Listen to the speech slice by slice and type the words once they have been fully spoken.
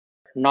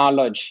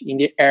knowledge in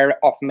the area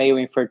of male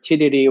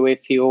infertility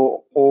with you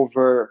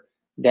over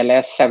the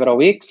last several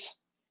weeks.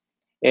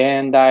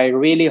 And I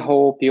really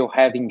hope you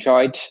have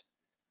enjoyed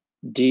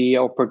the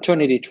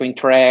opportunity to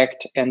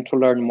interact and to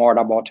learn more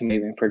about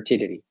male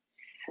infertility.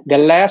 The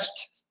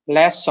last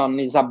lesson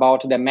is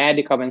about the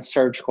medical and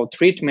surgical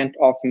treatment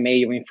of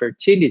male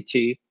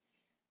infertility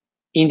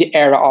in the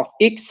area of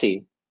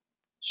ICSI.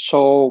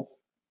 So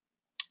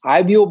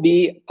I will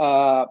be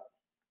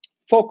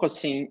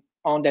focusing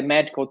on the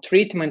medical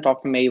treatment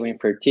of male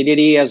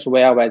infertility as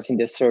well as in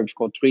the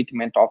surgical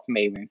treatment of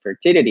male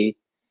infertility.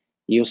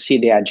 You see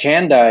the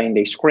agenda in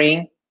the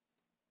screen.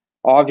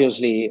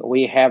 Obviously,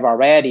 we have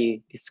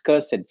already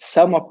discussed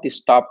some of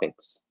these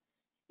topics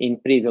in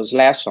previous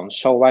lessons,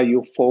 so I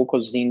will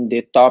focus in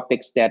the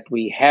topics that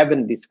we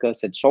haven't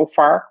discussed so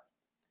far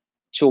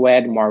to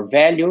add more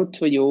value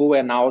to you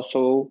and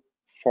also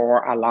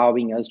for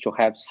allowing us to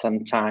have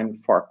some time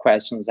for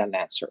questions and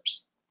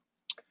answers.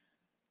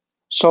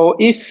 So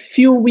if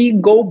we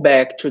go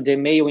back to the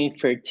male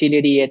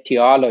infertility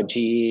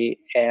etiology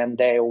and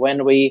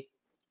when we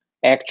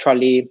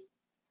actually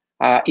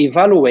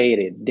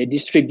evaluated the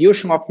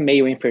distribution of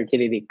male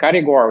infertility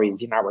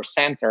categories in our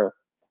center,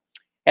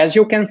 as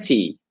you can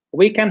see,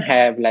 we can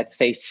have, let's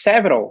say,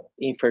 several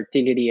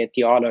infertility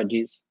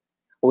etiologies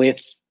with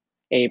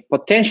a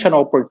potential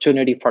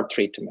opportunity for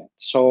treatment.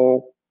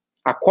 So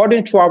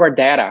according to our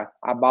data,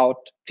 about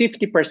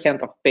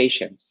 50% of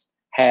patients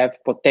have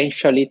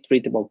potentially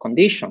treatable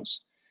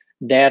conditions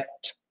that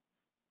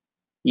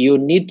you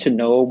need to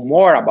know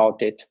more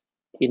about it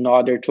in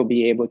order to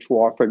be able to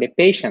offer the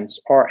patients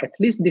or at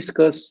least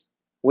discuss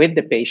with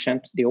the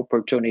patient the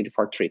opportunity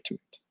for treatment.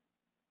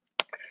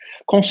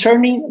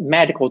 Concerning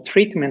medical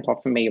treatment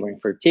of male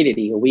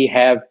infertility, we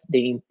have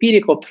the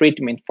empirical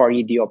treatment for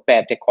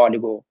idiopathic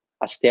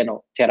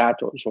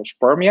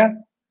oligosteroteratospermia.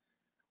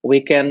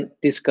 We can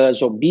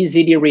discuss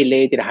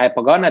obesity-related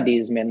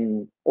hypogonadism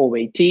and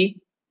OAT,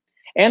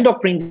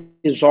 endocrine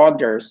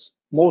disorders,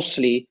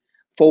 mostly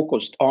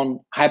focused on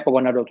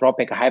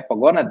hypogonadotropic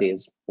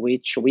hypogonadism,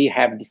 which we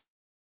have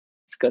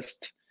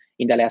discussed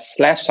in the last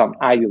lesson.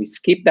 I will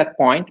skip that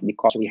point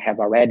because we have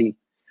already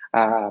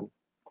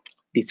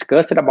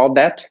discussed about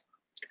that.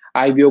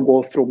 I will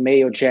go through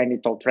male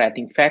genital tract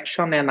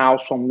infection and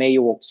also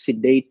male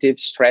oxidative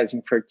stress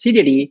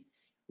infertility,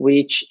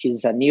 which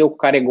is a new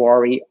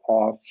category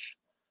of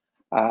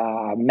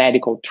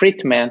medical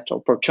treatment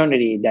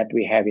opportunity that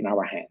we have in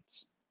our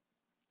hands.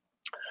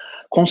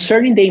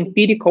 Concerning the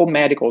empirical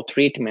medical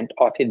treatment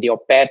of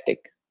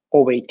idiopathic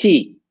OAT,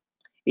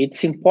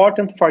 it's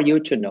important for you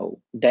to know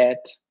that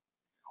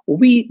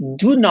we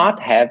do not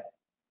have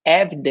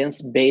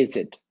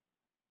evidence-based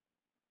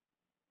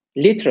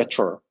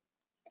literature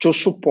to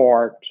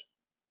support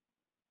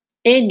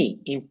any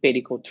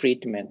empirical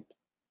treatment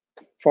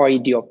for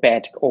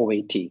idiopathic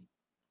OAT.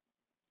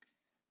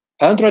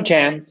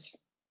 Androgens,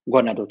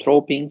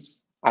 gonadotropins,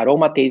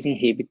 aromatase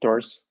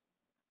inhibitors,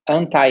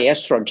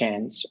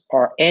 anti-estrogens,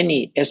 or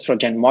any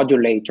estrogen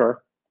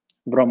modulator,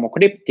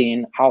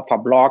 bromocriptine, alpha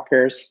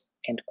blockers,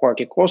 and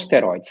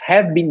corticosteroids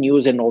have been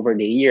used over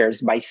the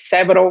years by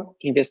several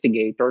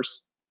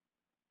investigators,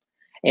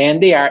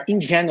 and they are in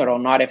general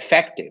not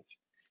effective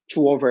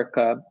to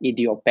overcome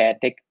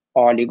idiopathic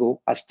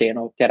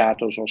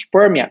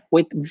oligosteroteratospermia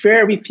with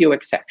very few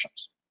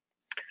exceptions.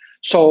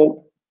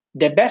 So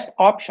the best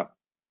option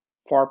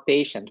for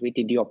patients with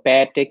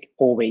idiopathic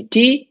OAT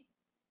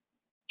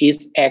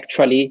is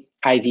actually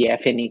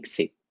IVF and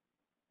ICSI.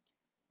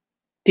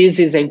 This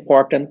is an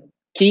important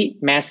key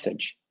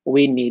message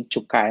we need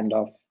to kind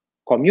of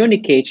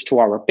communicate to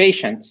our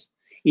patients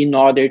in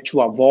order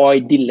to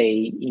avoid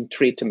delay in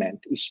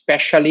treatment,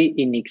 especially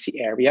in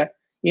ICSI area,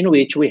 in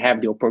which we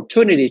have the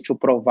opportunity to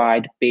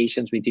provide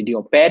patients with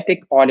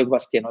idiopathic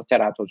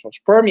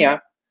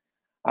oligosteroteratospermia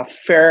a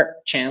fair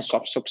chance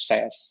of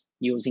success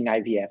using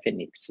IVF and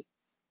ICSI.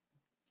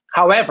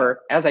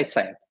 However, as I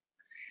said,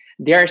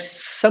 there are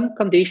some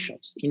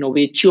conditions in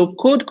which you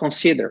could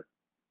consider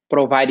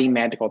providing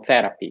medical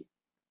therapy.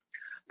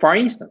 For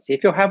instance,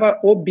 if you have an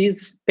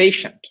obese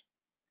patient,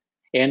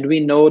 and we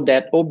know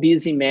that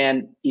obese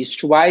man is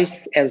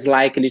twice as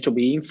likely to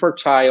be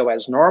infertile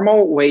as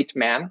normal weight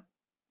man,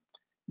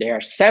 there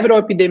are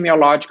several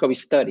epidemiological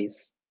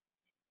studies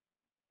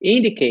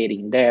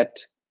indicating that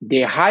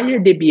the higher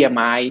the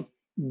BMI,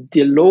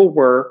 the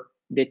lower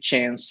the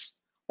chance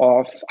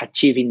of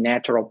achieving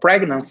natural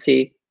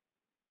pregnancy,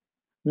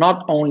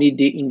 not only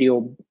in the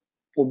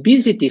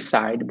obesity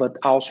side, but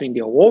also in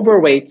the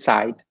overweight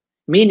side,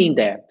 meaning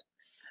that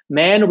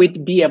men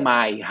with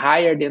BMI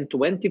higher than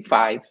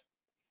 25,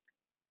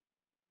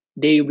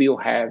 they will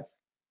have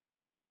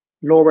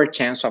lower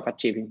chance of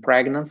achieving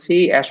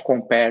pregnancy as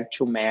compared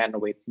to men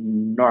with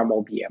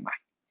normal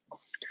BMI.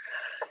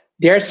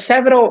 There are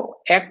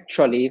several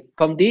actually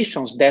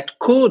conditions that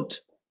could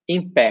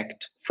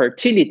impact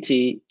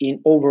fertility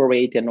in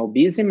overweight and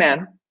obese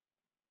men,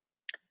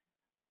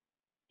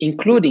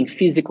 including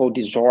physical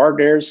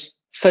disorders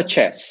such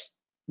as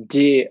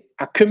the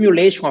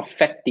accumulation of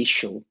fat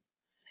tissue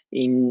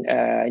in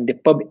the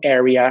pub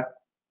area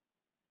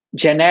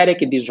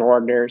genetic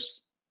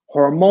disorders,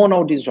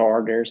 hormonal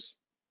disorders.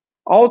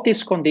 All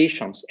these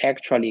conditions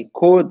actually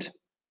could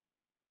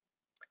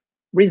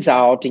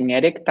result in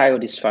erectile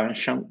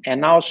dysfunction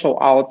and also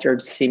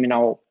altered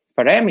seminal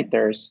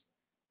parameters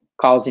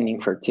causing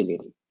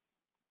infertility.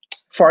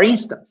 For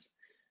instance,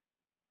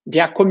 the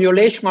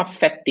accumulation of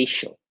fat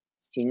tissue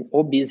in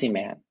obese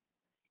men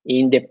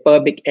in the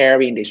pubic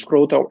area, in the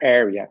scrotal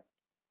area,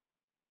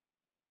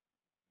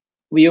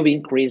 will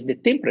increase the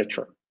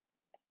temperature.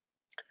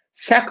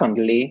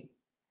 Secondly,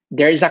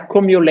 there is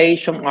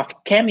accumulation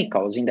of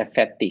chemicals in the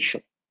fat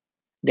tissue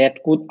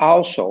that could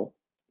also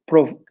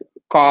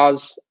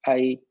cause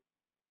a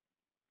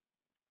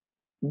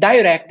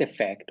direct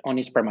effect on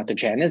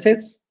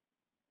spermatogenesis.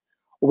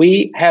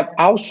 We have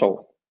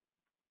also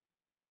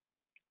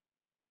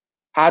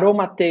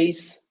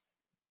aromatase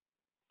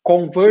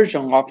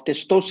conversion of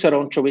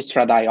testosterone to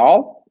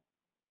estradiol,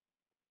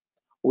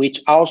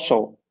 which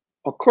also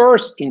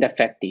occurs in the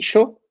fat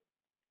tissue,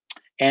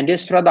 and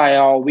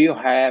estradiol will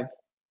have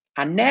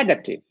a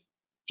negative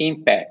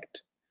impact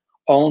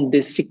on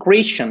the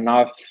secretion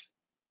of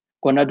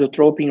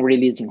gonadotropin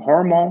releasing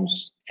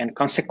hormones and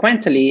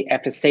consequently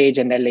FSH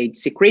and LH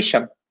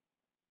secretion,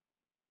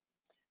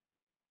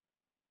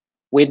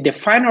 with the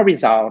final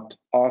result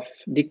of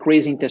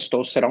decreasing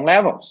testosterone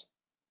levels.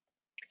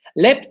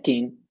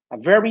 Leptin, a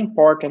very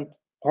important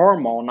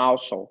hormone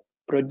also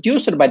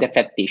produced by the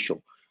fat tissue,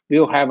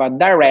 will have a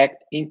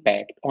direct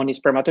impact on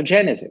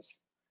spermatogenesis.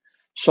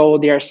 So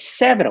there are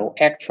several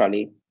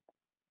actually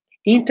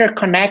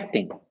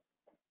interconnecting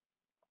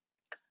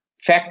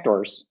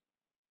factors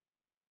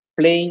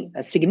playing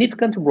a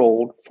significant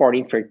role for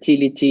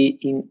infertility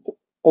in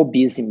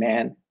obese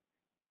men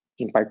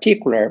in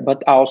particular,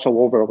 but also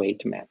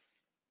overweight men.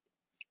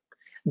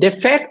 The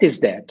fact is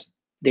that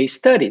the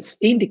studies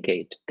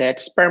indicate that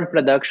sperm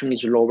production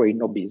is lower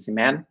in obese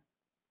men.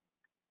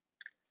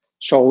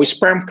 So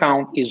sperm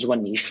count is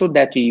one issue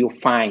that you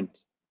find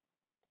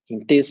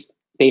in this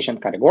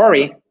patient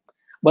category,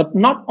 but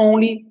not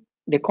only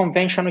the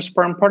conventional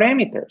sperm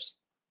parameters,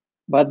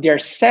 but there are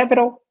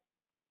several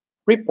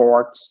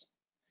reports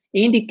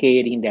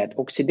indicating that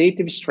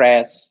oxidative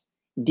stress,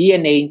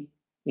 DNA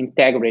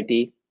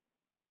integrity,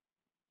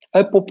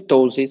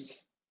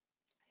 apoptosis,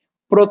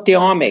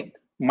 proteomic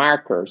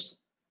markers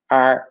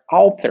are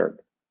altered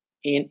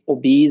in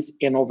obese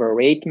and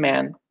overweight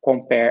men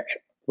compared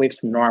with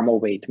normal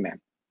weight men.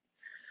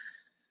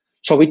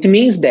 So it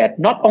means that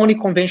not only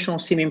conventional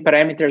semen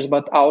parameters,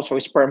 but also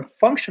sperm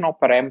functional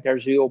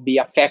parameters will be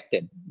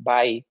affected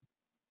by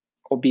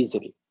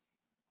obesity.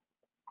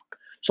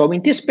 So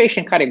in these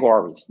patient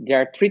categories,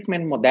 there are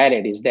treatment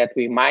modalities that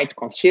we might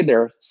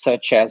consider,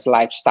 such as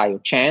lifestyle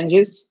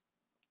changes,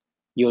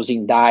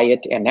 using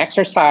diet and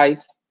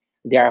exercise.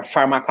 There are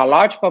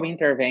pharmacological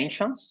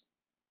interventions,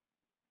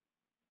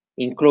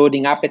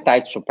 including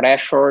appetite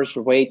suppressors,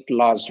 weight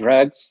loss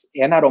drugs,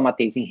 and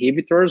aromatase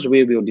inhibitors.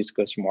 We will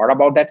discuss more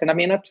about that in a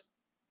minute.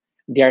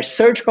 There are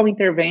surgical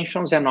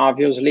interventions, and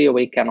obviously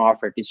we can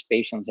offer these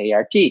patients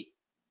ART.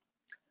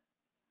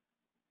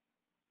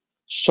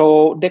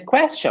 So the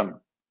question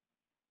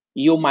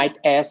you might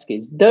ask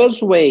is,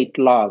 does weight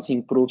loss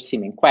improve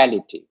semen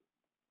quality?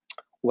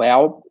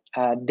 Well,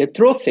 the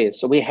truth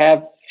is we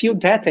have few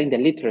data in the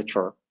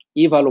literature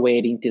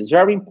evaluating this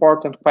very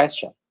important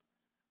question.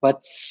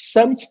 But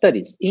some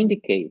studies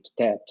indicate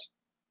that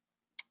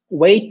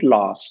weight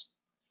loss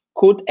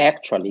could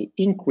actually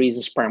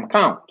increase sperm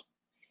count.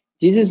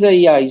 This is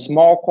a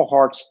small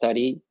cohort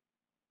study,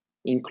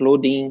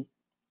 including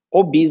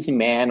obese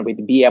men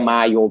with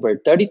BMI over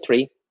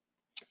 33,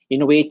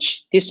 in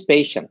which these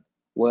patients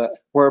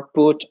were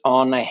put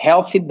on a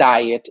healthy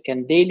diet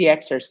and daily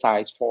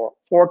exercise for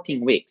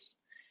 14 weeks.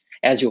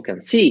 As you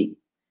can see,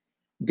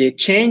 the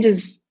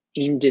changes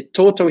in the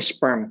total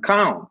sperm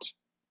count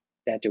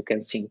that you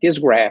can see in this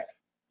graph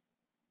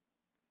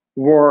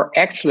were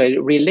actually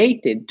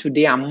related to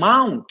the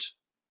amount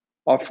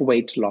of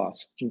weight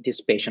loss in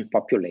this patient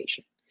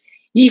population.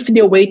 If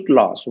the weight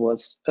loss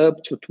was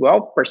up to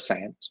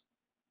 12%,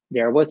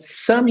 there was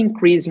some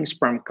increase in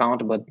sperm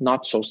count, but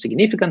not so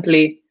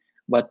significantly.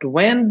 But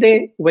when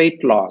the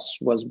weight loss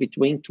was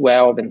between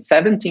 12 and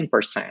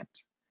 17%,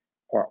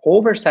 or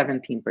over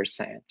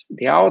 17%,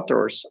 the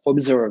authors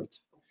observed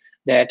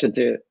that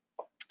the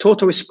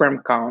total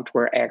sperm count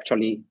were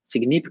actually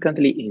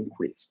significantly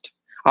increased.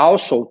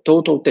 Also,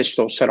 total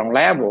testosterone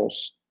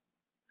levels,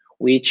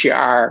 which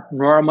are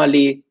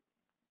normally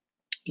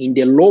in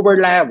the lower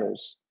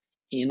levels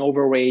in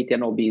overweight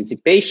and obese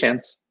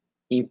patients,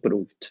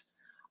 improved.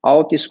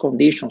 All these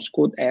conditions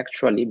could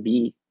actually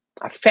be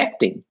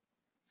affecting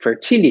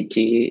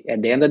fertility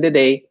at the end of the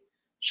day,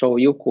 so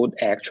you could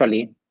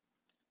actually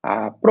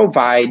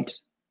provide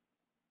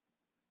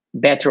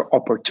better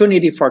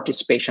opportunity for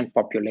this patient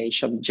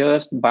population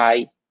just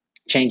by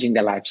changing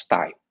the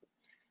lifestyle.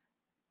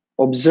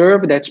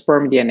 Observe that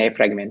sperm DNA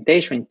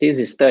fragmentation in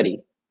this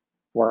study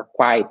were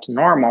quite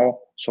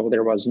normal, so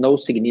there was no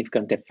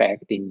significant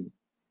effect in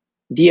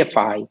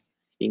DFI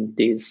in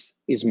this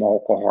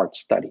small cohort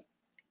study.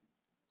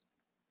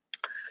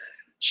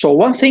 So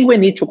one thing we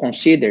need to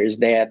consider is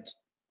that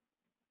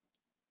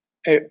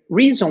a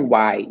reason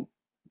why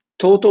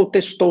total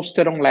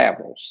testosterone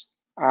levels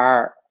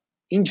are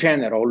in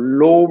general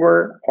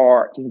lower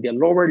or in the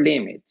lower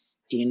limits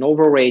in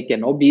overweight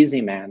and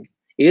obese men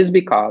is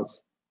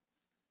because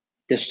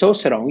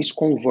testosterone is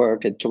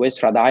converted to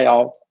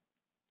estradiol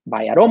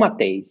by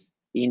aromatase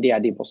in the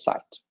adipocyte.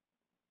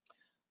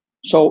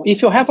 So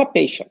if you have a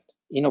patient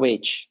in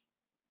which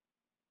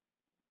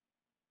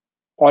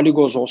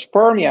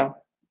oligozoospermia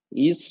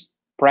is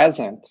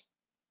present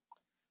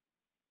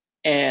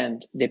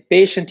and the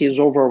patient is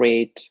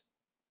overweight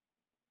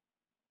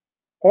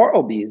or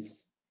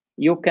obese,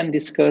 you can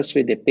discuss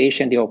with the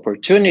patient the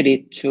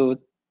opportunity to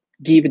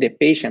give the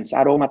patients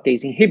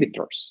aromatase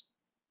inhibitors.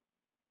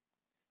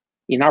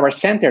 In our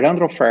center,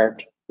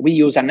 Androfert, we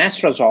use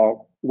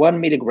anastrozole 1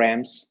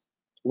 milligrams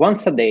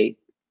once a day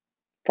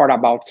for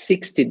about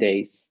 60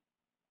 days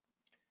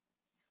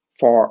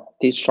for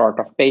this sort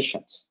of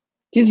patients.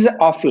 This is an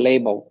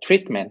off-label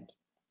treatment,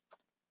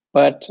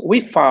 but we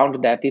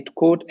found that it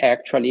could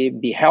actually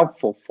be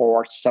helpful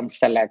for some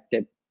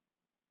selected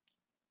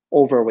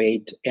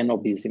overweight and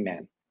obese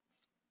men.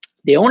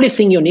 The only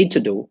thing you need to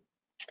do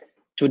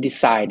to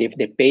decide if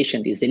the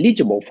patient is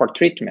eligible for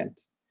treatment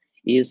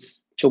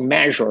is to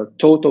measure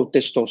total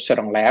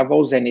testosterone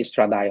levels and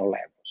estradiol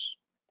levels.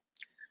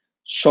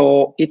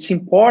 So it's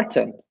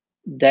important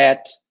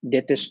that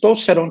the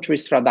testosterone to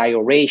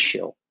estradiol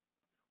ratio,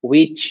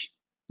 which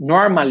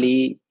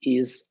normally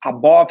is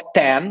above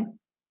 10,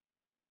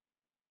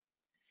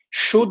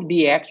 should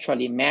be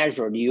actually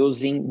measured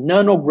using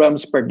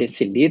nanograms per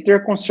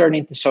deciliter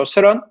concerning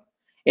testosterone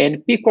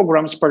and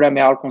picograms per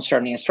ml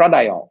concerning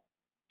estradiol.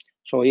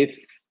 So if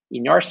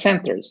in your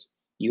centers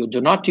you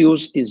do not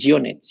use these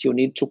units, you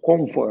need to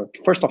convert,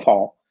 first of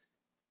all,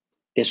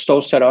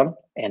 testosterone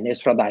and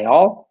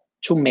estradiol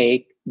to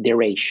make the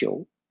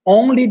ratio.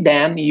 Only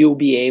then you'll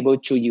be able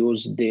to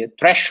use the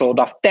threshold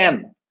of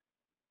 10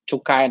 to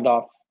kind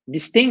of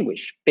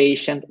distinguish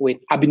patient with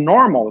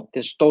abnormal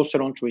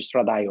testosterone to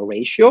estradiol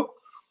ratio,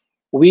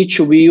 which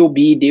will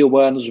be the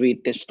ones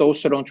with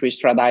testosterone to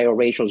estradiol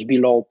ratios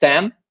below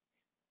 10,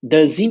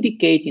 thus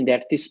indicating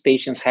that these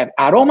patients have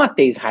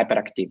aromatase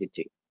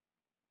hyperactivity.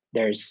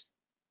 There's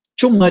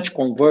too much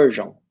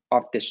conversion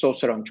of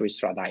testosterone to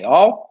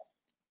estradiol,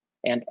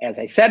 and as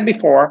I said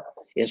before,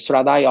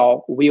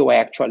 estradiol will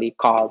actually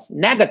cause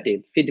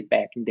negative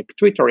feedback in the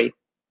pituitary,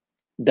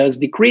 thus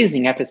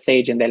decreasing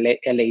FSH and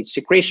LH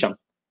secretion,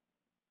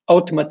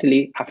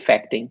 ultimately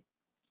affecting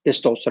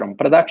testosterone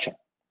production.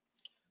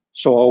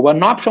 So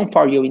one option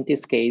for you in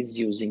this case is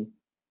using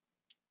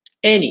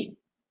any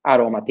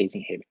aromatase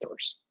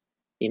inhibitors.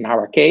 In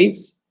our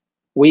case,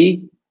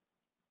 we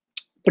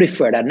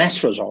prefer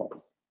anastrozole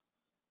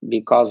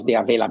because the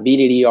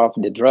availability of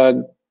the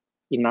drug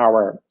in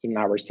our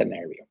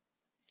scenario.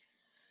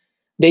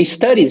 The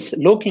studies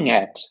looking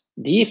at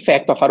the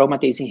effect of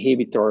aromatase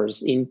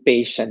inhibitors in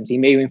patients,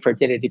 in male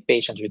infertility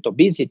patients with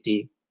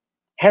obesity,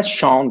 has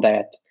shown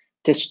that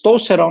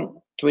testosterone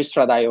to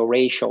estradiol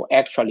ratio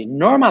actually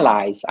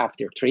normalize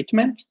after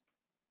treatment.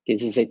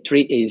 This is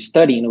a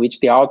study in which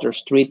the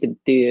authors treated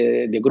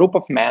the group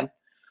of men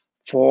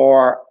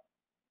for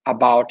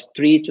about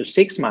 3 to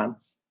 6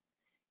 months.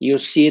 You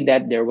see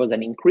that there was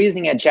an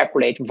increasing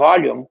ejaculate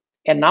volume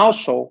and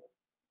also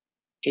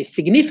a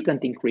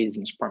significant increase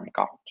in sperm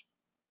count.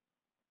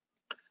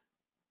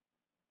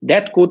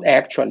 That could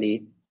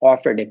actually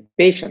offer the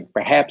patient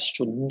perhaps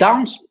to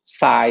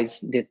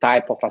downsize the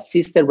type of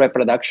assisted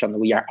reproduction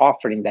we are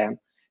offering them,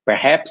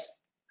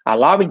 perhaps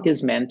allowing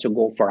these men to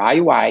go for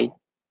IUI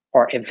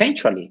or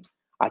eventually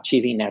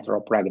achieving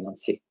natural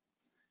pregnancy.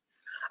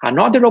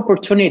 Another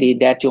opportunity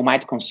that you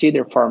might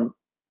consider for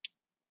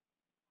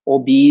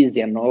obese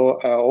and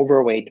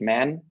overweight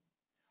men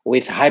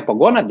with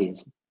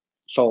hypogonadism.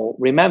 So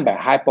remember,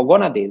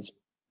 hypogonadism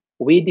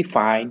we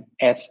define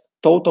as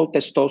total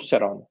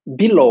testosterone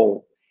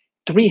below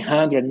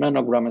 300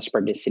 nanograms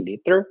per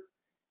deciliter.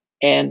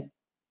 And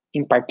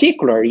in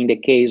particular, in the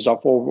case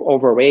of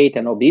overweight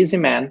and obese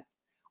men,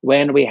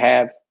 when we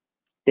have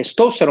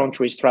testosterone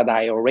to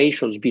estradiol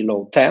ratios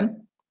below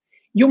 10,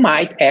 you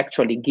might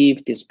actually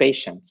give these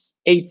patients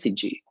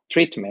HCG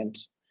treatment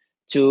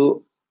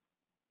to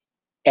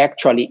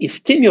actually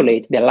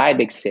stimulate the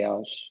Leydig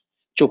cells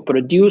to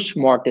produce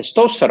more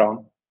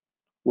testosterone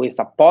with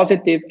a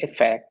positive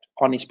effect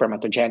on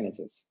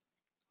spermatogenesis.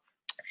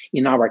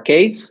 In our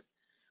case,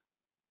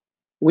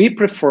 we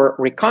prefer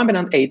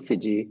recombinant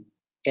HCG,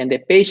 and the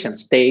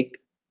patients take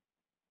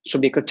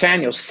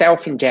subcutaneous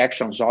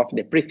self-injections of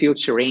the prefilled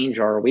syringe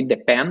or with the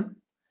pen.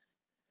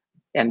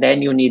 And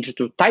then you need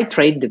to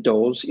titrate the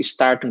dose,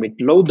 starting with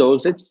low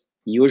doses.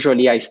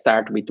 Usually I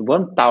start with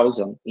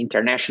 1,000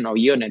 international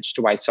units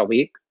twice a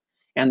week,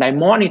 and I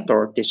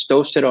monitor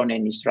testosterone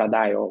and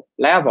estradiol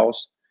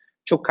levels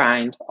to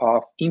kind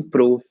of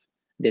improve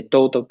the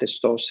total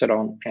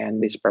testosterone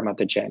and the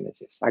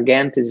spermatogenesis.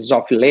 Again, this is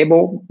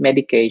off-label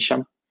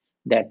medication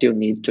that you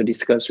need to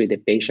discuss with the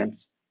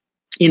patients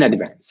in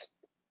advance.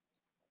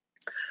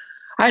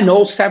 I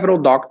know several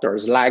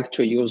doctors like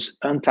to use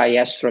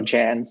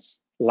anti-estrogens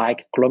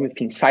like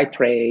clomiphene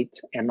citrate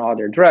and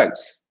other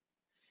drugs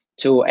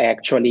to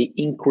actually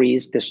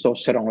increase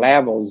testosterone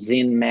levels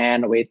in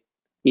men with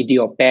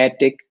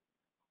idiopathic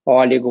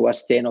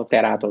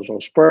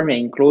oligosteatoteratosospermia,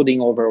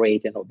 including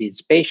overweight and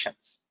obese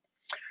patients.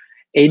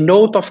 A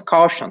note of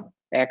caution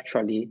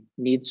actually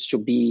needs to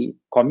be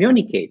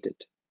communicated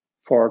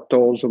for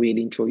those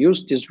willing to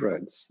use these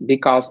drugs,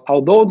 because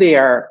although they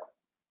are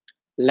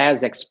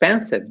less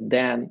expensive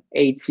than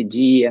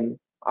HCG and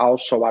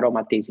also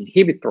aromatase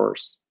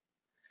inhibitors,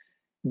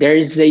 there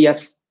is a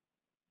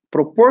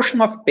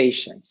proportion of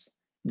patients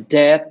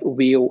that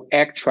will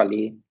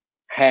actually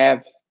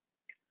have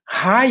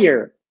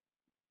higher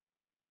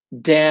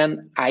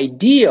than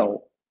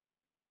ideal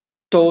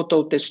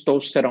total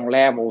testosterone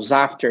levels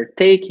after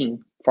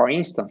taking, for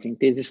instance, in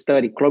this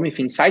study,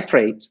 clomiphene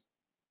citrate.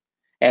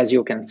 As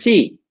you can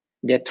see,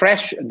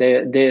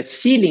 the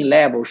ceiling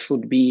level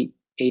should be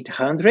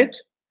 800,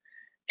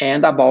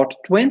 and about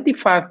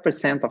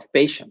 25% of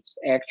patients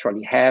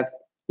actually have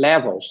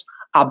levels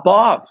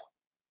above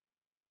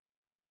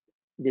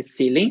the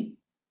ceiling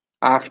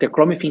after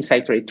clomiphene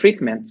citrate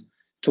treatment,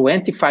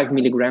 25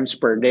 milligrams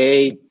per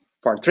day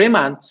for 3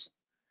 months.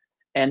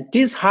 And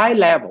these high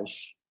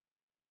levels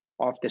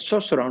of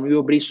testosterone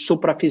will be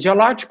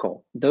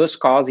supraphysiological, thus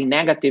causing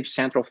negative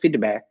central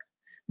feedback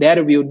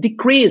that will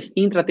decrease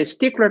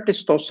intratesticular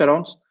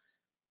testosterone,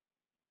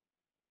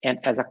 and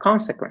as a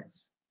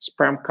consequence,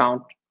 sperm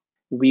count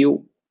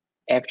will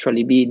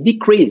actually be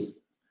decreased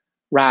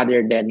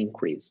rather than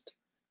increased.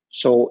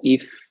 So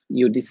if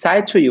you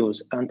decide to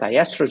use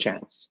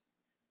anti-estrogens,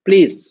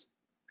 please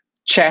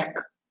check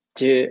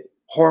the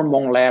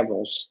hormone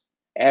levels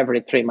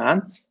every 3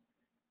 months,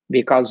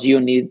 because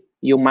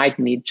you might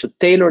need to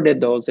tailor the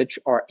dosage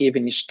or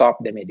even stop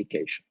the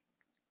medication.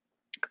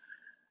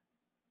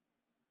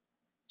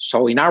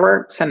 So in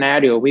our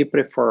scenario, we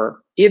prefer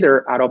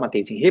either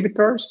aromatase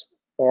inhibitors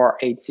or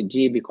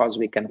HCG because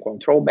we can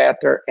control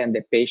better and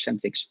the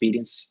patients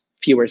experience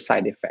fewer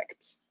side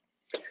effects.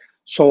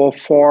 So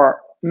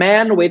for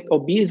men with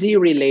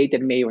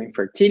obesity-related male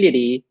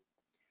infertility,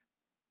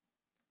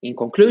 in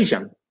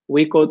conclusion,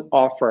 we could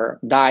offer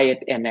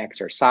diet and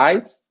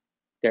exercise.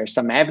 There's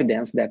some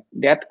evidence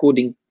that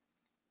could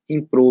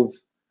improve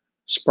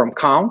sperm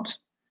count.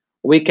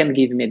 We can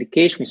give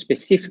medication,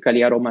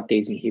 specifically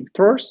aromatase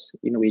inhibitors,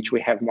 in which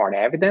we have more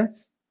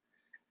evidence.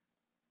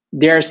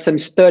 There are some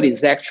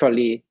studies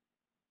actually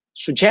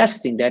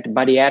suggesting that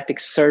bariatric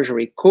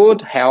surgery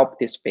could help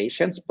these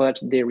patients, but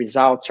the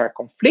results are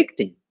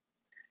conflicting.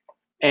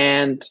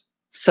 And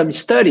some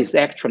studies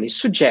actually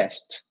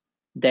suggest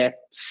that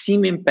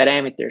semen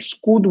parameters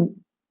could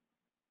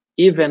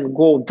even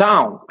go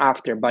down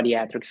after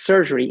bariatric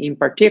surgery, in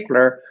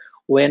particular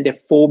when the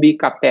Foley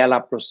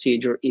Capella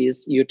procedure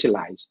is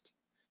utilized.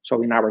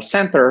 So in our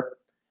center,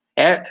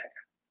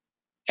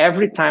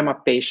 every time a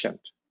patient,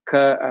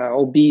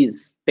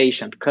 obese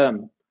patient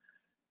come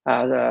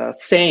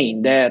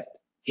saying that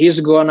he's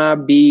gonna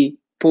be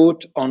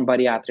put on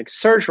bariatric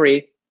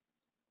surgery,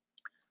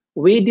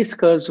 we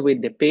discuss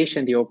with the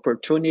patient the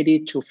opportunity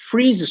to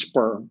freeze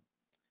sperm,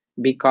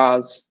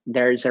 because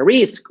there is a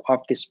risk of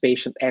this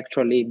patient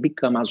actually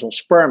become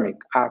azoospermic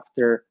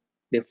after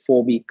the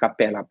Foley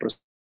Capella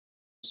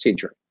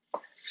procedure.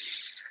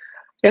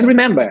 And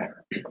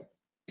remember,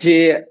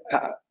 the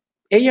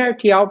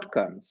ART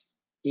outcomes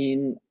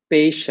in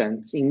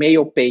patients, in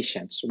male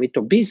patients with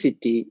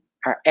obesity,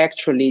 are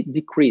actually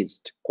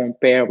decreased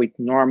compared with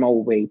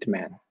normal weight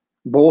men.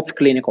 Both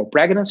clinical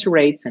pregnancy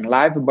rates and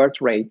live birth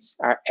rates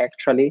are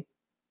actually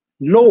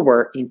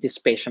lower in this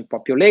patient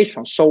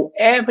population. So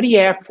every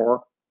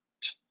effort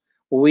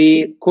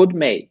we could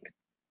make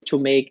to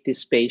make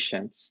these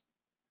patients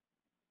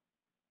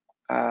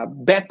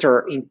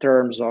better in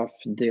terms of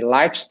the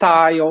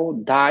lifestyle,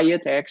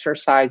 diet,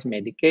 exercise,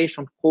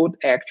 medication could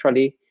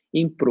actually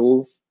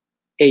improve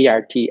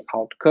ART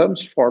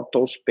outcomes for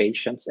those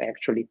patients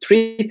actually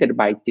treated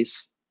by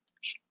this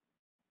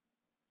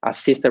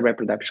assisted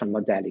reproduction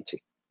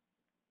modality.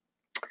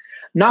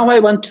 Now I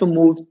want to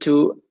move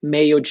to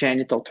male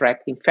genital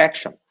tract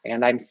infection,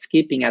 and I'm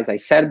skipping, as I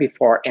said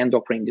before,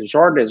 endocrine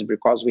disorders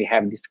because we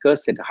have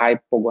discussed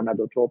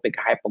hypogonadotropic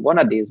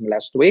hypogonadism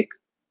last week.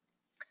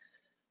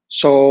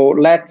 So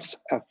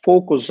let's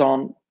focus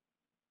on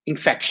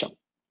infection.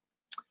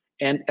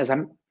 And as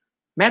a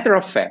matter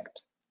of fact,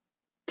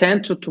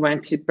 10 to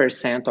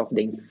 20% of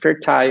the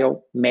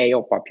infertile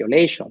male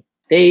population,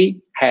 they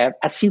have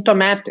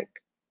asymptomatic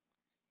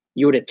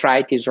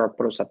urethritis or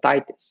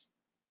prostatitis.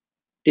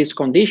 These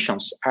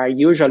conditions are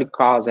usually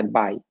caused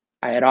by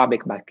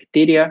aerobic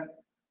bacteria,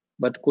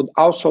 but could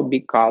also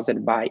be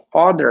caused by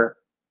other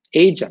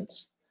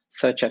agents,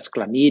 such as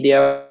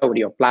chlamydia,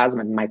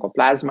 ureaplasma, and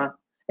mycoplasma,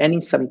 and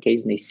in some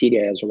cases,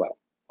 Neisseria as well.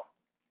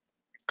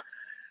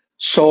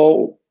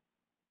 So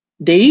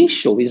the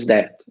issue is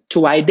that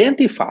to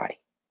identify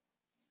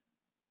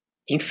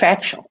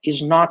infection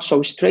is not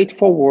so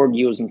straightforward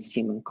using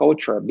semen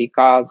culture,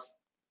 because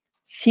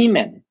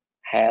semen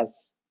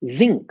has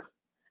zinc,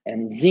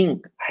 and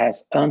zinc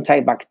has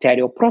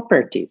antibacterial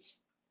properties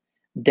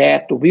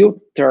that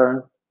will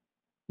turn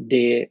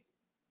the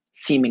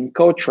semen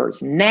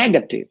cultures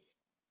negative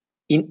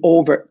in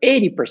over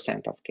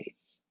 80% of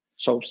cases.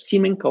 So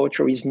semen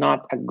culture is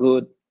not a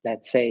good,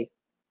 let's say,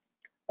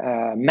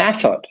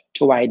 method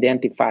to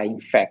identify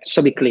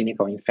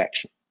subclinical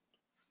infection.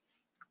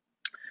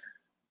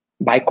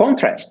 By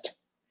contrast,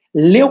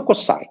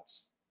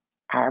 leukocytes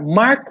are a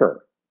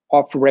marker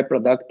of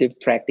reproductive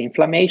tract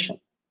inflammation,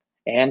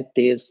 and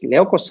these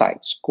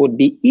leukocytes could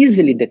be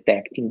easily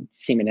detected in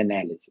semen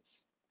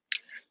analysis.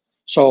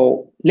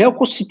 So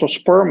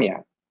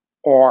leukocytospermia,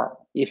 or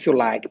if you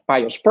like,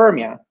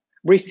 pyospermia,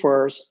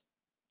 refers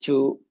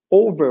to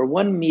over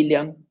 1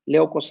 million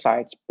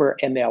leukocytes per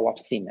ml of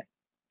semen.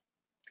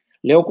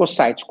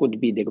 Leukocytes could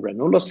be the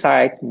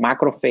granulocytes,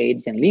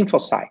 macrophages, and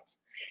lymphocytes.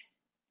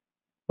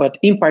 But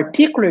in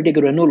particular, the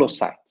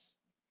granulocytes,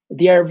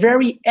 they are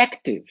very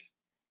active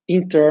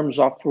in terms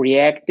of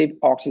reactive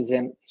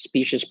oxygen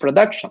species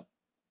production.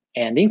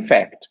 And in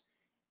fact,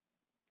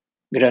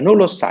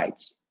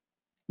 granulocytes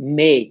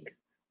make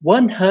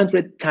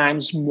 100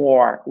 times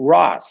more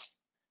ROS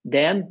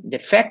than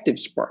defective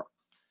sperm.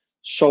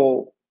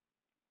 So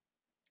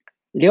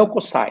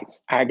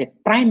leukocytes are the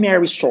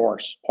primary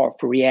source of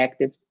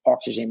reactive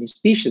oxygen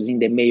species in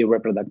the male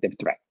reproductive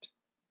tract.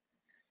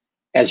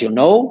 As you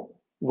know,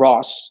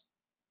 ROS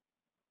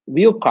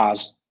will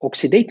cause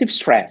oxidative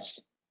stress,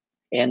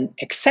 and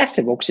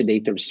excessive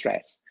oxidative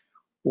stress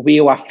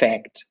will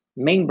affect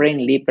membrane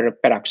lipid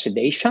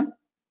peroxidation,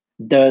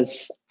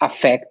 thus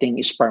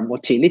affecting sperm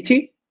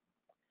motility,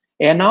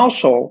 and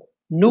also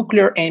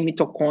nuclear and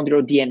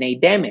mitochondrial DNA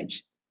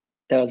damage,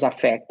 thus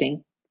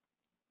affecting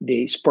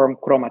the sperm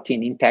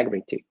chromatin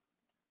integrity.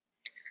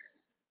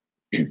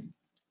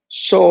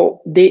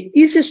 So the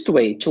easiest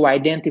way to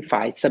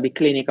identify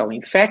subclinical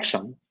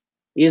infection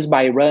is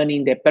by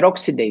running the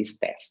peroxidase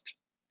test.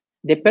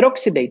 The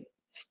peroxidase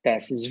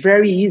test is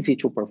very easy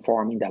to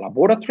perform in the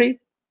laboratory.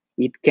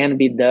 It can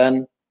be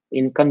done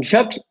in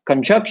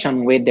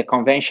conjunction with the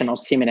conventional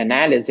semen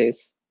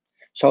analysis.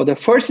 So the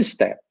first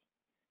step,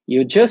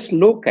 you just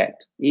look at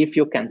if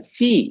you can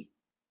see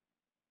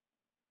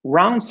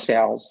round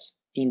cells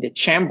in the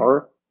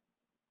chamber.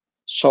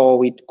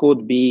 So it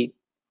could be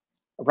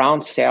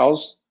round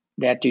cells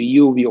that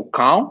you will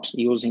count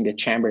using the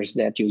chambers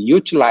that you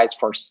utilize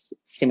for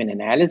semen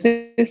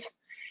analysis.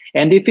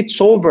 And if it's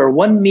over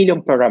 1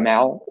 million per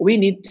ml, we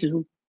need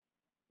to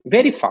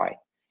verify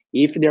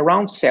if the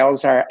round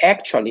cells are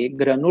actually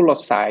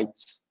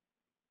granulocytes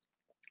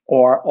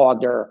or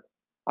other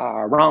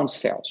round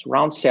cells.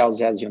 Round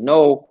cells, as you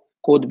know,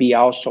 could be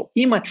also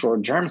immature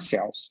germ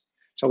cells.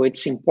 So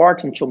it's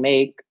important to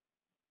make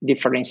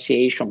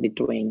differentiation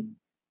between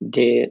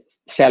the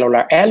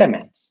cellular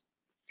elements.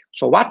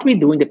 So what we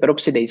do in the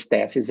peroxidase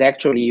test is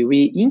actually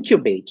we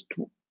incubate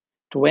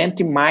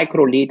 20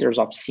 microliters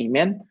of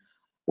semen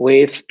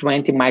with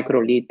 20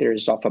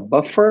 microliters of a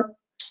buffer,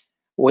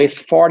 with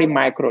 40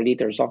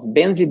 microliters of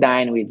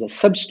benzidine with a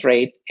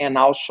substrate, and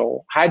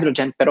also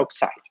hydrogen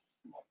peroxide.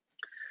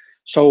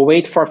 So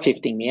wait for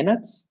 15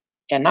 minutes,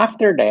 and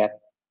after that,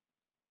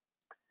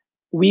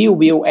 we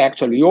will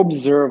actually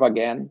observe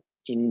again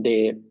in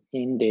the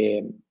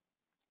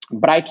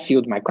bright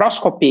field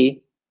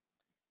microscopy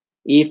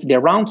if the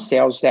round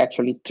cells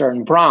actually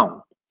turn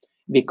brown,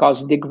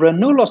 because the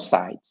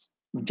granulocytes,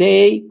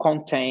 they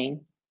contain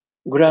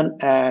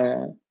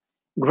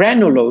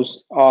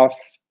granules of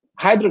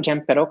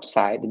hydrogen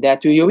peroxide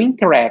that will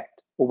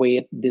interact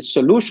with the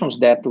solutions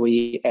that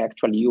we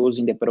actually use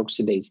in the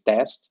peroxidase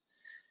test.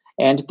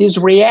 And this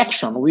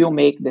reaction will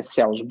make the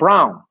cells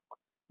brown.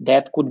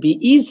 That could be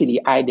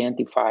easily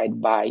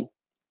identified by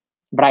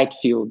bright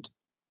field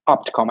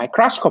optical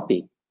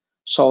microscopy.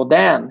 So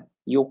then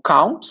you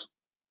count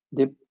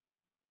the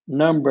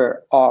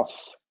number of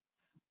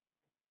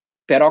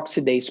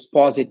peroxidase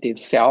positive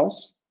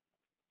cells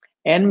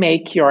and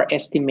make your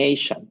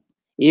estimation.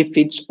 If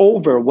it's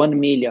over 1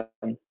 million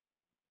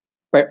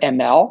per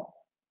ml,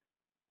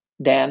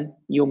 then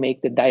you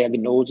make the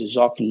diagnosis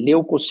of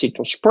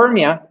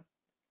leukocytospermia,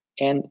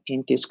 and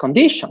in this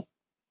condition,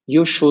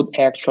 you should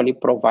actually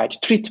provide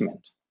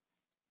treatment.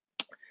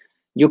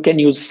 You can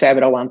use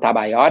several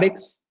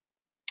antibiotics.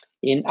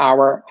 In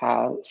our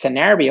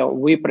scenario,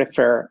 we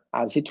prefer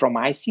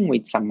azithromycin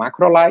with some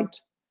macrolide.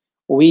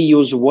 We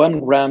use 1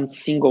 gram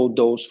single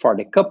dose for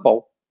the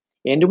couple,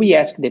 and we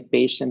ask the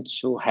patient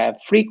to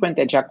have frequent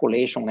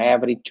ejaculation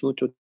every 2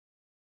 to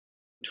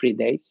 3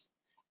 days.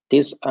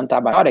 This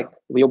antibiotic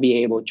will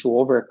be able to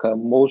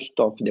overcome most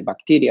of the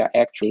bacteria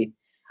actually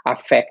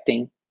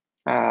affecting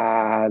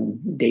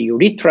the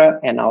urethra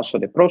and also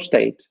the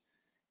prostate.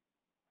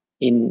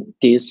 In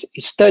this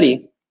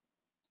study,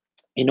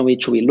 in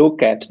which we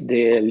look at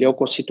the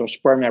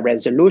leukocytospermia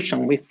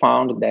resolution, we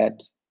found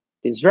that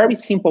this very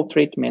simple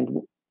treatment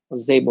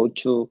was able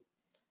to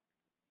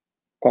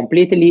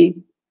completely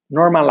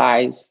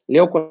normalize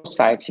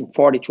leukocytes in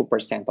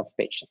 42% of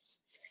patients.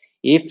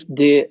 If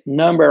the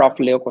number of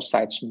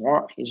leukocytes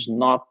is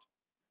not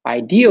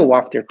ideal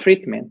after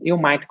treatment, you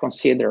might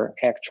consider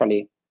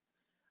actually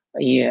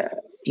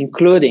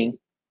including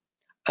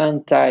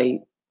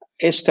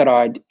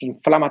anti-steroid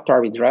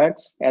inflammatory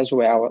drugs as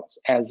well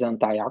as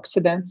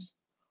antioxidants,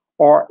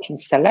 or in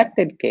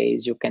selected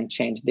case, you can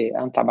change the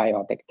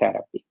antibiotic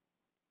therapy.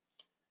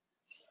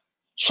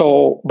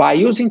 So by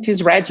using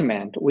this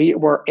regimen, we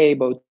were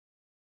able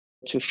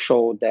to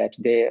show that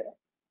the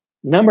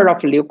number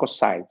of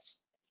leukocytes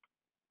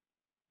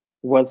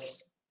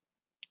was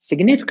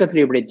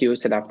significantly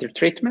reduced after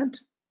treatment,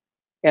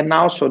 and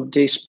also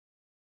this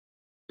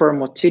sperm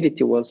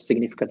motility was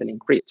significantly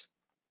increased.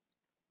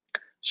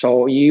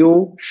 So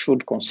you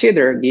should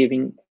consider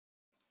giving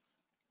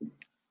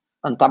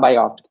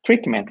antibiotic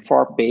treatment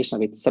for patients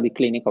with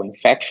subclinical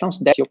infections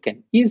that you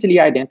can easily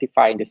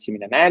identify in the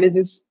semen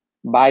analysis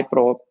by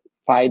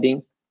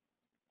providing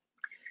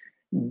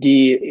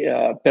the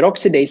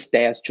peroxidase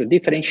test to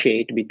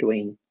differentiate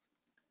between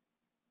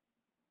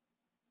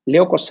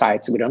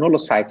leukocytes,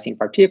 granulocytes in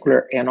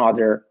particular, and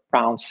other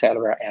round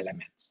cellular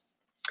elements.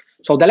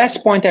 So the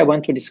last point I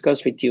want to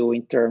discuss with you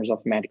in terms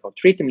of medical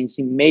treatments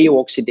in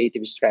male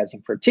oxidative stress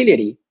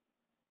infertility,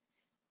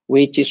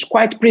 which is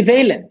quite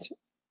prevalent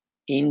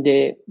in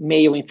the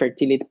male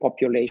infertility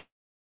populations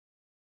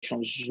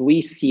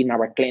we see in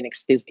our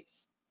clinics these days.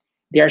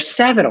 There are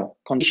several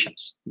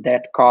conditions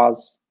that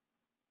cause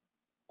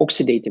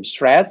oxidative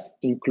stress,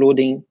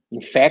 including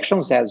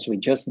infections, as we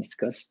just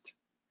discussed.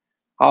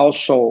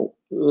 Also,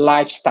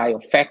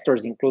 lifestyle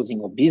factors,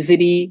 including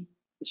obesity,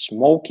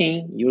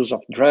 smoking, use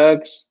of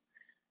drugs,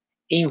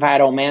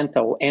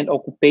 environmental and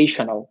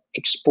occupational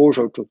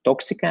exposure to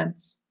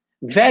toxicants,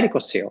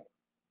 varicocele,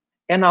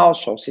 and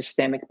also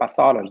systemic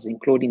pathologies,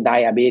 including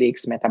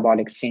diabetics,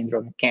 metabolic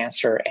syndrome,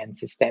 cancer, and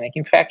systemic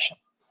infection.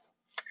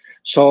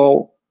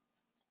 So,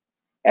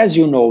 as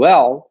you know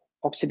well,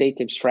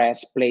 oxidative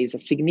stress plays a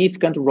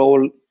significant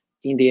role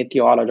in the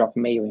etiology of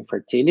male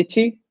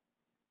infertility.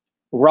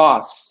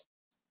 ROS,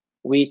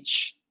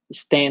 which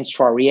stands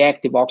for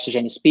reactive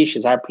oxygen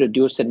species, are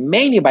produced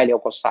mainly by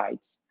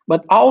leukocytes,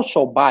 but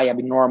also by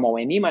abnormal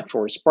and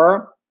immature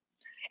sperm.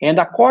 And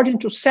according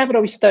to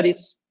several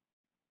studies,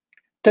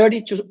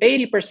 30 to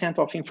 80%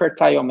 of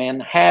infertile men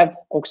have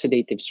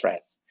oxidative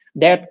stress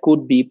that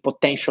could be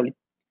potentially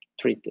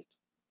treated.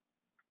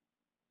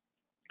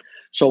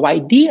 So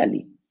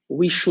ideally,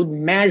 we should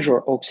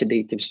measure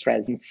oxidative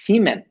stress in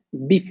semen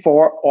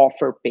before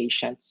offer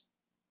patients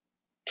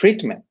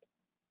treatment.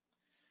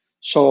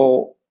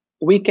 So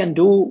we can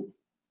do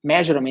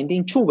measurement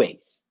in two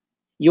ways.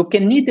 You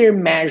can either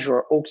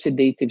measure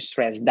oxidative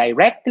stress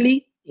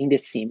directly in the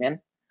semen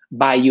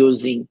by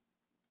using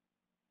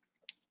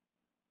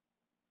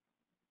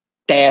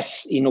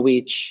tests in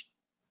which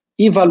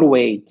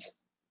evaluate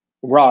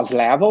ROS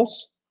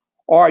levels,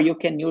 or you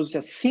can use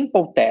a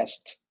simple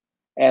test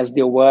as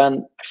the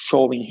one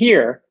showing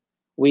here,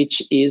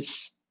 which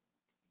is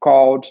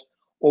called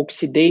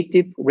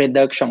oxidative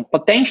reduction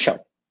potential,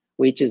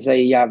 which is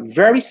a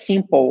very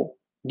simple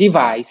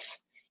device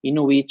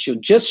in which you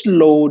just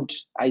load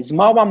a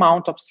small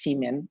amount of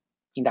semen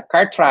in the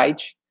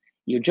cartridge.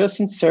 You just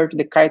insert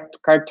the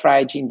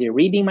cartridge in the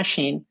reading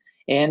machine,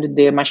 and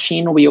the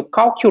machine will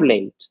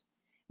calculate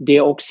the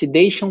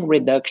oxidation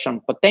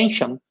reduction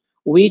potential,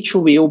 which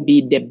will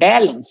be the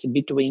balance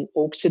between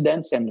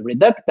oxidants and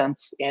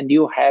reductants, and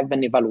you have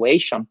an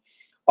evaluation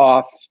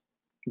of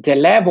the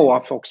level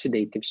of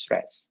oxidative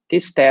stress.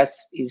 This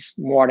test is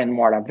more and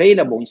more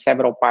available in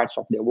several parts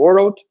of the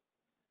world,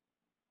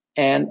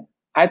 and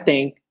I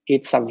think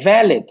it's a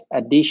valid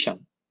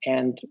addition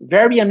and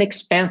very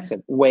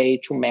inexpensive way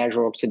to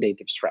measure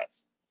oxidative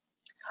stress.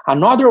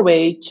 Another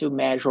way to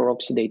measure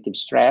oxidative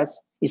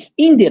stress is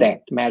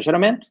indirect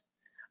measurement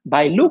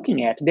by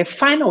looking at the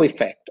final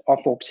effect of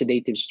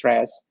oxidative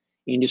stress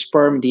in the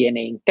sperm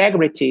DNA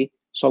integrity.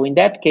 So in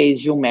that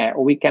case,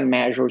 we can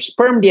measure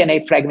sperm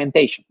DNA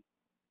fragmentation.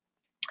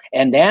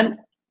 And then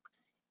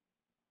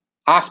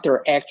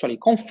after actually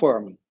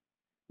confirming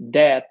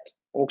that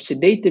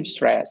oxidative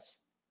stress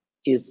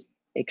is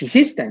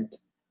existent,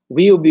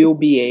 we will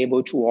be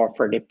able to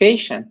offer the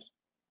patient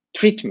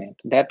treatment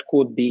that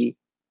could be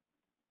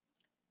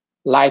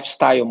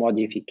lifestyle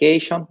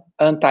modification,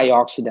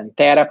 antioxidant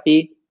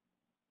therapy,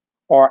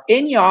 or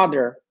any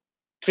other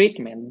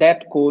treatment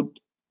that could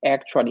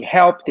actually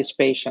help these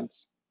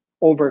patients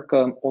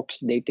overcome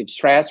oxidative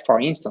stress. For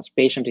instance,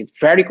 patients with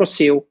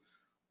varicocele,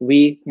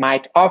 we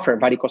might offer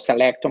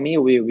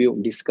varicocelectomy. We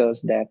will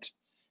discuss that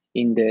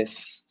in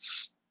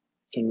this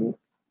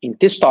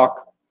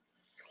talk.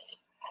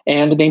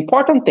 And the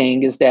important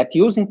thing is that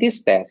using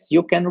this test,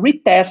 you can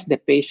retest the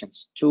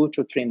patients 2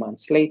 to 3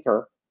 months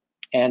later,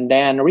 and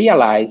then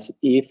realize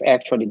if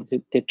actually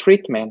the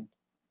treatment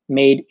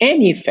made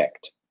any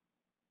effect.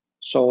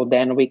 So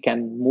then we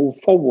can move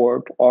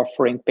forward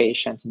offering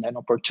patients an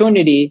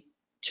opportunity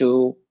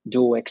to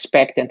do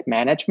expectant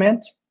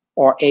management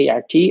or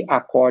ART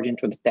according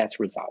to the test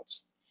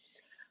results.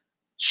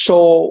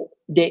 So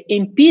the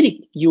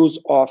empiric use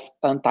of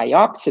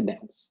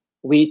antioxidants,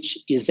 which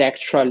is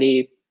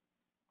actually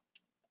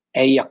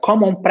a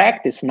common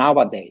practice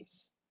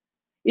nowadays,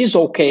 is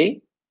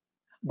okay,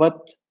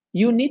 but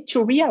you need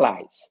to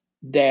realize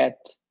that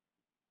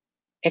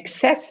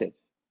excessive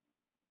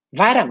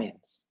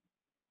vitamins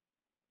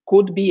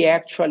could be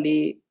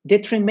actually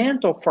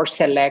detrimental for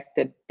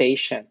selected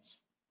patients.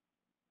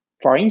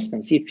 For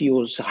instance, if you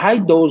use high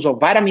dose of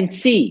vitamin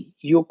C,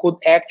 you could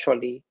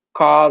actually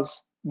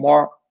cause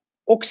more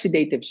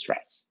oxidative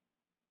stress,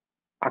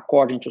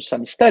 according to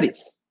some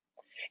studies.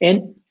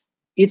 And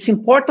it's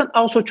important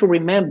also to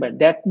remember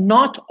that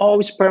not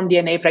all sperm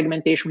DNA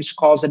fragmentation is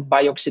caused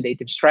by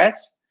oxidative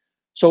stress.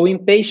 So in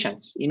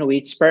patients in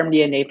which sperm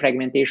DNA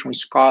fragmentation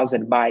is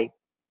caused by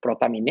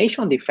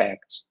protamination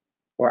defects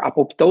or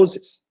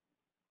apoptosis,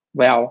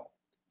 well,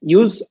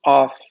 use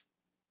of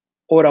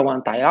oral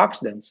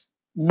antioxidants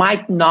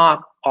might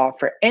not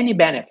offer any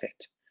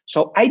benefit.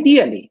 So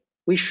ideally,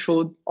 we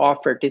should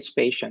offer these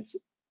patients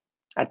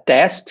a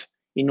test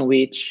in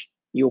which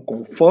you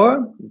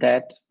confirm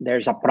that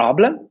there's a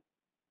problem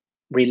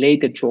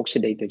related to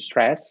oxidative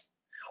stress.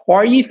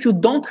 Or if you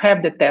don't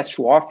have the test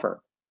to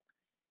offer,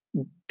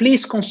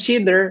 please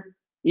consider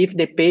if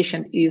the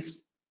patient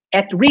is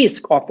at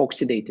risk of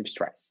oxidative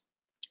stress,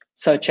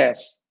 such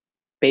as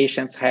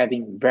patients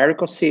having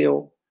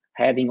varicocele,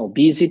 having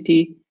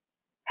obesity,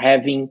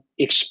 having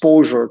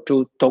exposure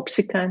to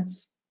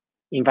toxicants,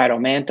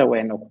 environmental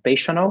and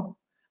occupational,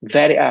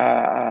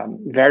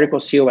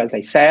 varicocele, as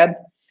I said,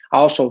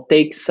 also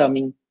take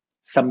some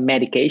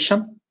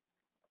medication.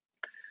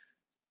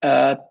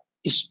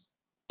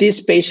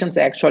 These patients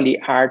actually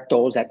are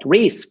those at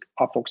risk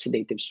of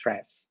oxidative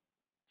stress,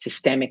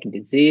 systemic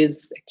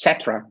disease,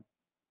 etc.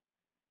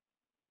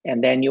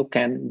 And then you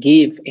can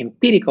give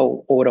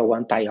empirical oral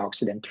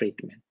antioxidant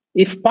treatment.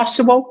 If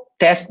possible,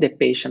 test the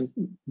patient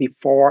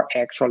before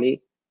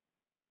actually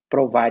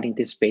providing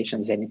these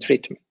patients any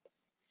treatment.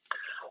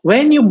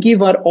 When you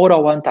give an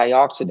oral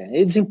antioxidant,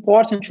 it's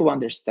important to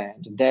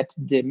understand that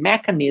the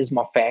mechanism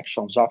of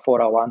actions of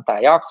oral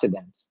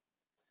antioxidants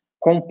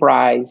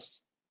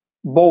comprise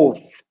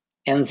both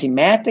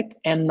enzymatic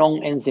and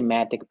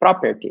non-enzymatic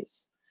properties.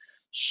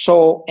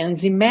 So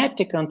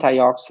enzymatic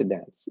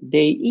antioxidants,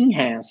 they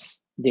enhance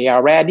the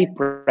already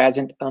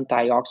present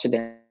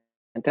antioxidant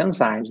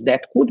enzymes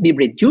that could be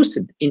reduced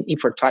in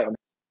infertile.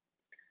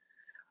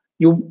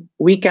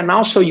 We can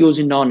also use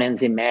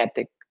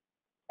non-enzymatic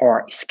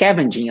or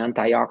scavenging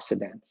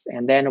antioxidants.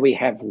 And then we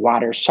have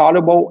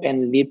water-soluble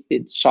and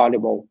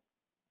lipid-soluble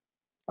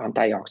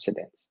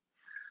antioxidants.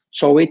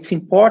 So it's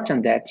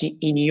important that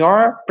in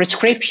your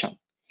prescription,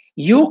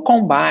 you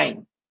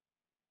combine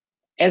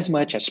as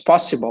much as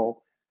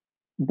possible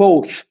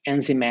both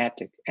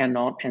enzymatic and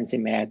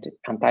non-enzymatic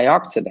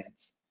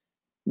antioxidants,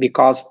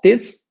 because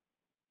these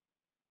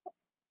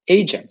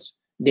agents,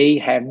 they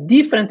have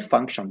different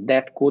functions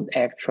that could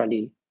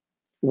actually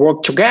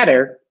work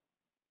together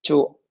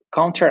to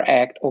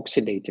counteract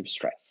oxidative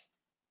stress.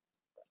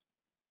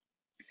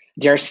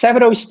 There are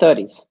several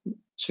studies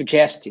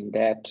suggesting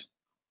that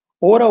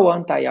oral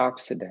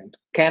antioxidant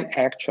can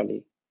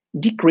actually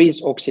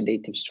decrease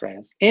oxidative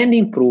stress and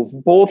improve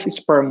both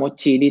sperm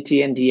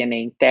motility and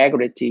DNA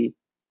integrity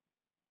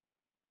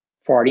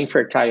for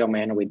infertile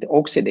men with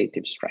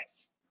oxidative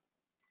stress.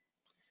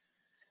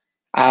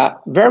 A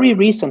very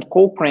recent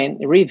Cochrane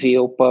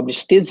review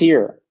published this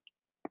year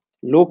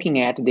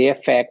looking at the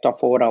effect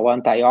of oral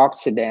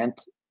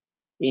antioxidant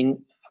in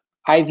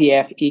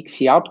IVF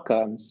ICSI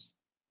outcomes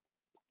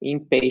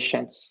in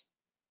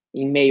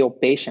male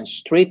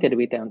patients treated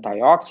with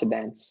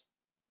antioxidants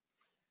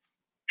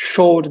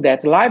showed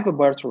that live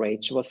birth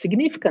rates was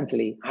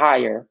significantly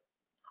higher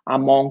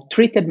among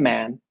treated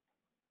men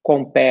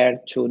compared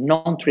to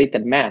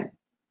non-treated men.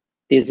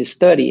 This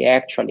study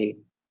actually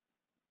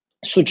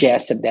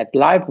suggested that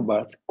live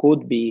birth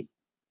could be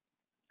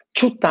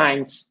 2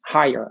 times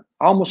higher,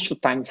 almost 2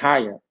 times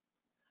higher,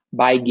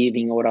 by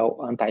giving oral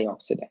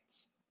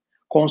antioxidants.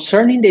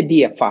 Concerning the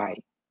DFI,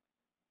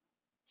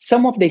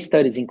 some of the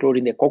studies,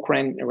 including the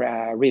Cochrane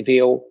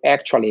review,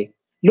 actually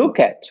look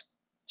at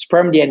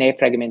sperm DNA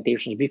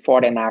fragmentations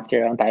before and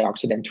after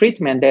antioxidant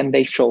treatment, and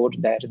they showed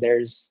that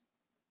there's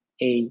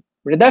a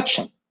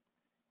reduction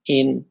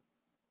in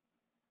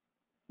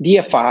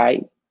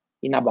DFI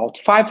in about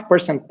 5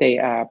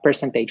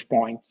 percentage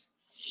points,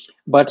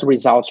 but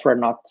results were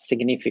not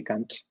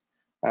significant,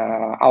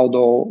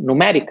 although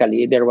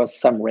numerically there was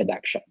some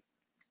reduction.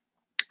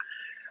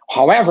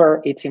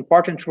 However, it's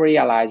important to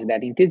realize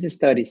that in these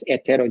studies,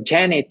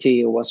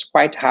 heterogeneity was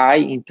quite high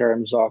in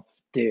terms of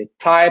the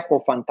type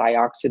of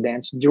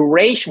antioxidants,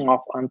 duration of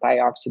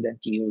antioxidant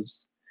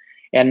use,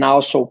 and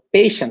also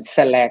patients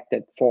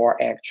selected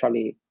for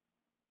actually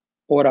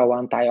oral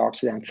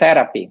antioxidant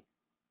therapy.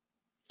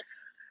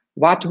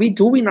 What we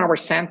do in our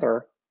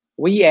center,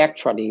 we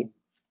actually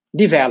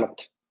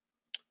developed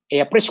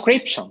a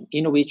prescription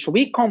in which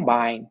we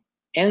combine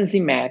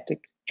enzymatic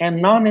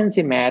and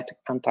non-enzymatic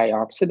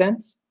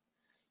antioxidants.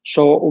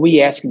 So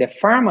we ask the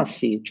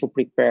pharmacy to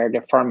prepare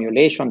the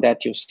formulation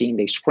that you see in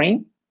the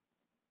screen.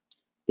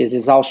 This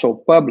is also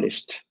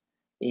published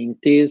in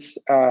this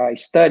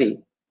study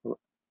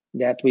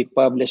that we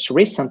published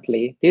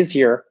recently this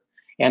year.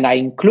 And I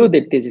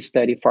included this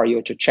study for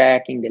you to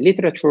check in the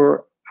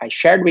literature I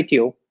shared with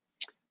you.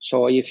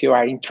 So if you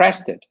are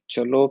interested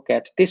to look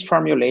at this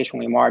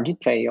formulation in more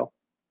detail,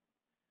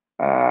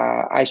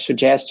 I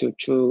suggest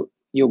you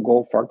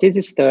go for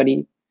this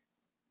study.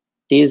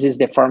 This is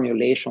the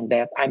formulation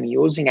that I'm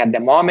using at the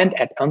moment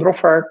at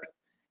Androfert,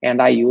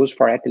 and I use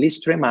for at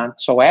least 3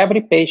 months. So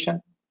every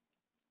patient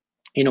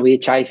in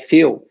which I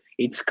feel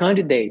it's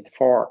candidate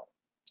for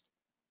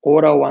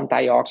oral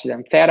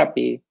antioxidant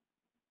therapy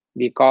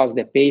because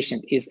the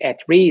patient is at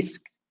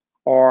risk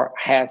or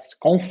has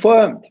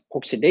confirmed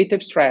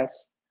oxidative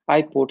stress,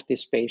 I put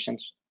these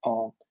patients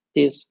on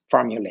this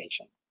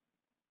formulation.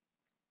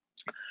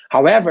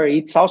 However,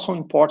 it's also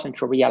important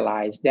to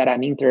realize that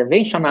an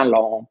intervention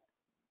alone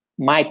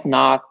might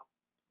not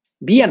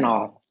be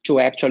enough to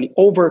actually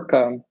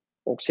overcome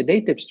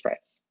oxidative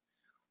stress.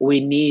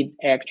 We need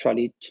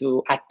actually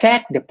to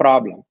attack the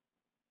problem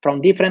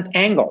from different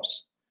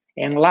angles,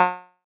 and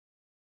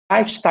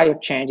lifestyle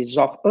change is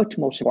of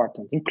utmost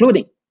importance,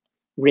 including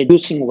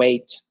reducing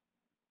weight,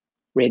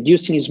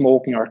 reducing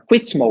smoking or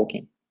quit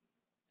smoking,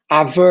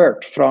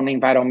 avert from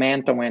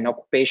environmental and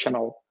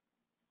occupational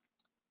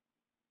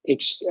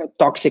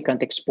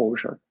toxicant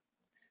exposure.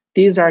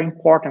 These are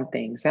important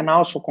things, and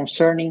also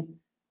concerning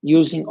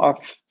using of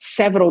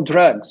several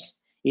drugs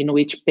in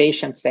which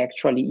patients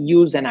actually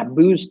use and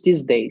abuse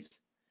these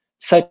days,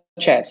 such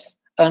as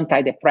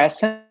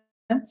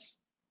antidepressants,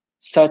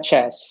 such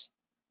as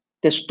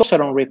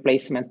testosterone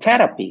replacement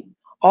therapy.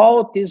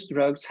 All these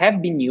drugs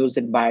have been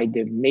used by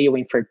the male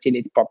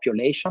infertility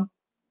population,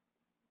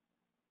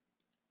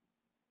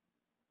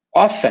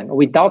 often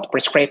without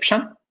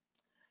prescription,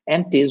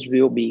 and this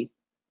will be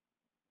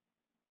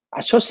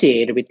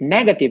associated with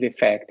negative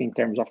effect in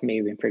terms of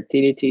male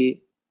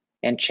infertility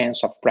and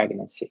chance of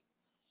pregnancy.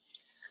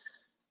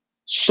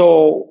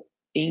 So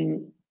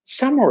in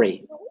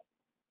summary,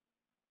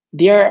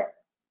 there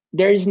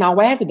is now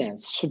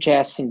evidence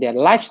suggesting that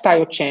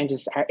lifestyle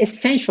changes are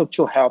essential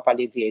to help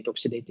alleviate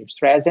oxidative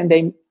stress, and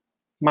they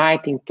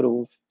might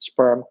improve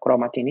sperm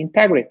chromatin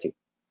integrity.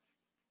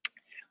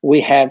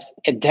 We have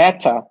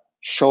data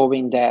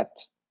showing that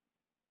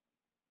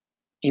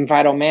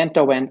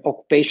environmental and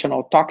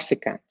occupational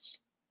toxicants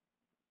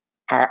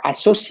are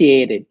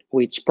associated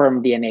with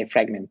sperm DNA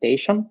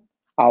fragmentation,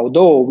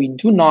 although we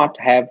do not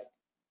have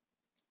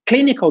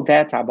clinical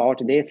data about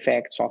the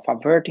effects of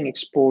averting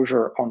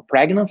exposure on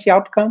pregnancy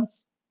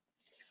outcomes.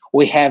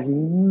 We have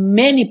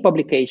many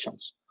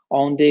publications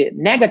on the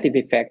negative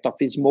effect of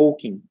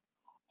smoking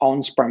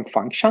on sperm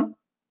function.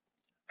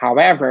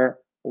 However,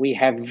 we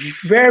have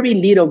very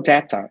little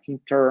data in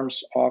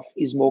terms of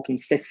smoking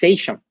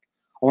cessation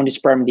on the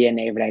sperm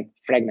DNA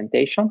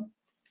fragmentation.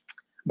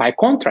 By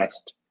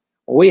contrast,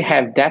 we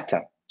have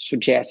data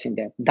suggesting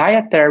that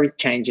dietary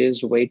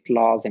changes, weight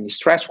loss, and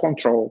stress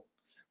control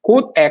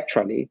could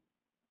actually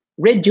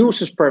reduce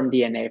sperm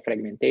DNA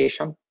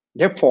fragmentation,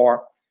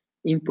 therefore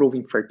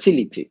improving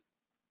fertility.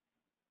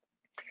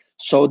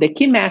 So the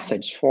key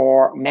message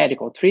for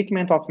medical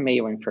treatment of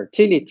male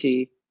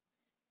infertility: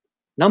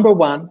 number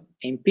one,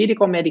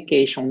 empirical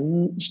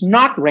medication is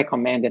not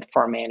recommended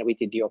for men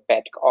with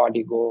idiopathic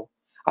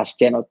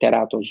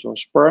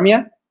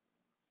oligosteroteratospermia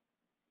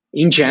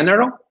in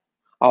general,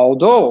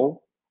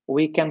 although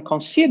we can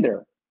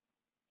consider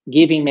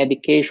giving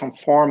medication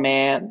for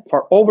men,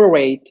 for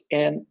overweight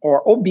and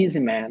or obese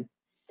men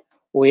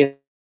with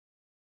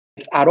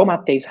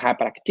aromatase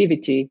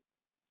hyperactivity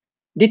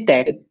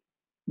detected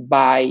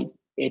by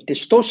a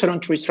testosterone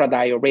to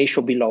estradiol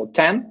ratio below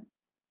 10.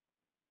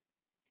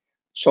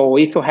 So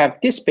if you have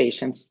these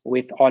patients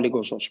with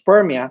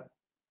oligospermia,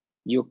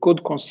 you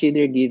could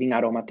consider giving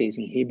aromatase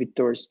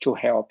inhibitors to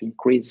help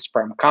increase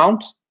sperm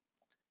count.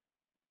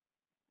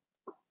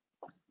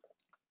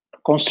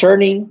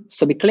 Concerning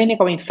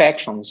subclinical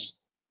infections,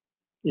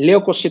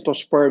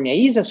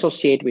 leukocytospermia is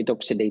associated with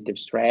oxidative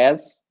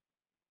stress,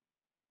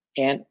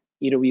 and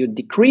it will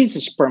decrease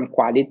sperm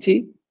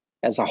quality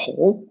as a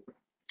whole.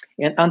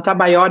 And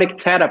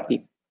antibiotic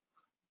therapy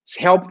is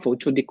helpful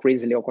to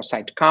decrease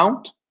leukocyte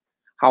count.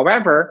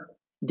 However,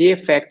 the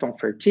effect on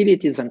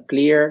fertility is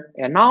unclear,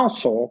 and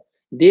also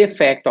the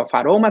effect of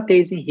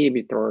aromatase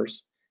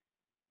inhibitors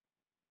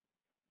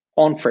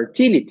on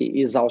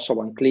fertility is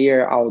also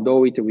unclear.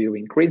 Although it will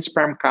increase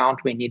sperm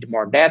count, we need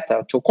more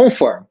data to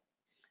confirm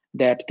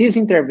that these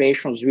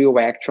interventions will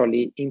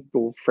actually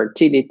improve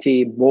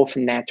fertility, both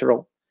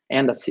natural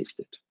and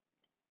assisted.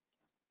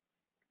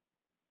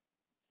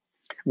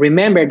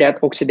 Remember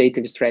that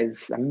oxidative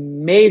stress is a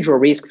major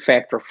risk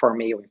factor for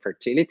male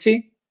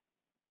infertility,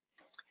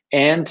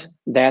 and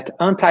that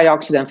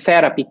antioxidant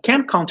therapy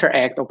can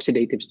counteract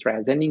oxidative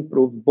stress and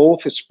improve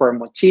both sperm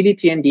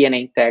motility and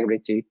DNA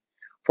integrity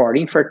for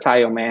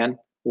infertile men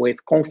with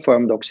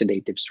confirmed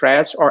oxidative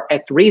stress or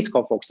at risk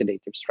of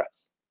oxidative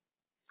stress.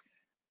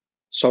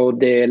 So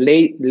the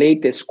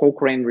latest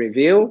Cochrane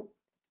review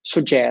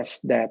suggests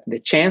that the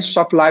chance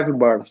of live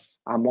birth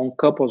among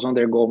couples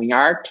undergoing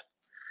ART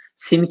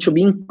seems to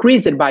be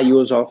increased by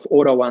use of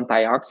oral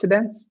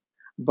antioxidants,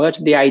 but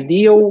the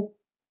ideal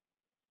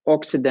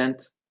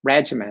oxidant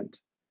regimen,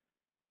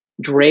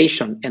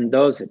 duration, and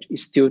dosage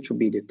is still to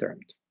be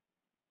determined.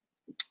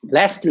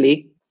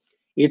 Lastly,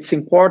 it's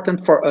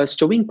important for us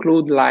to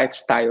include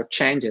lifestyle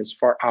changes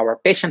for our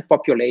patient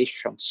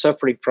population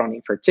suffering from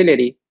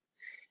infertility,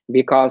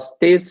 because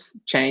these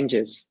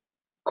changes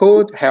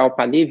could help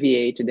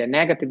alleviate the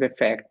negative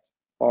effect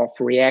of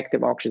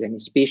reactive oxygen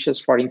species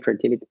for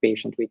infertility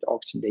patients with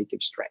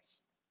oxidative stress.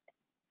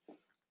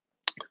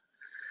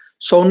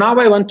 So now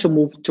I want to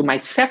move to my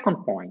second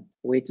point,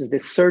 which is the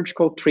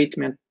surgical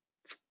treatment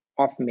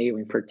of male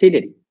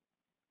infertility.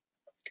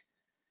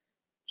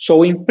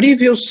 So in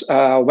previous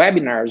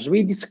webinars,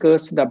 we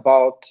discussed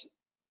about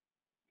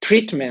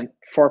treatment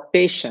for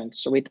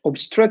patients with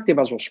obstructive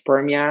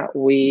azoospermia.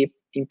 We,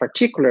 in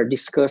particular,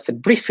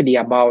 discussed briefly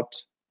about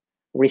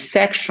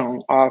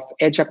resection of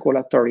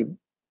ejaculatory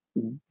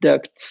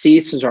duct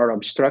cysts or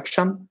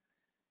obstruction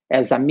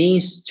as a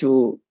means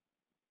to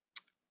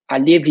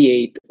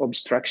alleviate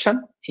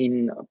obstruction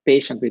in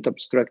patients with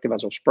obstructive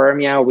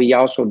azoospermia. We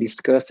also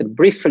discussed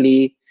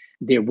briefly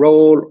the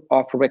role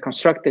of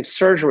reconstructive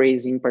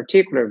surgeries, in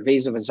particular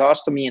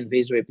vasovasostomy and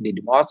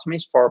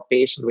vasoepididymostomies for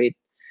patients with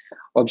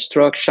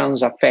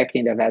obstructions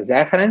affecting the vas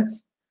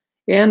efferents.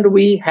 And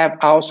we have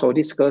also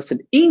discussed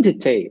in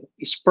detail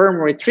sperm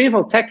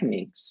retrieval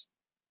techniques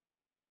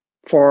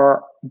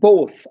for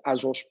both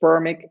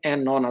azoospermic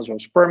and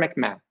non-azoospermic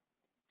men.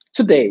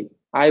 Today,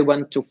 I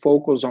want to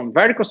focus on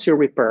varicocele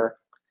repair,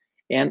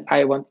 and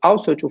I want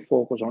also to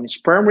focus on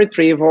sperm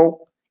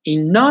retrieval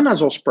in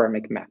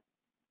non-azoospermic men.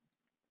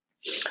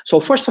 So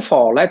first of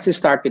all, let's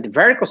start with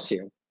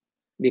varicocele,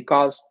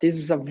 because this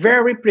is a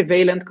very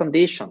prevalent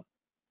condition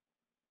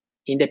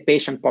in the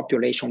patient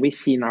population we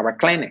see in our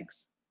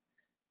clinics.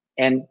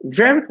 And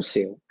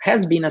varicocele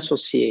has been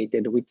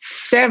associated with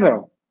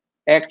several,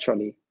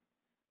 actually,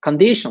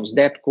 conditions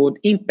that could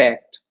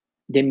impact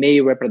the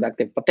male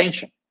reproductive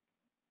potential.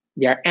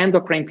 They are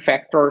endocrine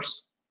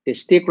factors,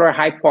 testicular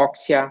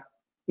hypoxia,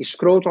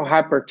 scrotal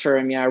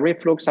hyperthermia,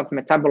 reflux of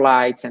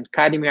metabolites, and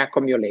cadmium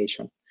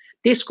accumulation.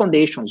 These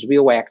conditions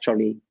will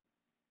actually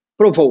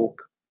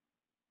provoke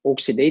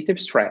oxidative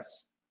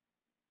stress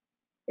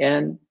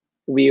and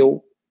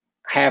will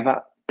have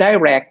a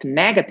direct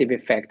negative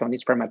effect on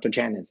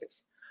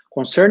spermatogenesis.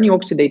 Concerning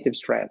oxidative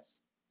stress,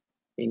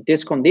 in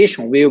this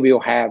condition, we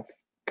will have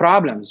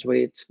problems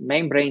with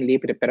membrane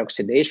lipid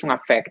peroxidation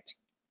affect,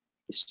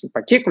 in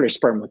particular,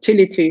 sperm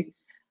motility,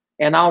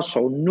 and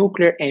also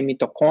nuclear and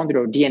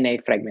mitochondrial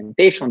DNA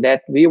fragmentation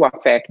that will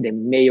affect the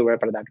male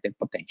reproductive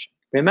potential.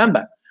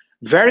 Remember,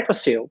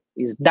 varicocele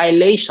is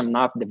dilation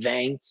of the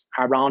veins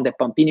around the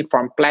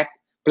pampiniform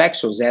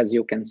plexus, as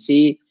you can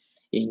see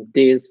in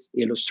this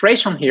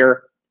illustration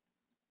here.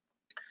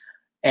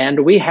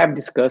 And we have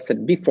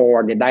discussed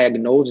before the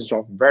diagnosis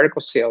of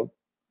varicocele,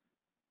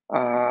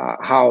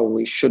 how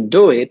we should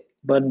do it,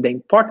 but the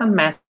important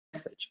message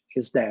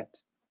is that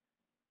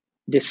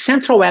the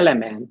central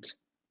element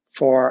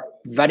for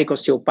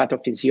varicocele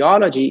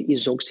pathophysiology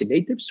is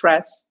oxidative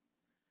stress,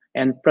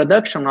 and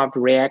production of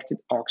reactive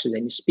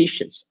oxygen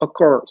species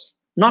occurs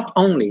not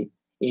only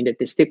in the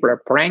testicular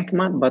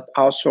parenchyma, but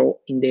also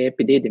in the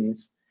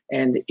epididymis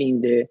and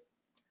in the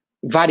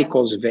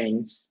varicose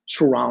veins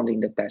surrounding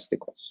the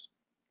testicles.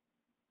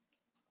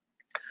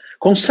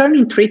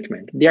 Concerning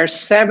treatment, there are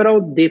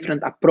several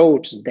different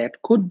approaches that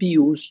could be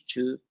used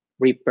to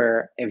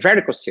repair a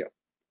varicocele.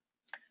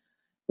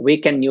 We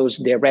can use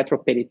the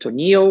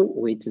retroperitoneal,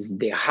 which is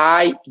the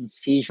high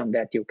incision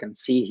that you can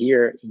see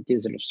here in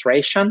this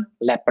illustration,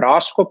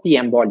 laparoscopy,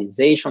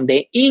 embolization,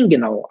 the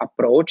inguinal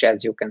approach,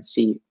 as you can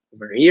see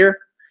over here,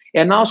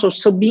 and also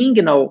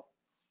subinguinal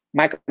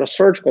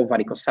microsurgical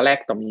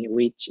varicocelectomy,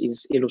 which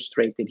is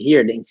illustrated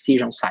here, the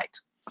incision site.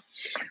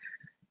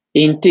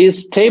 In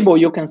this table,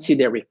 you can see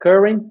the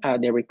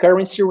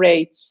recurrency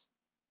rates,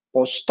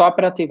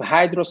 postoperative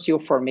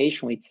hydrocele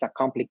formation, which is a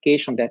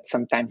complication that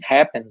sometimes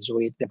happens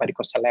with the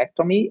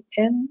varicocelectomy,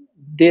 and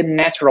the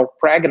natural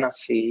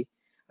pregnancy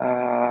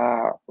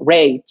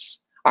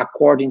rates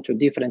according to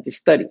different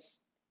studies.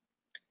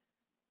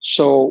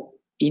 So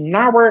in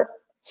our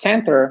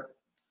center,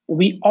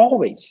 we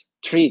always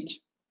treat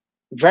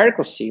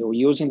varicocele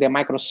using the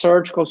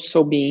microsurgical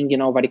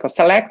subinguinal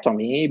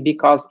varicocelectomy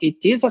because it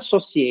is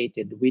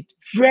associated with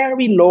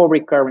very low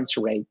recurrence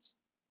rates,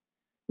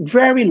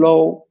 very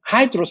low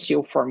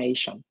hydrocele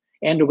formation,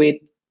 and with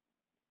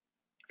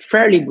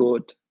fairly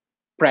good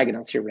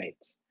pregnancy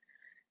rates.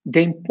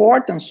 The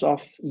importance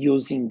of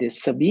using the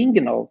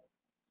subinguinal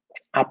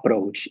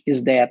approach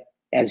is that,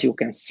 as you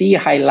can see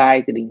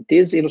highlighted in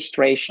this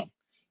illustration,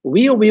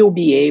 we will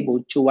be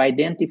able to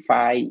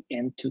identify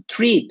and to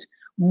treat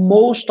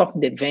most of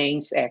the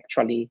veins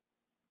actually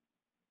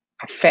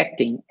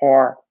affecting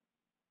or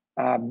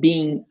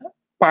being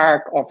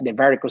part of the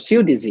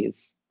varicocele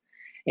disease.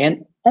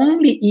 And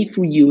only if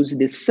we use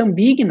the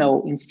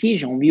subinguinal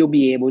incision, we'll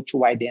be able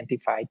to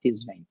identify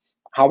these veins.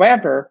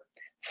 However,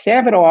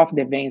 several of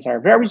the veins are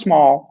very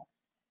small,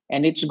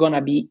 and it's going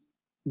to be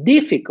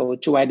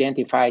difficult to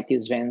identify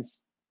these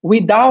veins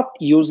without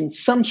using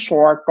some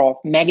sort of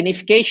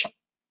magnification.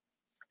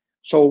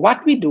 So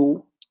what we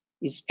do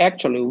is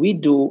actually we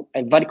do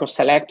a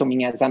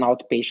varicocelectomy as an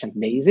outpatient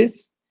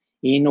basis,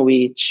 in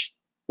which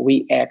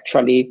we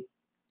actually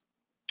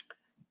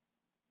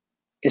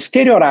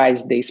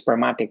sterilize the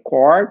spermatic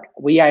cord.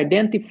 We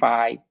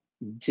identify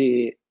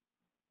the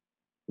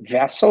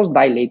vessels,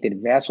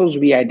 dilated vessels.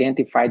 We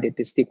identify the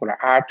testicular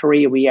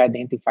artery. We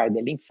identify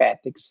the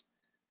lymphatics,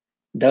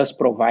 thus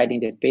providing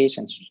the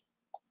patients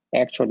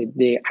actually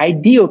the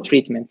ideal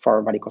treatment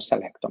for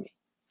varicocelectomy.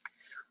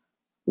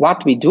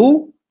 What we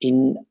do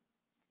in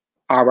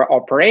our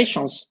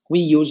operations, we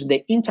use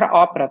the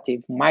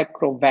intraoperative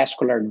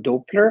microvascular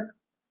Doppler,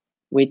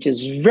 which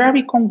is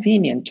very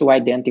convenient to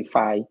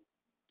identify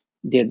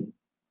the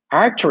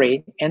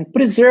artery and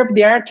preserve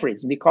the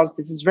arteries, because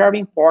this is very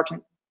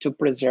important to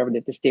preserve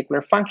the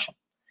testicular function.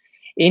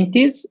 In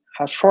this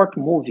short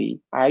movie,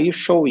 I will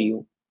show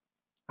you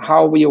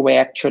how we will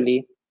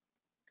actually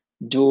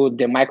do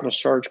the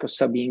microsurgical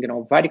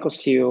subinguinal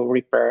varicocele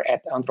repair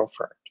at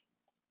Androfert.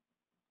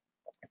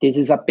 This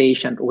is a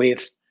patient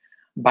with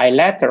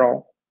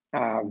bilateral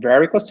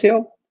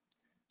varicocele.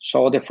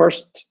 So the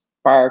first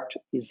part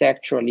is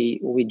actually,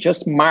 we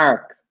just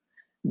mark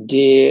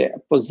the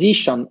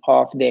position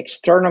of the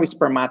external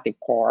spermatic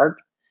cord,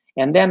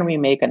 and then we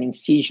make an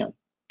incision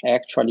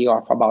actually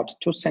of about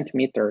 2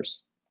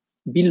 centimeters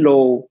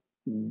below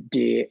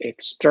the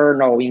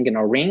external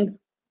inguinal ring,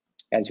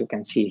 as you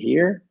can see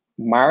here,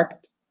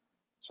 marked.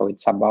 So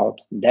it's about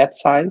that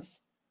size.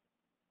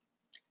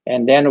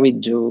 And then we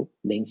do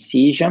the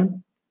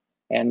incision,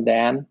 and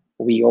then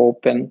we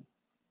open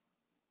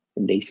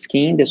the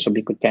skin, the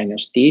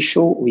subcutaneous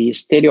tissue. We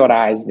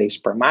sterilize the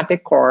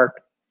spermatic cord,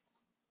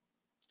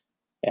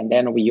 and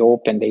then we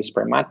open the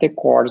spermatic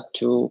cord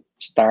to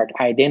start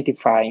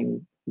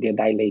identifying the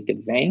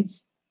dilated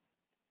veins.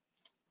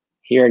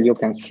 Here you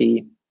can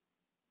see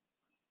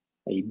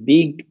a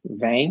big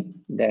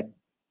vein that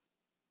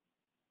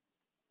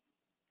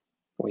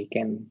we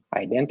can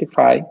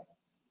identify,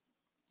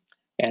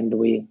 and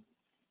we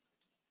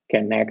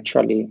can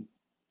actually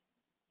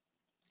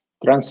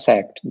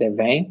transect the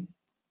vein.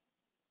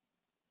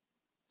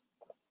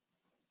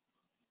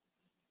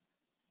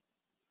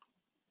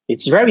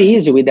 It's very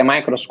easy with the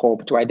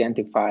microscope to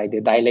identify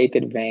the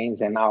dilated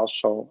veins and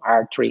also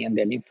artery and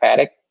the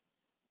lymphatic.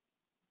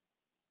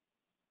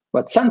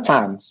 But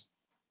sometimes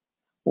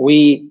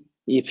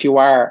if you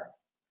are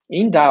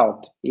in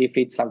doubt if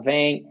it's a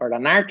vein or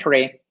an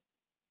artery,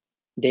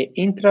 the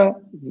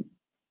intraoperative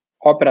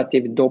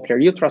Doppler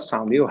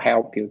ultrasound will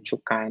help you to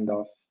kind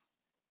of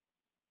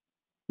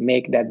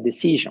make that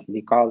decision,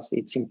 because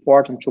it's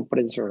important to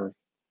preserve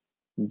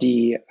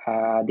the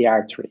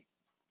artery.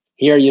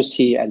 Here you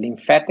see a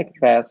lymphatic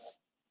vessel,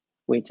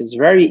 which is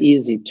very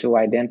easy to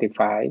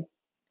identify,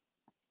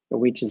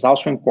 which is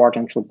also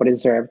important to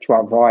preserve to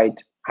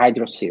avoid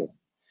hydrocele.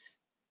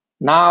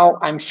 Now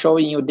I'm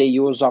showing you the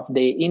use of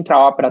the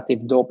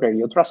intraoperative Doppler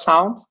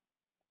ultrasound.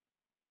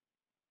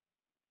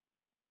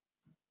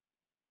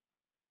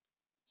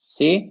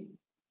 See,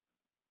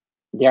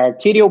 the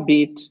arterial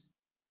beat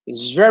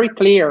is very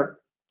clear,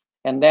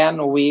 and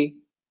then we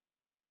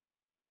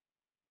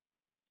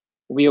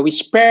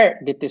spare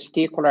the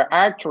testicular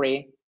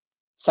artery.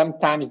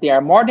 Sometimes there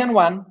are more than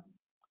one,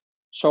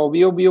 so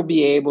we will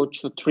be able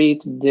to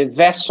treat the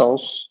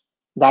vessels,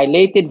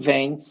 dilated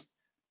veins,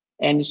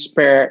 and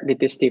spare the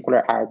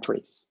testicular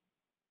arteries.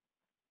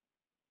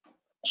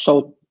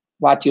 So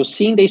what you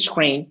see in the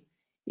screen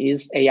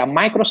is a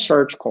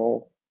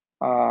microsurgical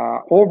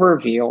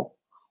overview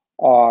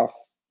of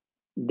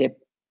the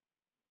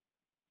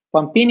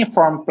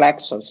pampiniform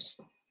plexus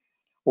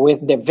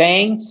with the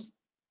veins,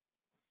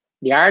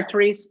 the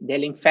arteries, the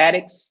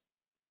lymphatics,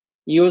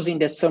 using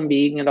the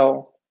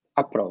subinguinal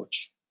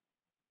approach.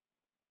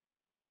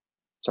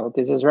 So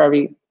this is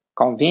very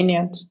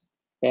convenient,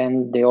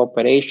 and the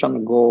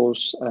operation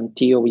goes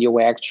until you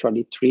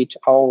actually treat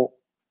all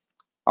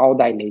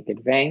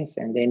dilated veins,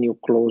 and then you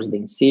close the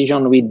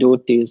incision. We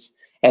do this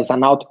as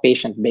an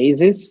outpatient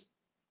basis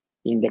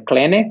in the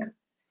clinic,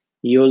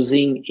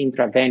 using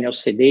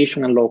intravenous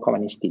sedation and local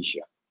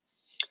anesthesia.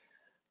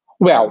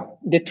 Well,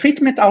 the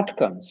treatment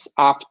outcomes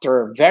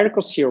after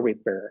varicocele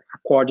repair,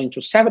 according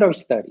to several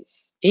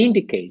studies,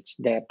 indicates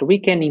that we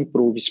can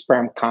improve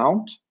sperm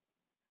count,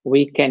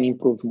 we can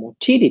improve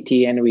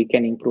motility, and we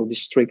can improve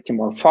strict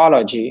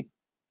morphology.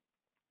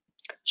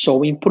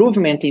 So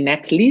improvement in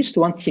at least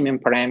one semen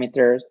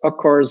parameter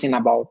occurs in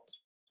about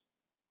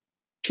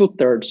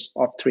 2/3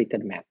 of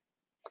treated men.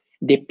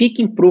 The peak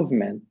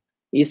improvement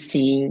is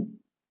seen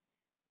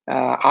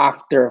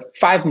after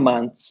 5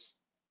 months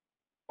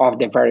of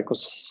the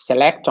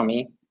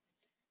varicocelectomy,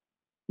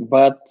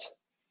 but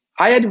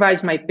I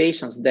advise my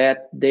patients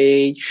that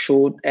they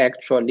should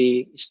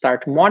actually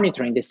start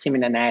monitoring the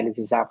semen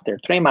analysis after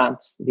 3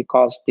 months,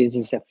 because this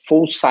is a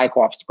full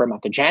cycle of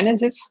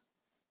spermatogenesis.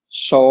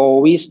 So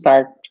we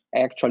start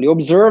actually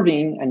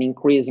observing an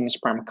increase in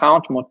sperm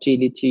count,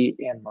 motility,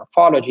 and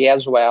morphology,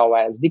 as well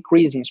as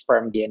decreasing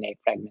sperm DNA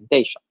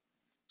fragmentation.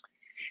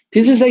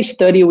 This is a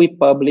study we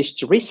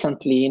published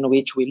recently in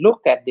which we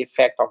looked at the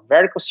effect of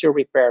varicocele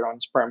repair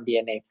on sperm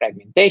DNA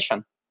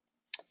fragmentation.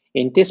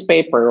 In this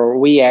paper,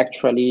 we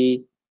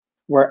actually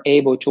were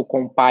able to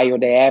compile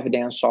the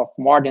evidence of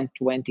more than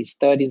 20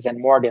 studies and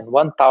more than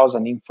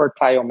 1,000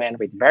 infertile men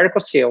with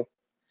varicocele.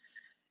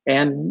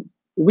 And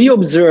we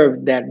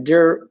observed that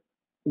there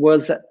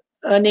was an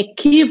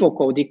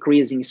unequivocal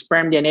decrease in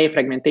sperm DNA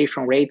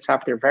fragmentation rates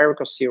after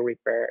varicocele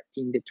repair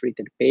in the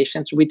treated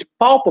patients with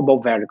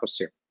palpable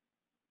varicocele.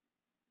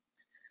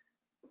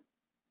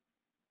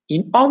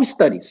 In all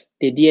studies,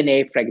 the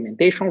DNA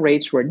fragmentation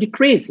rates were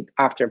decreased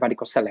after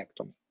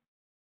varicocelectomy.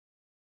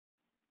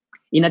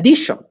 In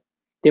addition,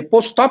 the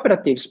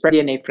postoperative sperm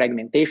DNA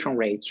fragmentation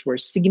rates were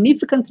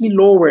significantly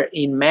lower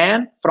in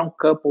men from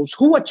couples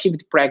who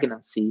achieved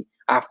pregnancy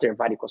after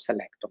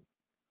varicocelectomy.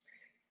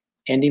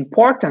 And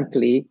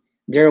importantly,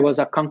 there was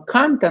a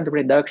concomitant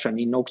reduction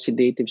in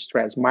oxidative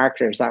stress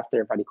markers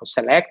after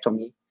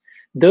varicocelectomy,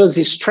 thus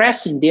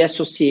stressing the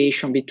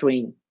association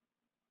between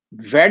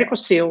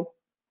varicocele,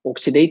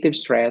 oxidative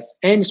stress,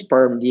 and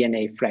sperm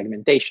DNA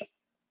fragmentation.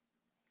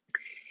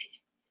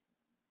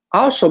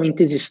 Also, in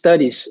this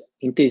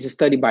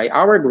study by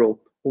our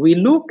group, we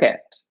look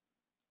at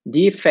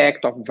the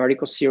effect of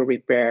varicocele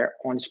repair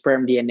on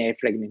sperm DNA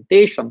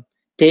fragmentation,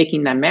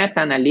 taking a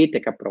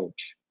meta-analytic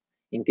approach.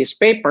 In this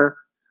paper,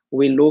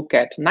 we look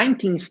at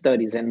 19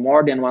 studies and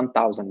more than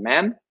 1,000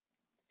 men.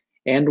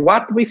 And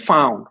what we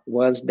found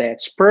was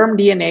that sperm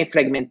DNA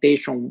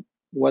fragmentation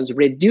was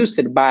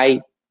reduced by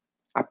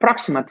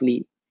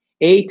approximately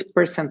 8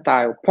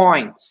 percentile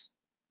points.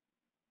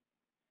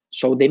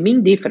 So the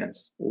mean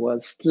difference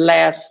was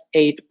less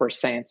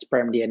 8%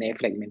 sperm DNA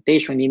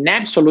fragmentation in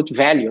absolute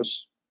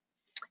values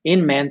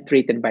in men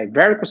treated by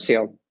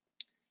varicocele.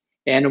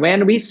 And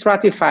when we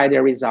stratify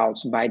the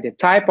results by the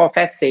type of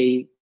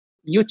assay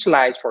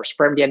utilized for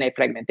sperm DNA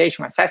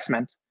fragmentation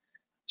assessment,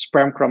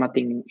 sperm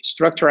chromatin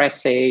structure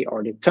assay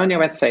or the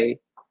tunnel assay,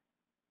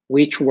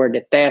 which were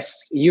the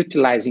tests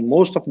utilized in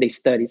most of the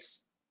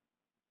studies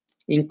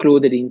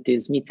included in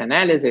this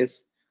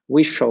meta-analysis,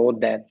 we showed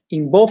that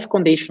in both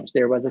conditions,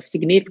 there was a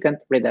significant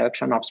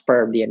reduction of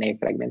sperm DNA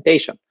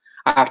fragmentation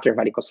after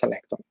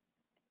varicocelectomy.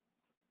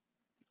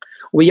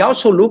 We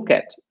also look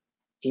at,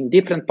 in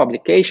different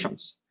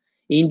publications,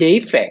 in the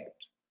effect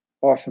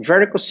of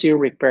varicocele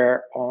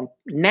repair on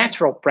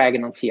natural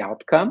pregnancy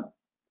outcome.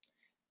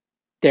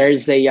 There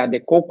is the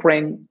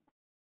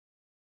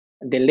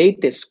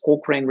latest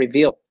Cochrane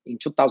review in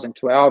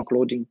 2012,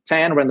 including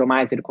 10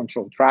 randomized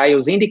controlled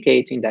trials,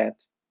 indicating that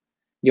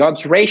the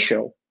odds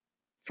ratio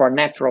for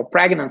natural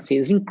pregnancy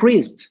is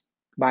increased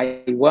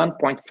by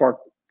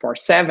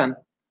 1.47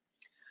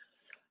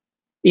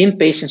 in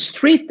patients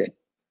treated.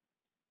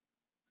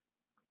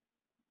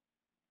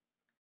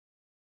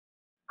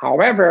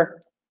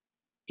 However,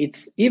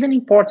 it's even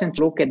important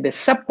to look at the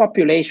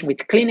subpopulation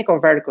with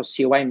clinical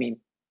varicocele, I mean,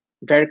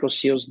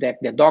 varicoceles that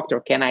the doctor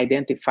can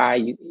identify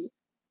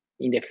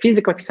in the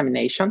physical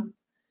examination,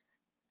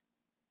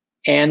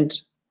 and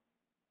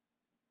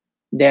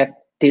that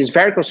these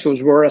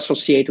varicoceles were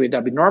associated with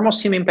abnormal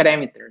semen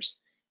parameters.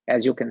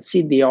 As you can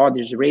see, the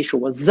odds ratio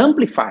was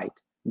amplified,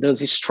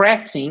 thus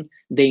stressing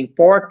the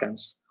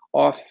importance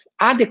of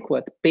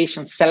adequate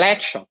patient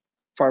selection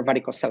for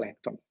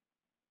varicocelectomy.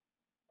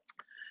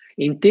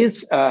 In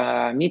this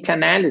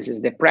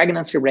meta-analysis, the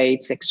pregnancy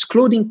rates,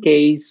 excluding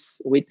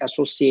case with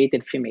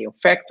associated female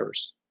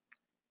factors,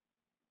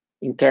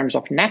 in terms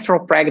of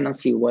natural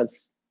pregnancy,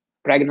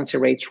 pregnancy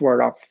rates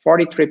were of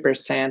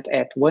 43%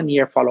 at 1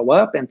 year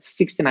follow-up and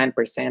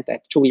 69%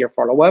 at 2 year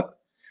follow-up.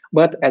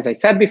 But as I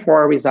said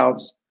before,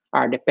 results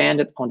are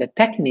dependent on the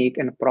technique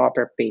and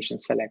proper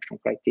patient selection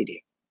criteria.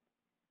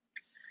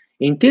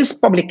 In this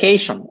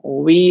publication,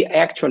 we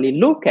actually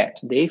look at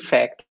the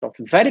effect of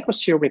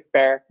varicocele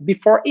repair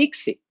before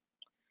ICSI.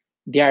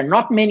 There are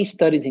not many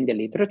studies in the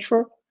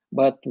literature,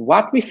 but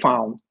what we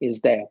found is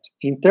that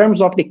in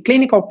terms of the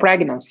clinical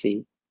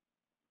pregnancy,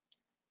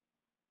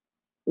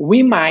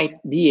 we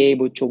might be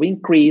able to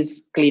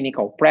increase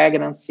clinical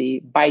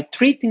pregnancy by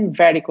treating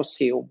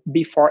varicocele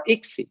before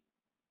ICSI.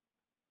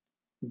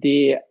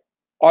 The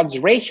odds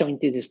ratio in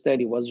this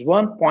study was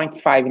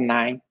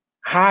 1.59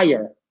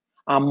 higher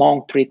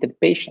among treated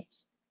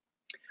patients.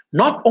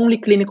 Not only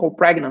clinical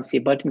pregnancy,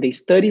 but in the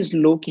studies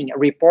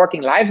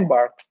reporting live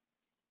birth,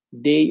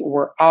 they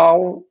were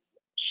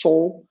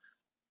also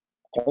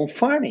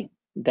confirming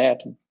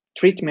that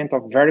treatment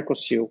of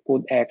varicocele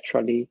could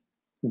actually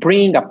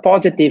bring a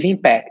positive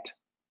impact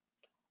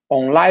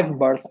on live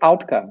birth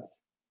outcomes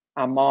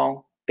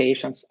among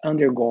patients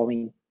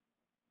undergoing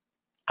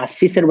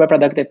assisted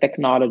reproductive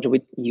technology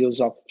with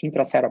use of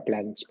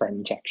intracytoplasmic sperm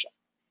injection.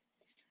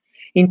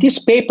 In this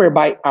paper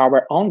by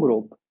our own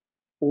group,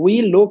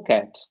 we look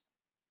at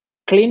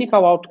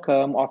clinical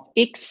outcome of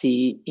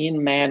ICSI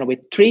in men with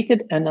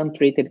treated and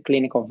untreated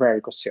clinical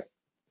varicocele.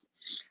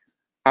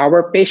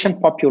 Our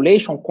patient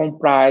population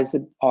comprised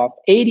of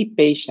 80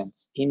 patients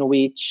in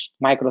which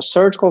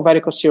microsurgical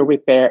varicocele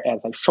repair,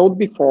 as I showed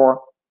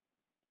before,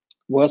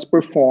 was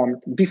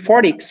performed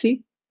before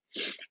ICSI,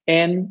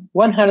 and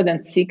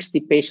 160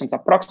 patients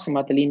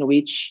approximately in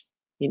which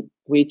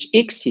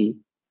ICSI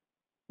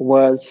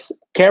was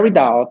carried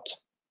out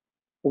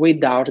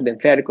without the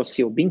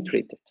varicocele being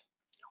treated.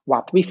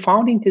 What we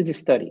found in this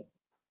study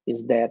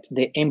is that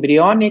the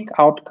embryonic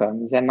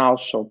outcomes and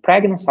also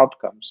pregnancy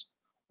outcomes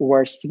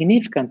were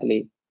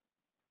significantly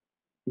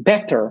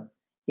better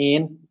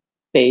in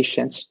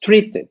patients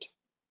treated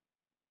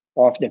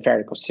of the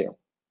varicocele.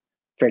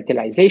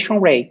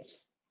 Fertilization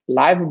rates,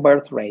 live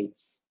birth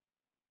rates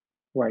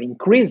were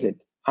increased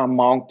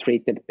among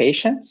treated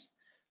patients,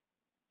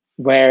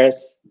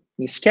 whereas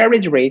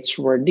miscarriage rates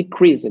were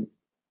decreased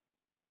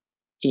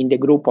in the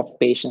group of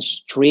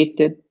patients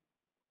treated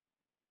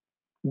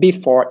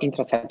before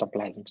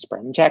intracytoplasmic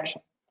sperm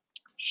injection.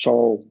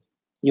 So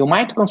you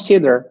might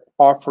consider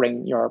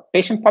offering your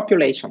patient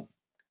population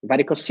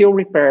varicocele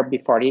repair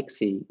before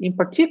ICSI, in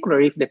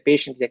particular if the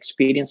patient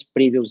experienced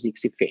previous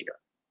ICSI failure.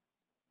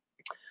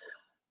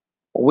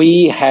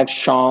 We have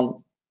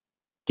shown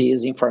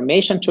this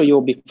information to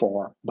you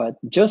before, but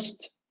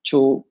just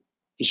to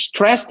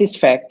stress this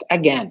fact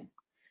again,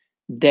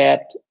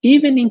 that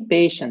even in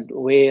patients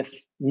with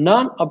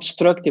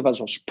non-obstructive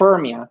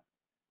azoospermia,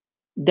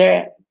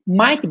 there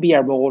might be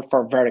a role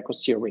for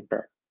varicocele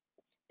repair.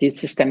 This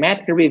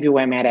systematic review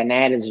and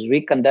meta-analysis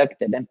we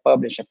conducted and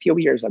published a few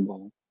years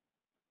ago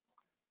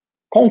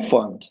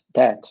confirmed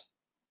that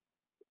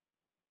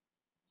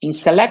in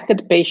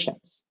selected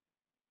patients,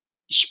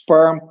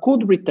 sperm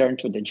could return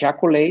to the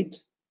ejaculate,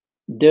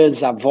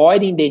 thus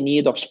avoiding the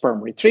need of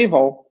sperm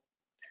retrieval.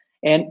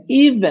 And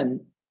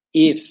even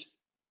if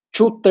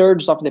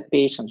 2/3 of the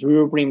patients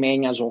will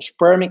remain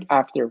azoospermic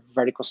after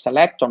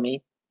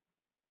varicocelectomy,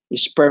 the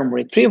sperm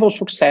retrieval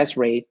success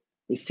rate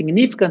is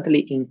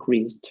significantly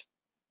increased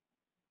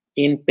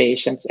in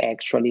patients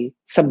actually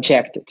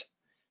subjected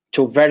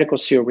to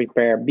varicocele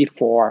repair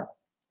before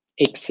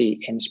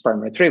ICSI and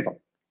sperm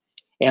retrieval.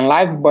 And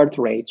live birth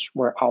rates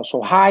were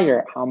also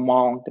higher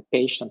among the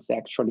patients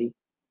actually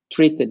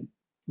treated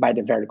by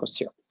the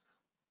varicocele.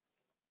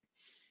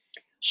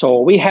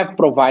 So we have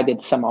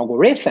provided some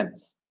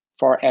algorithms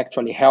for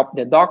actually help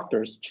the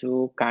doctors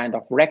to kind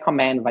of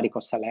recommend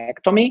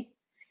varicocelectomy.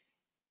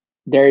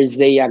 There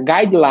is a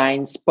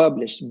guidelines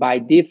published by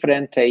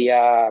different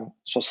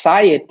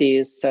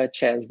societies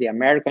such as the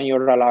American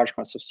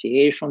Urological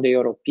Association, the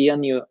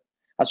European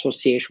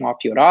Association of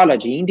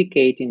Urology,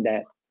 indicating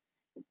that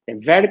the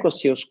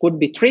varicoceles could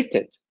be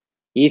treated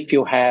if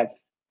you have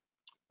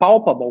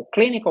palpable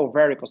clinical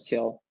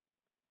varicocele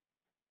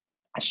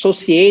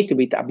associated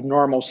with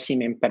abnormal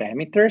semen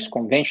parameters,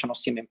 conventional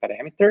semen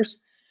parameters.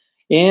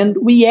 And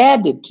we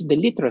added to the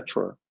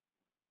literature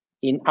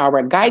in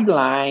our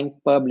guideline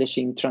published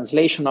in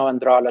Translational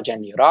Andrology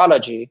and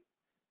Urology,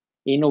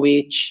 in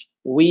which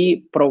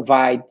we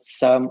provide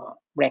some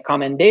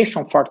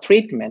recommendation for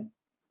treatment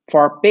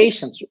for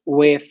patients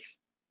with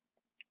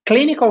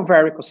clinical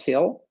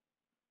varicocele,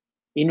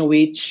 in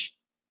which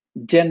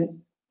the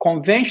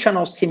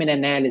conventional semen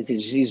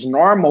analysis is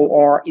normal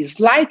or is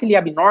slightly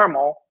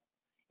abnormal.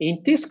 In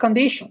these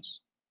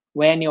conditions,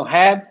 when you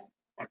have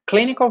a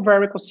clinical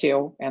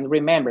varicocele, and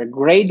remember,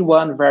 grade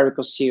 1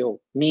 varicocele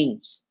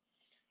means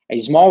a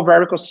small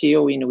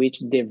varicocele in which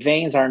the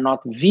veins are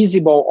not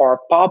visible or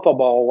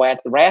palpable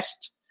at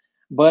rest,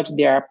 but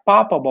they are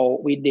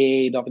palpable with the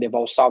aid of the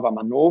Valsalva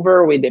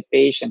maneuver with the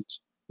patient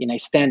in a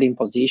standing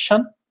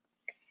position.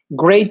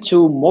 Grade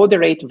 2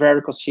 moderate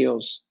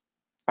varicoceles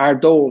are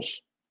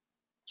those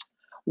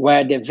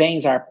where the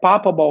veins are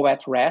palpable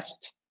at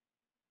rest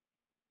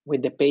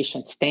with the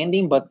patient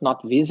standing but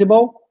not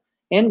visible.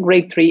 And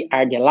grade 3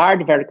 are the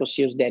large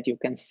varicoceles that you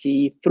can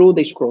see through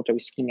the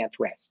scrotal skin at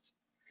rest.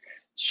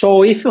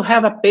 So if you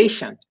have a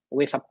patient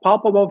with a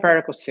palpable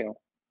varicocele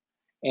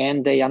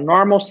and a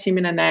normal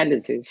semen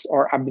analysis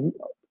or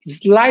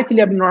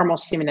slightly abnormal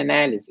semen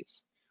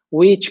analysis,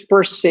 which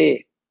per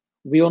se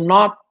will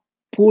not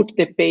put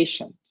the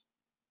patient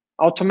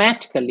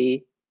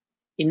automatically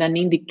in an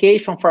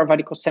indication for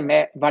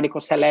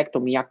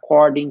varicocelectomy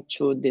according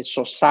to the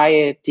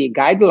society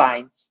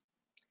guidelines,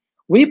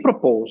 we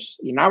propose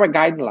in our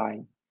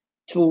guideline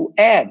to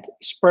add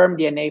sperm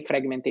DNA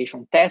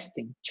fragmentation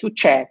testing to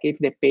check if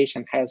the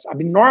patient has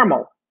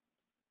abnormal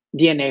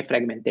DNA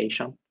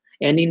fragmentation.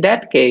 And in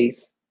that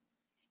case,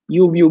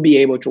 you will be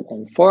able to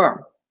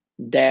confirm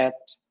that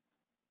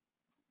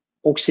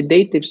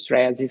oxidative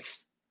stress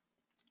is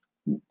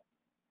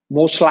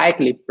most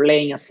likely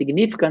playing a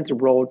significant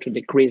role to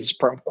decrease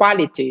sperm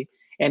quality,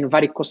 and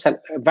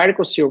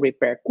varicocele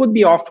repair could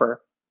be offered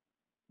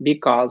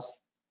because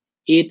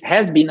it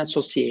has been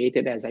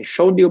associated, as I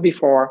showed you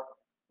before,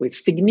 with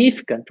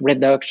significant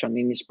reduction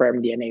in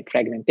sperm DNA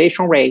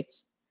fragmentation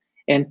rates,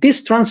 and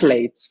this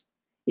translates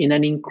in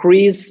an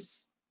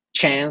increased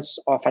chance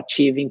of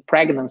achieving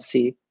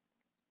pregnancy,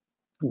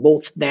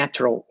 both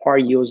natural or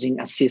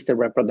using assisted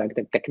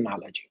reproductive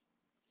technology.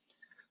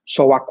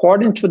 So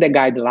according to the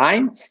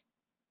guidelines,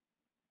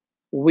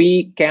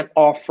 we can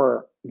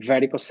offer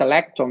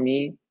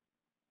varicocelectomy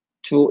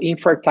to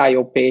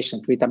infertile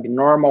patients with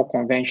abnormal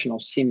conventional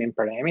semen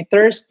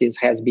parameters. This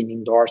has been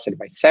endorsed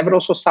by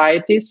several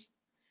societies.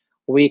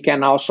 We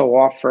can also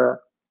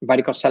offer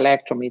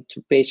varicocelectomy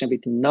to patients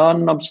with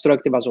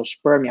non-obstructive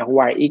azoospermia who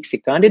are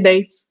ICSI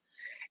candidates.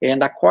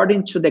 And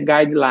according to the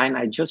guideline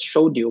I just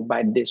showed you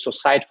by the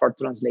Society for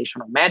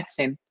Translational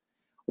Medicine,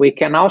 we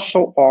can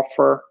also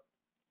offer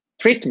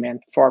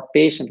treatment for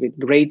patients with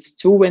grades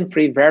 2 and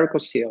 3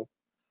 varicocele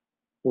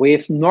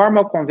with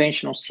normal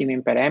conventional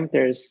semen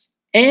parameters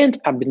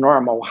and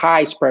abnormal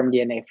high sperm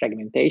DNA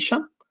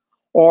fragmentation,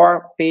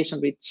 or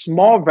patients with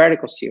small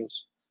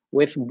varicoceles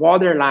with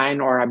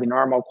borderline or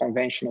abnormal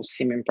conventional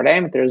semen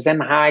parameters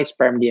and high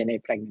sperm DNA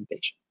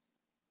fragmentation.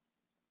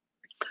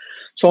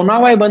 So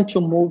now I want to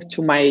move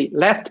to my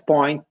last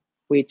point,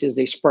 which is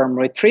the sperm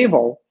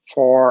retrieval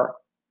for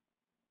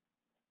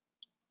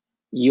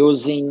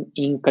using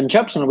in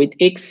conjunction with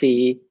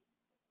ICSI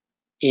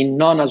in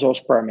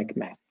non-azoospermic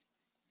men.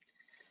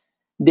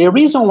 The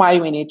reason why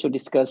we need to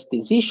discuss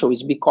this issue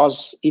is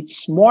because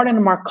it's more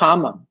and more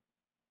common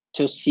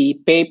to see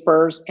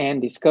papers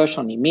and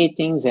discussion in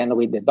meetings and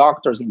with the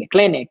doctors in the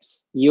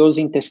clinics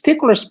using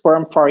testicular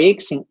sperm for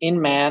ICSI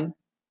in men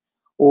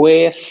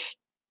with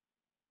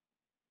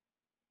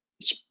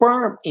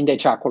sperm in the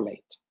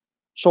ejaculate.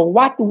 So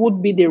what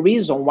would be the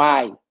reason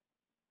why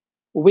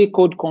we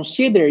could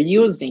consider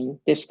using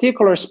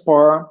testicular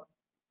sperm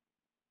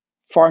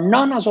for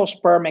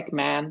non-azoospermic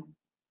men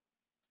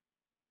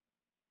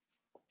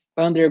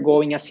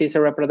undergoing assisted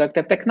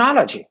reproductive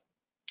technology?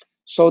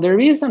 So the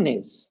reason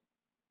is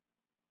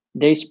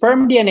the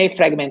sperm DNA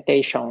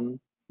fragmentation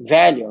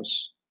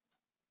values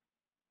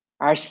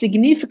are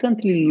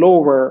significantly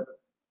lower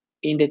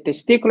in the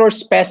testicular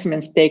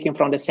specimens taken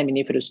from the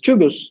seminiferous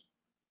tubus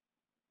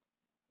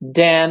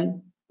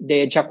than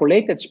the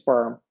ejaculated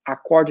sperm,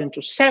 according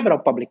to several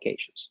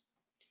publications.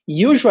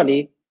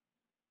 Usually,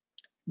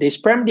 the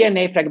sperm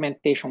DNA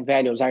fragmentation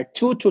values are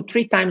 2 to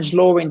 3 times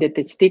lower in the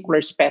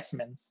testicular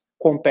specimens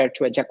compared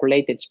to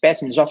ejaculated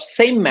specimens of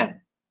same men.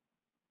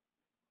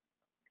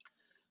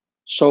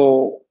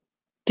 So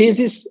this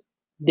is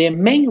the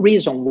main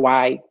reason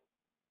why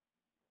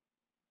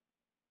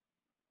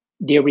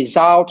the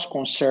results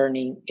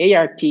concerning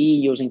ART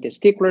using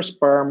testicular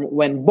sperm,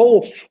 when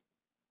both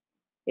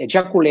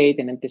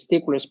ejaculated and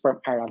testicular sperm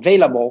are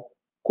available,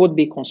 could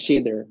be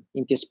considered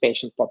in this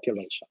patient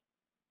population.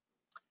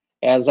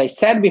 As I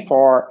said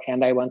before,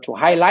 and I want to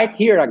highlight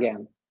here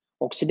again,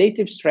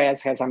 oxidative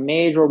stress has a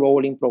major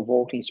role in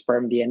provoking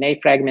sperm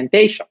DNA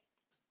fragmentation.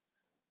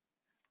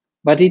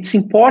 But it's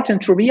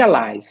important to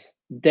realize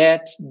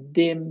that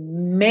the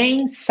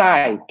main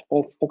site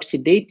of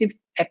oxidative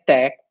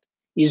attack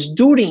is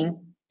during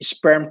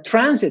sperm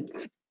transit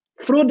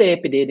through the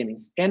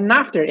epididymis and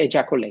after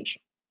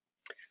ejaculation.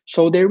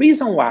 So the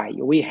reason why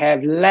we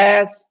have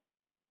less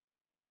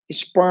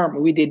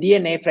sperm with the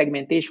DNA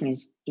fragmentation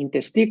in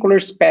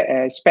testicular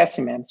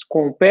specimens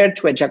compared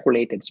to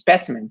ejaculated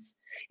specimens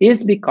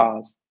is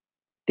because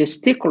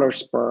testicular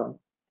sperm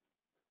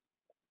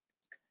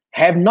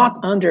have not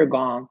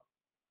undergone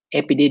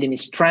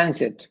epididymis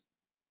transit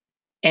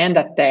and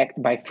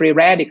attacked by free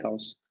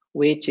radicals,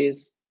 which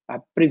is a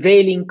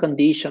prevailing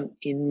condition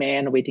in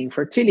men with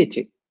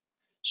infertility.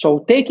 So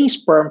taking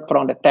sperm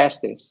from the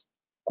testes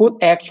could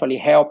actually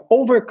help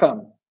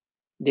overcome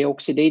the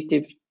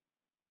oxidative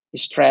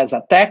stress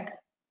attack.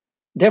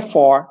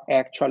 Therefore,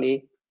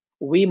 actually,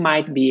 we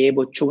might be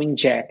able to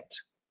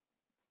inject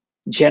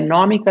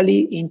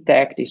genomically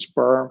intact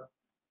sperm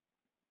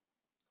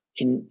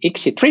in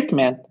ICSI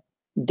treatment,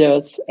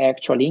 thus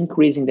actually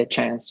increasing the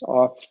chance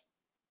of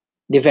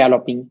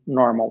developing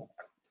normal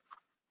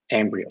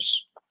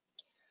embryos.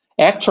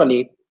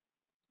 Actually,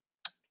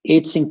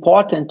 it's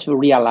important to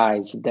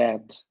realize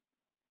that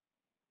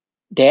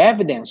the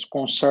evidence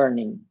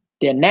concerning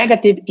the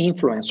negative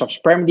influence of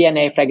sperm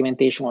DNA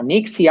fragmentation on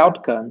ICSI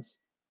outcomes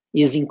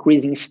is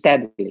increasing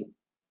steadily.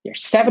 There are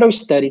several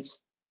studies,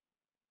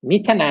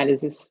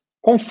 meta-analysis,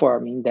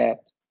 confirming that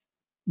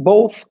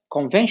both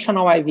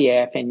conventional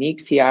IVF and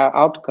ICSI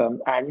outcomes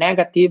are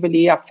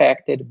negatively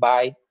affected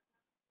by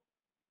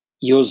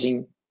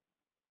using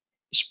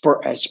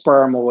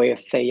sperm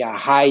with a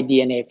high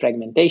DNA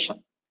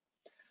fragmentation.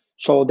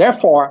 So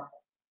therefore,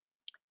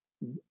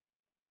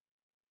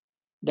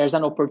 there's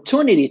an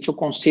opportunity to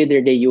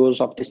consider the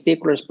use of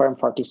testicular sperm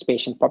for this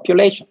patient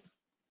population.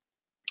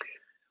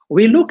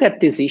 We look at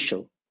this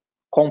issue,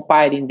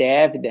 compiling the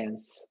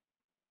evidence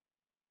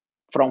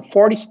from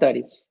 40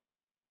 studies,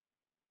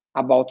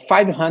 about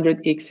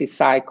 500 ICSI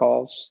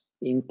cycles.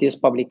 In this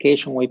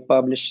publication, we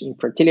published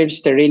Infertility,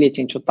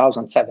 Sterility in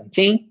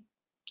 2017.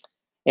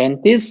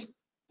 And this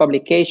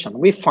publication,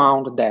 we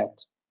found that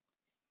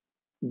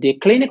the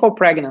clinical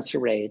pregnancy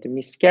rate,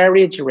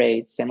 miscarriage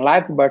rates, and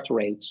live birth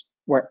rates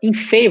were in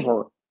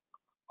favor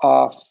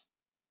of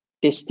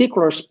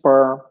testicular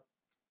sperm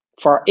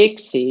for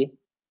ICSI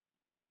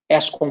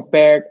as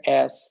compared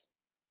as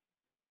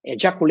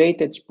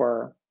ejaculated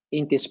sperm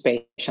in this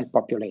patient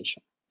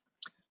population.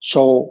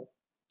 So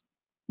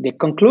The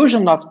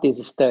conclusion of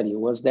this study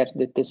was that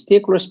the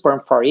testicular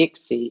sperm for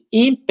ICSI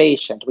in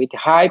patients with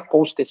high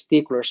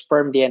post-testicular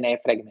sperm DNA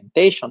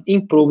fragmentation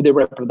improved the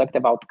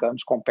reproductive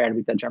outcomes compared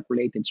with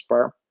ejaculated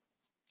sperm.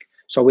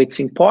 So it's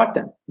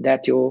important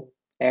that you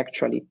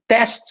actually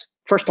test,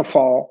 first of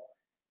all,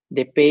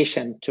 the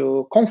patient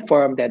to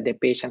confirm that the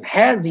patient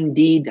has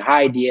indeed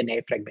high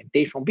DNA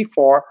fragmentation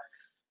before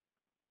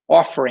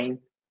offering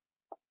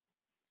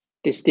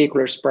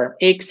testicular sperm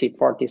ICSI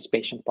for this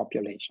patient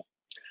population.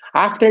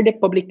 After the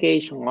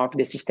publication of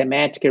the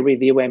systematic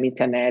review and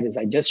meta-analysis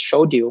I just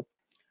showed you,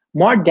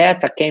 more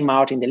data came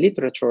out in the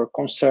literature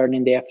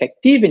concerning the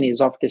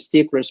effectiveness of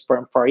testicular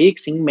sperm for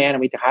ICSI in men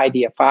with high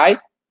DFI.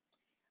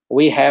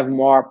 We have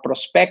more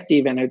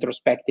prospective and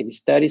retrospective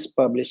studies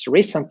published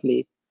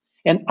recently,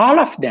 and all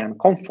of them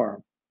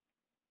confirm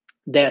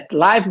that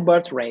live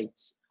birth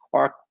rates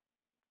or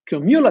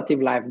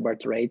cumulative live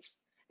birth rates,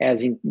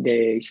 as in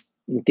this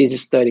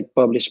study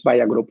published by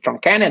a group from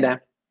Canada,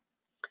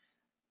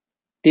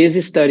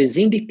 these studies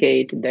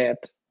indicate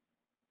that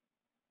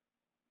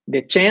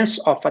the chance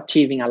of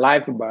achieving a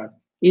live birth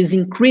is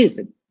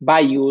increased by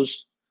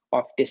use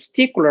of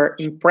testicular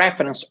in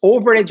preference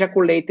over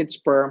ejaculated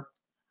sperm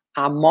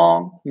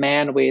among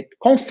men with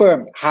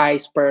confirmed high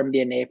sperm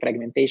DNA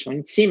fragmentation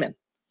in semen.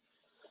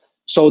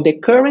 So the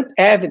current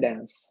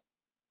evidence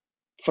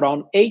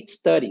from 8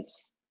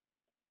 studies,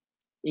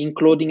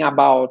 including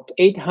about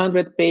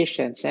 800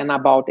 patients and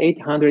about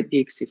 800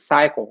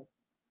 ICSI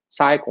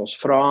cycles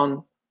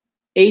from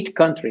 8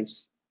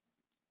 countries,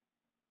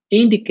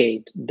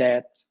 indicate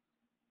that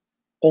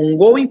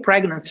ongoing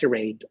pregnancy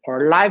rate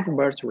or live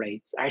birth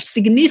rates are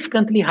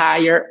significantly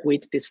higher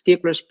with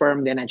testicular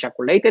sperm than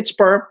ejaculated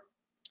sperm.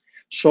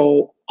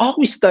 So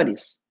all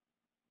studies,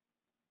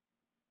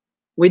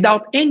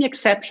 without any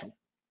exception,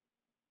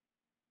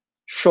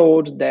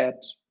 showed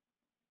that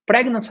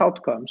pregnancy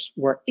outcomes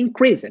were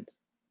increased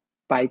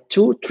by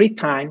 2-3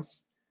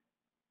 times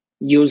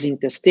using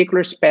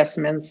testicular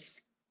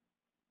specimens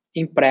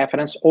in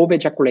preference over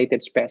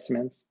ejaculated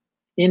specimens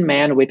in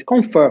men with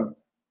confirmed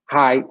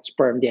high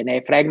sperm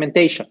DNA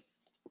fragmentation.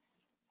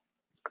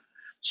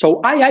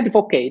 So I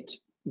advocate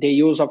the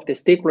use of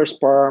testicular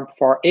sperm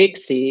for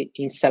ICSI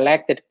in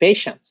selected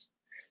patients.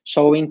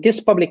 So in this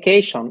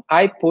publication,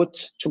 I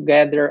put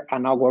together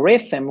an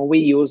algorithm we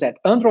use at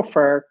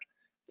INFERT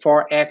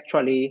for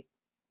actually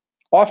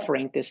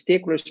offering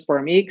testicular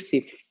sperm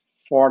ICSI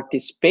for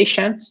these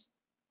patients.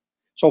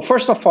 So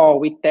first of all,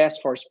 we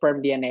test for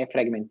sperm DNA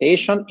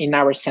fragmentation. In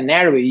our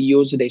scenario, we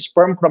use the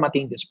sperm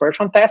chromatin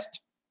dispersion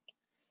test.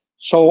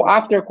 So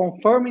after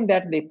confirming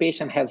that the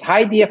patient has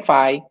high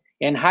DFI,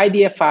 and high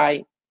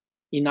DFI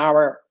in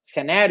our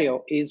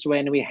scenario is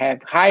when we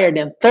have higher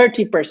than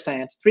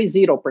 30%,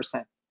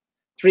 30%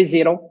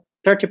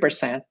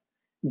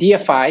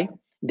 DFI,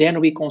 then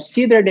we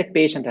consider the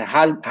patient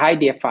has high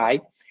DFI.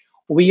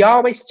 We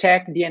always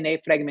check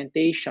DNA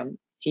fragmentation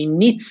in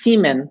neat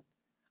semen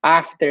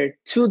after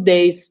 2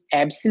 days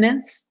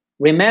abstinence.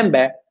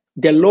 Remember,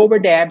 the lower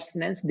the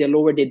abstinence, the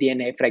lower the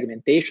DNA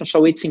fragmentation.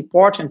 So it's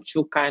important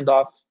to kind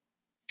of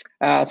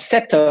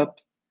set up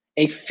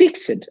a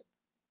fixed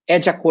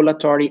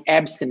ejaculatory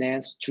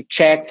abstinence to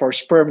check for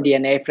sperm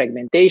DNA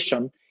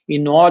fragmentation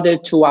in order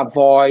to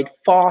avoid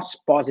false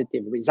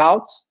positive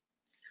results.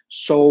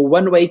 So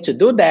one way to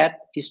do that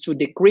is to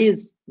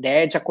decrease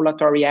the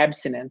ejaculatory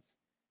abstinence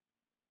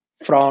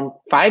from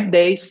 5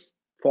 days,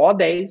 4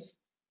 days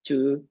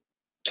to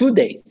 2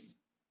 days.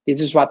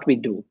 This is what we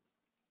do.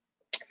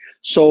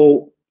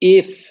 So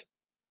if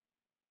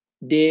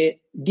the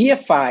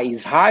DFI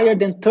is higher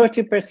than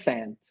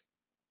 30%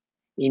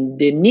 in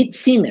the neat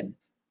semen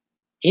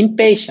in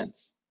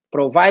patients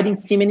providing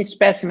semen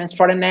specimens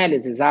for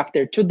analysis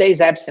after 2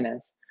 days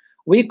abstinence,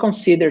 we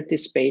consider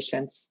these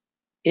patients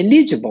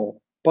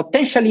eligible,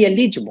 potentially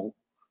eligible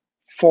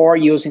for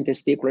using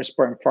testicular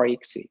sperm for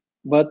ICSI.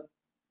 But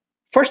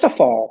first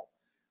of all,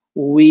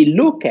 we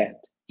look at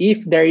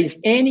if there is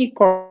any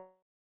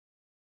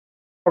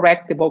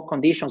correctable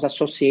conditions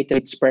associated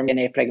with sperm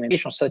DNA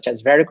fragmentation, such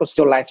as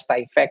varicocele,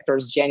 lifestyle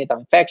factors, genital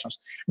infections,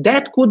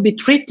 that could be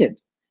treated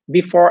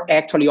before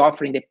actually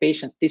offering the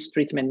patient this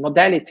treatment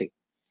modality.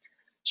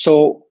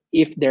 So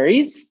if there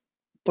is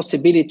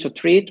possibility to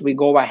treat, we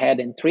go ahead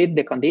and treat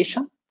the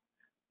condition.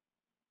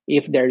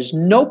 If there's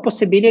no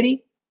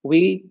possibility,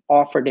 we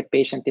offer the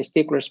patient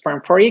testicular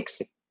sperm for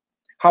ICSI.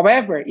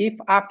 However, if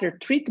after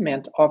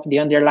treatment of the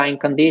underlying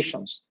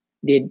conditions,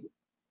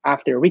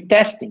 after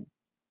retesting,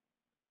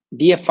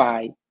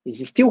 DFI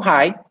is still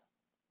high,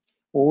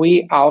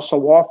 we also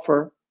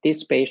offer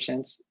these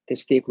patients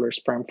testicular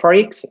sperm for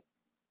ICSI.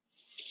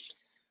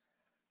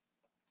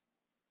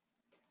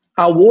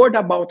 A word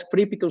about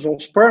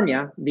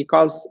cryptospermia,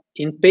 because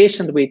in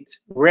patients with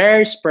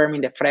rare sperm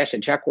in the fresh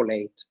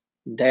ejaculate,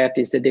 that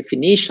is the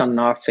definition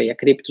of a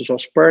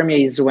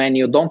cryptospermia, is when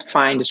you don't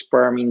find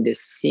sperm in the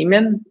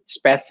semen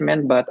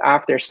specimen, but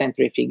after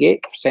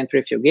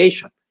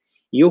centrifugation,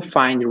 you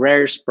find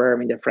rare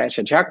sperm in the fresh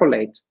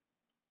ejaculate.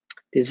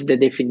 This is the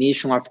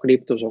definition of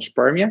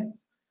cryptospermia.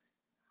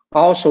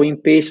 Also, in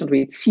patients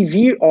with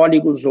severe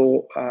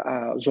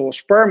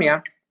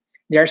oligozoospermia,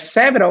 there are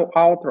several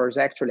authors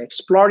actually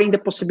exploring the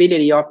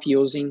possibility of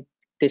using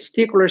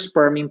testicular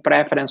sperm in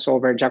preference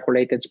over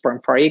ejaculated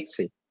sperm for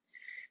ICSI.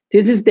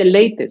 This is the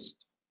latest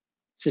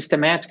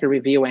systematic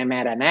review and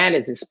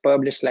meta-analysis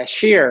published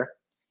last year,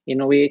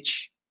 in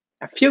which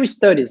a few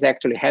studies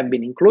actually have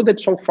been included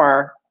so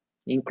far,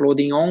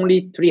 including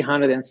only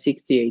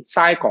 368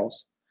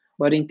 cycles.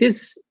 But in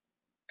this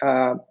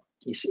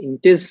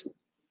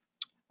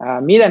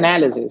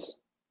meta-analysis,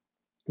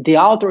 the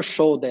authors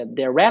showed that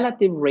the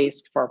relative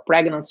risk for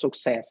pregnant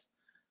success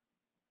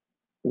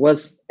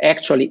was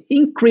actually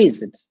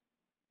increased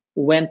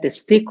when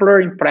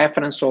testicular in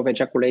preference of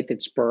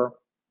ejaculated sperm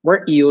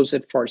were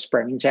used for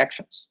sperm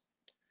injections.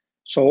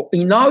 So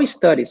in all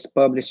studies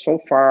published so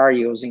far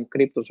using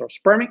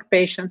cryptozoospermic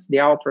patients,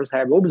 the authors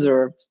have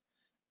observed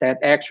that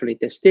actually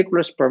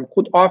testicular sperm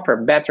could offer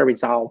better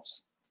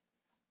results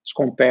as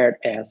compared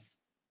as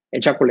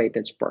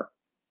ejaculated sperm.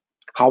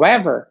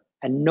 However,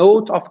 a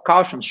note of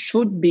caution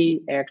should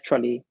be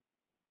actually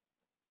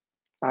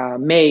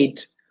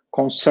made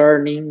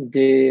concerning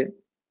the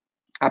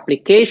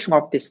application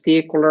of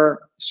testicular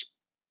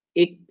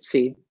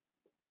ICSI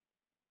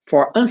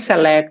for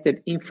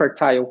unselected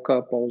infertile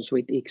couples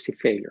with ICSI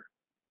failure.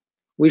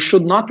 We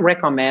should not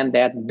recommend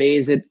that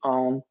based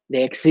on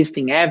the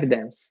existing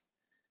evidence.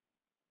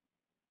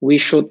 We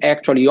should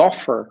actually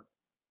offer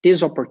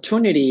this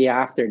opportunity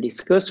after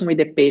discussing with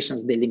the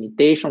patients the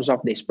limitations of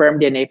the sperm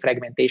DNA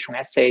fragmentation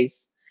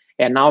assays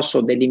and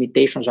also the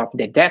limitations of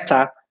the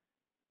data,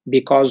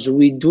 because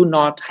we do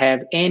not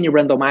have any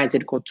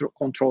randomized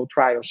control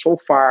trial so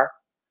far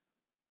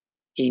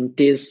in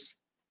this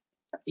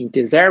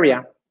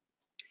area.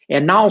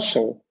 And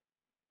also,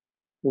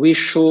 we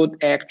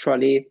should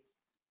actually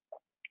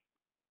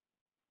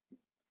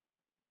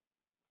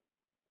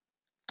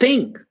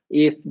think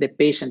if the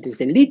patient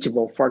is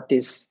eligible for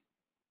this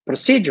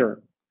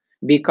procedure,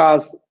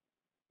 because,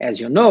 as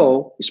you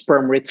know,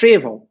 sperm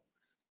retrieval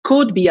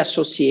could be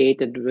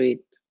associated with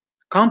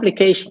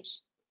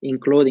complications,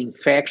 including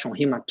infection,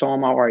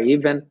 hematoma, or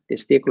even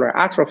testicular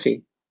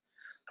atrophy.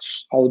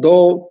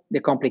 Although the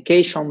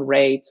complication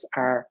rates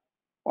are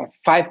of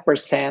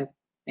 5%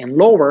 and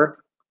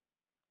lower,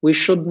 we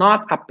should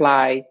not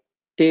apply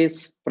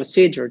this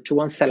procedure to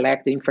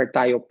unselected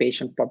infertile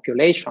patient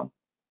population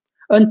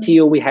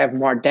until we have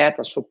more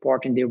data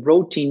supporting the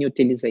routine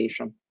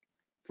utilization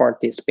for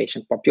this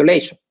patient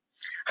population.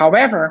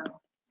 However,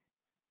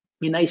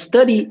 in a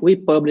study we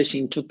published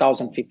in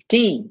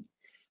 2015,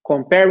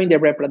 comparing the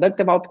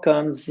reproductive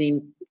outcomes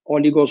in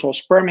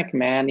oligozoospermic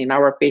men in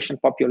our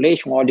patient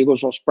population,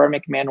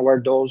 oligozoospermic men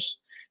were those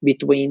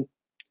between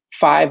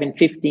 5 and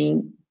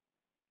 15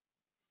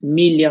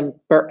 million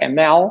per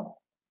ml,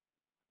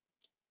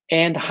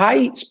 and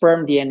high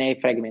sperm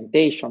DNA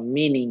fragmentation,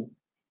 meaning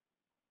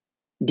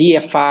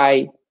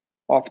DFI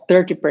of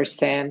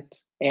 30%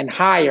 and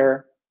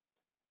higher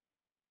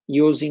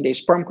using the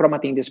sperm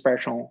chromatin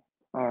dispersion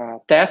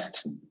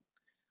test,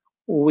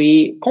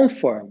 we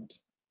confirmed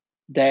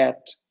that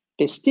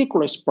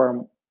testicular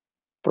sperm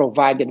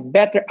provided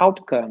better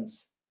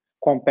outcomes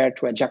compared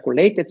to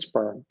ejaculated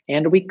sperm,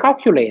 and we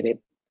calculated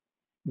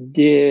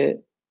the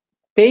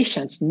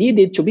patients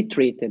needed to be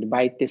treated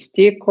by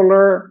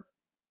testicular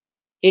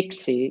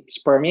ICSI,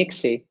 sperm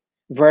ICSI,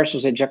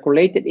 versus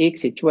ejaculated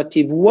ICSI to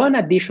achieve one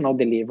additional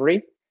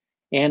delivery.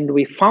 And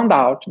we found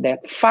out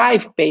that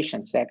 5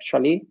 patients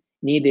actually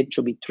needed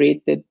to be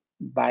treated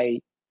by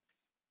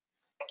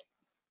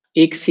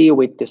ICSI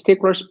with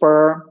testicular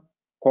sperm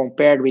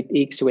compared with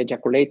ICSI with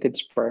ejaculated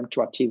sperm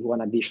to achieve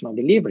one additional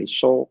delivery.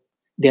 So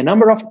the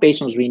number of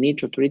patients we need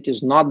to treat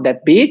is not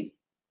that big.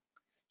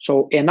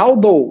 So, and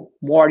although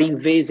more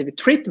invasive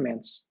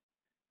treatments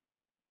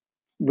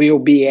will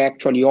be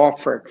actually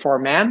offered for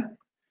men,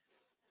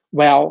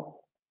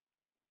 well,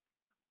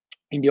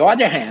 on the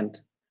other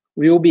hand,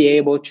 we will be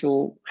able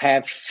to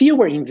have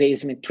fewer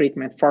invasive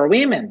treatment for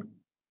women,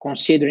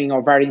 considering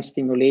ovarian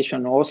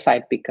stimulation or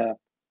oocyte pickup,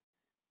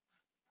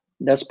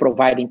 thus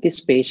providing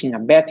this patient a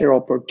better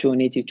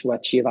opportunity to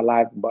achieve a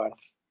live birth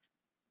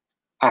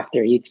after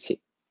ICSI.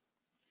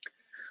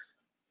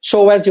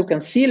 So as you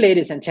can see,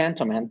 ladies and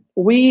gentlemen,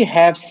 we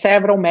have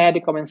several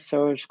medical and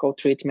surgical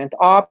treatment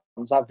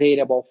options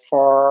available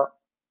for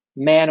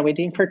men with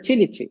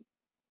infertility.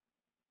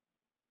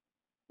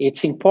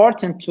 It's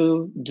important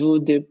to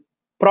do the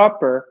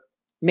proper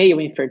male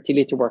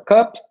infertility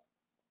workup,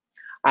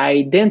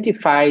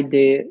 identify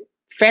the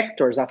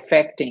factors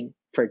affecting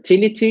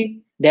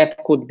fertility.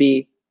 That could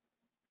be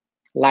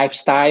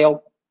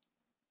lifestyle,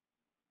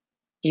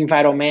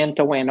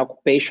 environmental and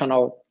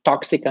occupational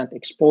toxicant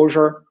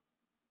exposure.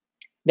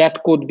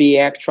 That could be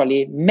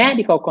actually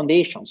medical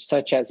conditions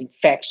such as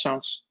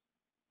infections,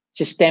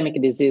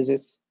 systemic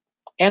diseases,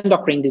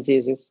 endocrine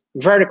diseases,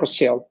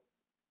 varicocele.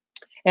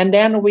 And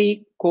then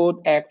we could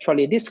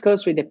actually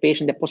discuss with the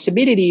patient the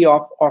possibility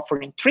of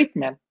offering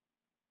treatment.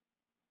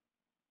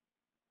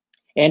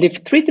 And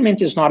if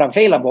treatment is not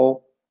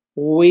available,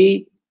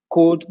 we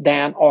could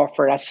then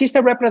offer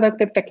assisted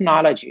reproductive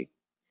technology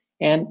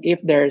And if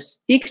there's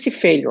ICSI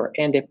failure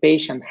and the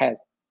patient has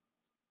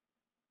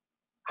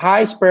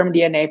high sperm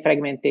DNA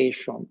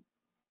fragmentation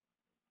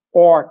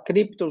or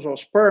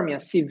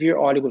cryptozoospermia, severe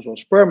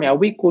oligozoospermia,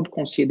 we could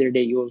consider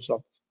the use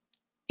of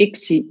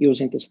ICSI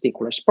using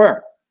testicular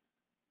sperm.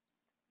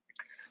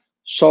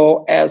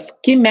 So as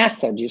key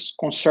messages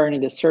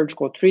concerning the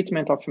surgical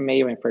treatment of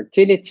male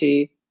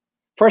infertility,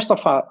 first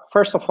of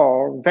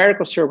all,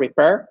 varicocele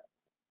repair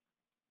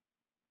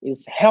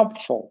is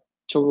helpful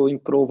to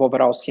improve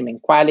overall semen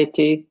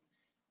quality.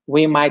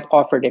 We might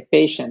offer the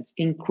patient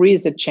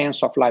increase the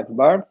chance of live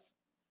birth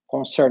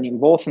concerning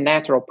both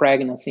natural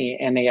pregnancy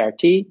and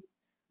ART.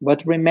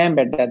 But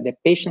remember that the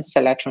patient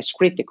selection is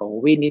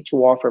critical. We need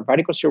to offer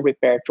varicocele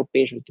repair to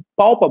patients with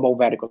palpable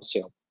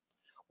varicocele,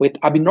 with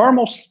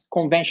abnormal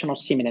conventional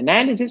semen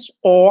analysis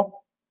or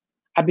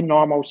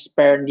abnormal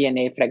sperm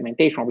DNA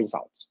fragmentation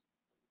results.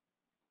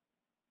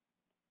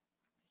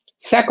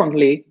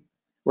 Secondly,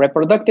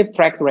 reproductive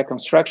tract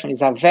reconstruction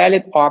is a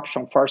valid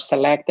option for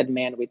selected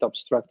men with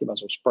obstructive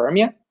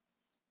azoospermia.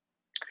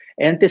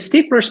 And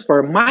testicular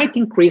sperm might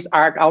increase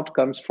our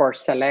outcomes for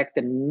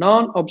selected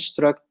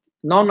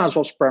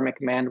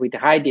non-azoospermic men with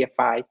high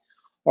DFI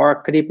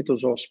or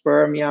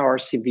cryptozoospermia or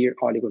severe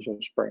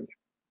oligozoospermia.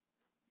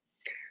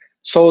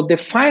 So the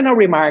final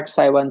remarks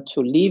I want to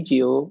leave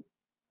you,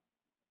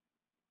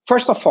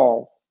 first of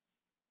all,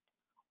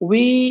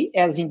 we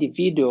as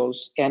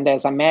individuals and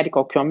as a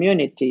medical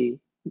community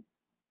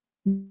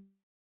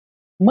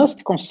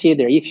must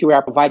consider if you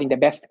are providing the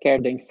best care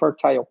to the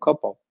infertile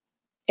couple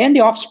and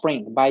the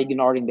offspring by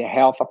ignoring the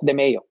health of the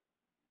male.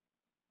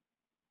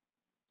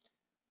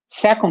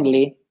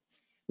 Secondly,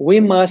 we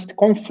must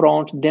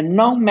confront the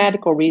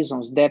non-medical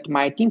reasons that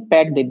might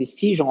impact the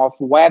decision of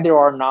whether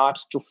or not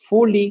to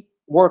fully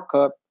work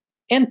up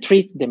and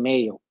treat the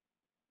male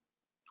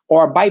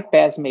or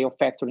bypass male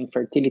factor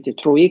infertility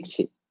through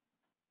ICSI.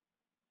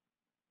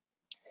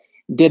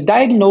 The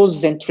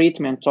diagnosis and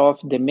treatment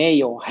of the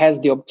male has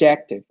the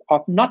objective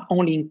of not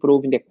only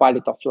improving the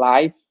quality of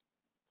life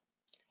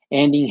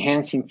and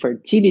enhancing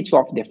fertility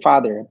of the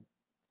father,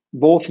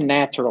 both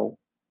natural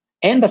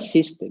and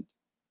assisted,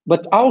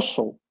 but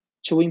also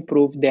to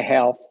improve the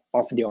health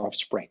of the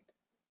offspring.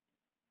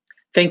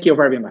 Thank you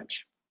very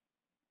much.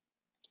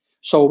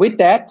 So with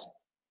that,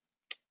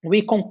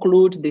 we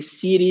conclude the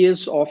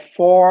series of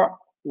 4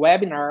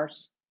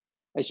 webinars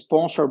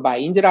sponsored by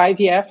Indira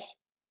IVF.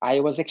 I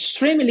was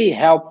extremely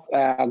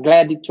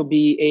glad to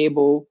be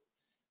able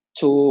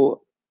to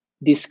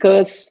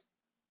discuss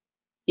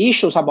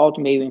issues about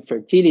male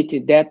infertility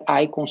that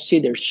I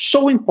consider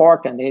so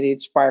important and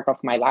it's part of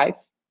my life.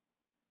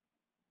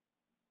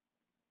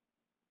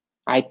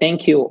 I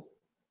thank you,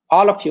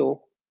 all of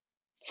you,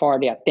 for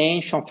the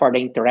attention, for the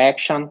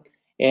interaction,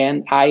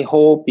 and I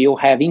hope you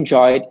have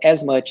enjoyed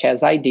as much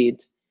as I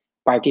did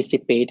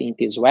participating in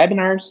these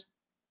webinars.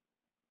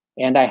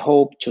 And I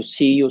hope to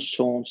see you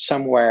soon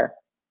somewhere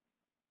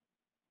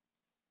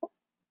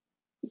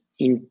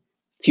in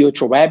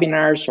future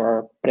webinars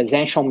or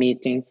presential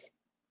meetings.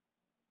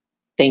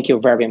 Thank you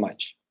very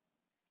much.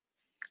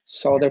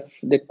 So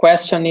the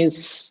question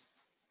is,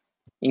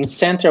 in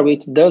center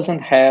which doesn't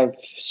have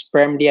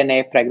sperm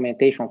DNA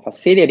fragmentation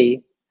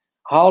facility,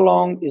 how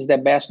long is the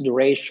best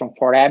duration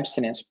for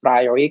abstinence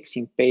prior ICSI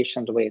in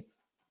patients with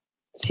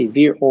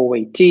severe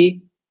OAT?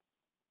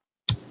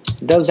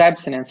 Does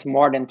abstinence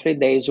more than 3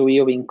 days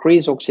will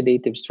increase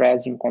oxidative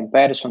stress in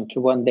comparison to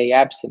 1 day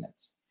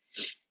abstinence?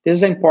 This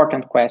is an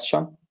important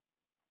question.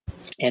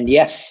 And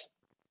yes,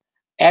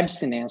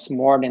 abstinence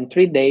more than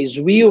 3 days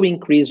will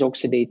increase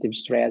oxidative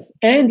stress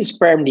and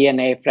sperm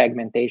DNA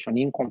fragmentation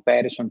in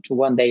comparison to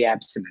 1 day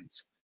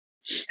abstinence.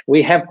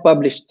 We have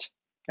published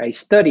a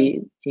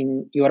study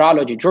in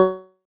Urology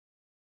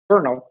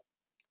Journal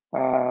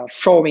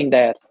showing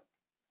that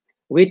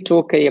we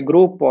took a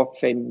group of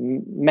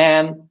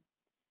men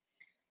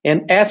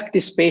and asked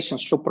these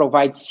patients to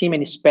provide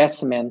semen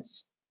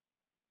specimens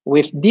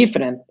with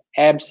different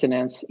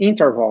abstinence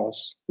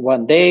intervals,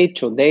 1 day,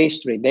 2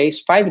 days, 3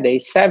 days, 5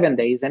 days, 7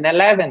 days, and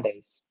 11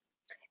 days.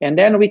 And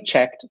then we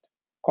checked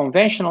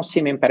conventional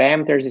semen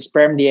parameters,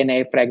 sperm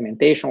DNA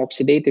fragmentation,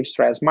 oxidative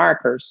stress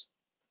markers,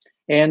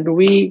 and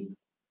we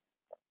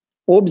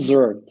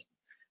observed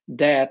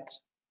that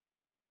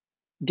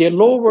the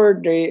lower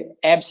the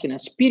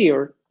abstinence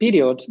period,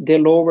 the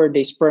lower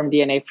the sperm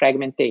DNA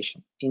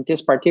fragmentation. In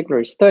this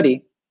particular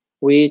study,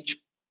 which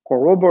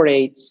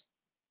corroborates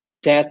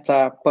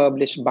data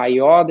published by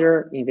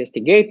other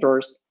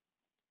investigators,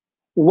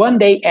 1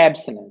 day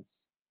abstinence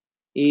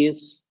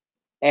is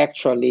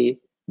actually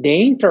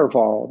the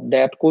interval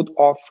that could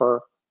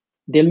offer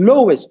the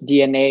lowest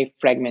DNA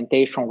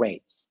fragmentation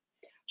rates.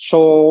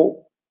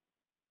 So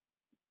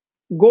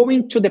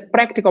going to the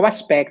practical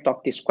aspect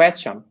of this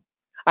question,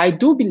 I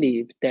do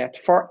believe that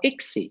for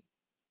ICSI,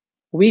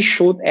 we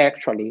should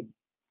actually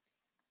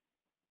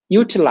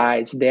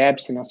utilize the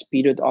abstinence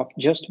period of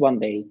just 1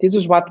 day. This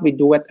is what we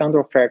do at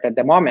UNDROFERT at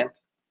the moment.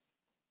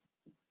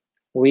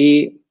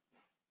 We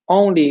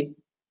only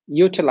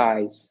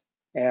utilize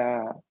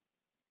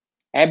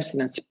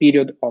abstinence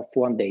period of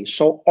 1 day.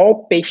 So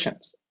all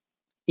patients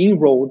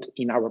enrolled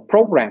in our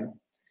program,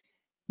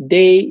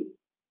 they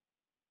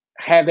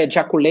have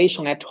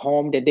ejaculation at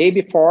home the day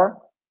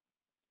before,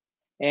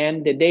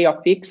 and the day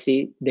of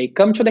ICSI, they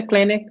come to the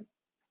clinic,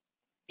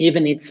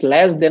 even it's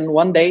less than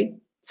 1 day,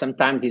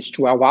 sometimes it's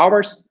 12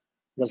 hours,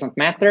 doesn't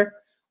matter.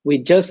 We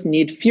just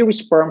need few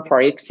sperm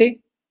for ICSI,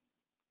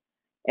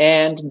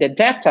 and the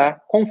data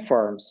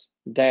confirms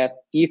that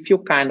if you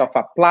kind of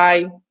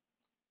apply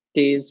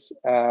this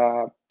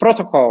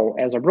protocol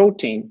as a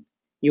routine,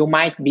 you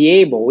might be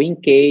able, in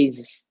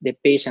case the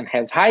patient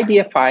has high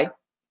DFI,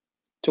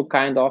 to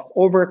kind of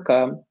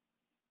overcome,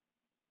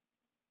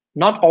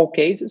 not all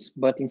cases,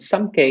 but in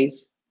some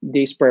cases,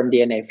 the sperm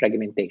DNA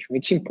fragmentation.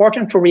 It's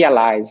important to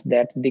realize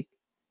that the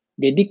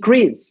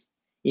decrease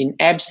in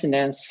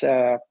abstinence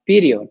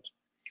period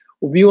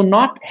will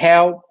not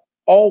help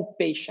all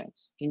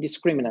patients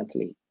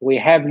indiscriminately. We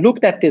have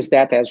looked at this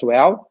data as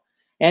well,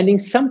 and in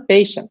some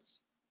patients,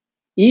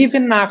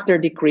 even after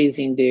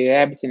decreasing the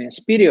abstinence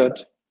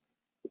period,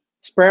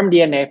 sperm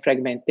DNA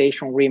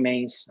fragmentation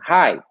remains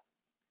high.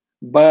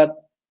 But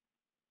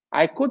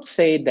I could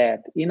say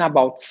that in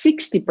about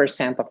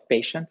 60% of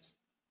patients,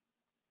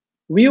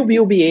 we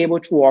will be able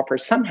to offer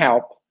some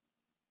help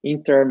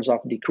in terms of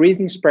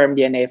decreasing sperm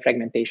DNA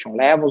fragmentation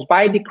levels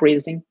by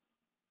decreasing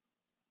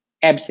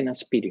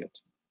abstinence period.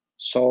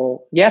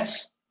 So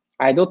yes,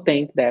 I do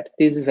think that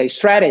this is a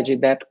strategy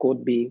that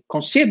could be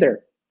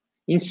considered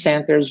in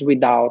centers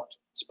without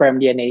sperm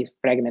DNA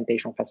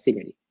fragmentation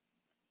facility.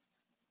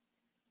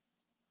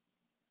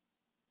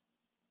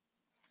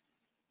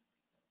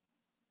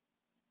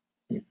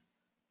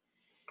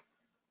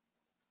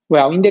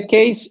 Well, in the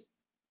case,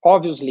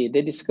 obviously,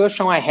 the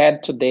discussion I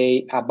had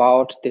today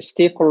about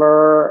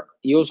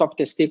use of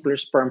testicular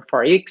sperm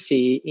for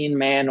ICSI in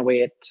men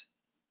with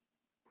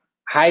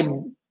high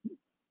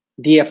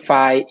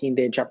DFI in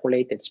the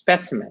ejaculated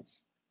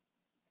specimens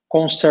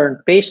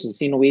concern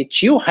patients in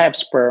which you have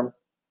sperm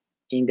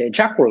in the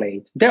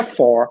ejaculate.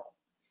 Therefore,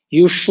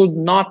 you should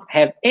not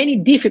have any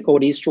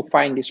difficulties to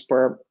find the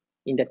sperm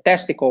in the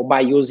testicle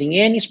by using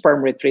any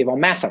sperm retrieval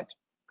method.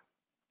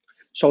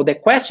 So the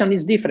question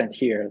is different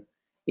here,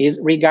 is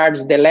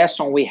regards the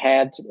lesson we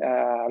had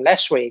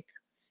last week,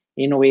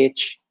 in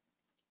which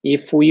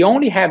if we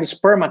only have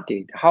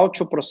spermatid, how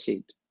to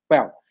proceed?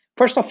 Well,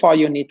 first of all,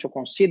 you need to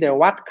consider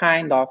what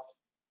kind of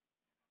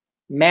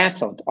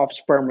method of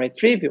sperm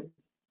retrieval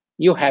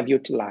you have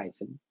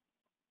utilized.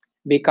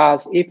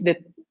 Because if the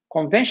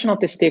conventional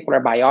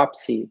testicular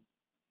biopsy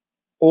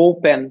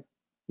open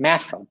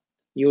method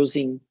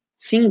using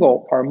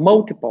single or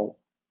multiple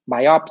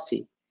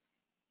biopsy,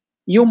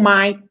 you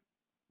might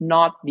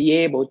not be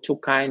able to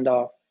kind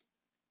of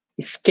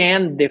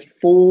scan the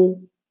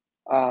full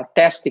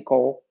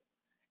testicle,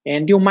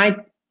 and you might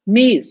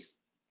miss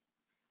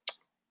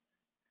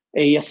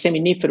a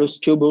seminiferous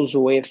tubules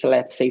with,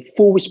 let's say,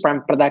 full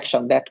sperm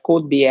production that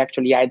could be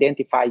actually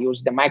identified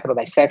using the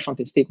microdissection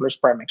testicular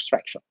sperm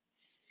extraction.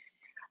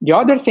 The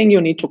other thing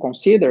you need to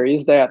consider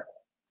is that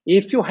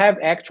if you have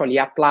actually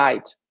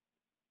applied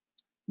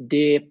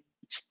the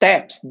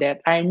steps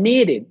that are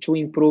needed to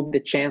improve the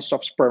chance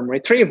of sperm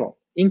retrieval,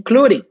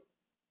 including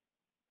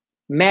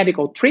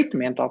medical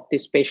treatment of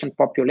this patient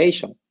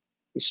population,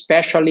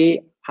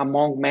 especially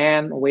among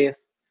men with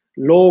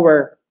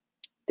lower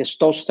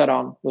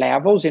testosterone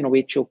levels, in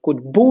which you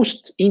could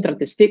boost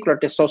intratesticular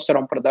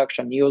testosterone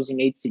production using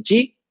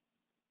HCG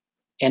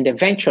and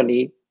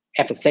eventually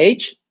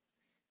FSH,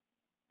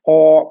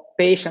 or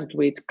patient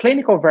with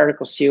clinical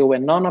varicocele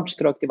and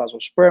non-obstructive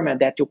azoospermia,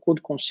 that you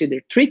could consider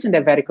treating the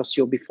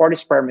varicocele before the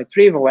sperm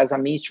retrieval as a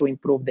means to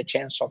improve the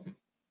chance of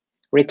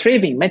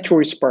retrieving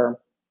mature sperm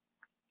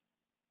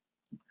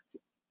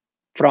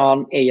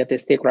from a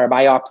testicular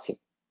biopsy.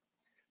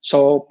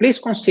 So please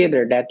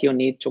consider that you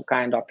need to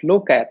kind of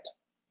look at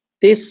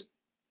these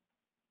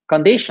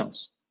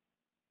conditions: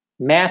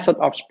 method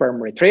of sperm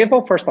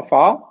retrieval, first of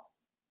all,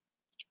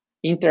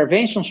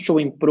 interventions to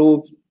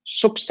improve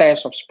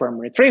success of sperm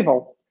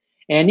retrieval,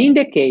 and in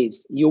the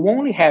case you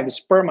only have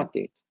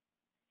spermatid,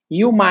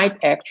 you might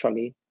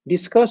actually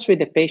discuss with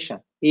the patient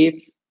if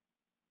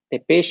the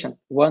patient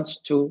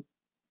wants to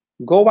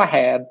go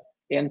ahead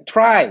and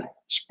try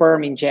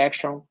sperm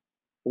injection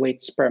with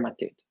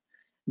spermatid.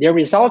 The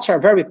results are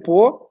very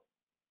poor.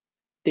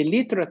 The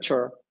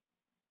literature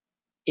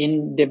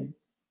in the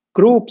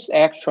groups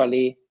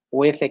actually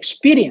with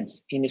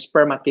experience in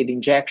spermatid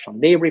injection,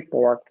 they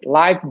report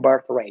live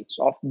birth rates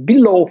of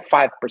below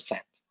 5%.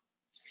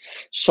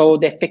 So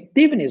the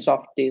effectiveness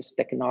of this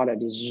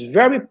technology is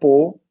very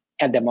poor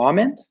at the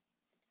moment.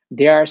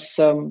 There are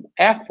some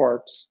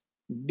efforts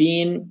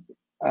being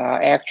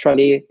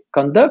actually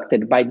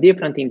conducted by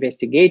different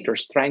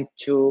investigators trying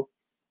to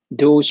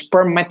do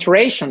sperm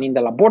maturation in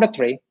the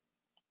laboratory,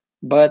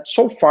 but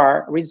so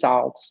far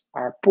results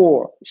are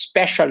poor,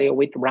 especially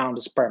with round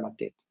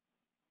spermatid.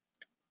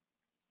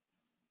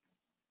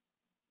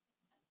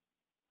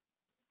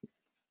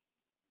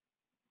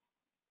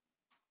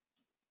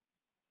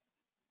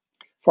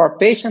 For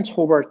patients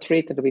who were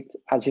treated with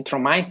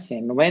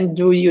azithromycin, when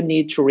do you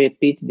need to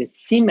repeat the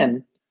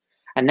semen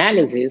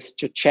analysis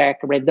to check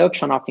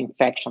reduction of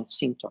infection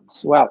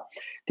symptoms? Well,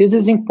 this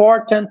is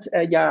important,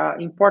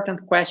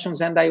 important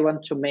questions, and I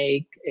want to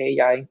make a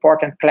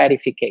important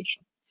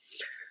clarification.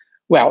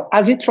 Well,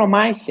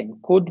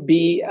 azithromycin could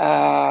be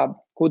a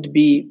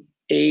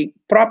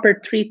proper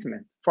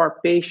treatment for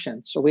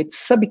patients with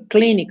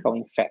subclinical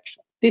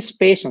infection. These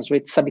patients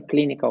with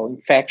subclinical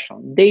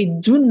infection, they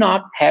do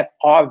not have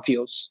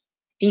obvious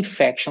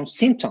infection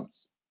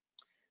symptoms.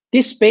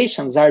 These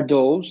patients are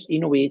those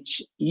in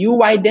which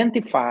you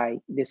identify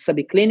the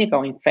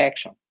subclinical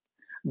infection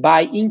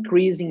by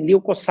increasing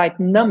leukocyte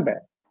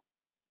number.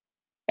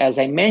 As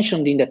I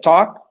mentioned in the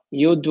talk,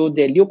 you do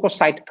the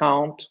leukocyte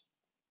count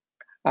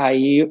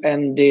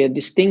and the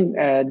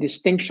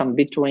distinction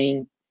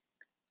between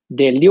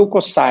the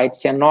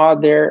leukocytes and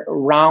other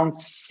round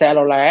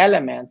cellular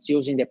elements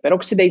using the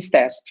peroxidase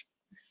test.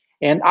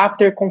 And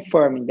after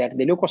confirming that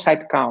the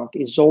leukocyte count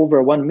is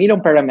over 1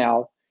 million per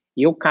ml,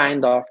 you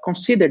kind of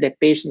consider the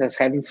patient as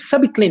having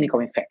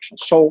subclinical infection.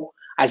 So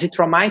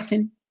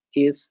azithromycin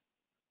is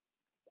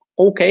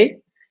okay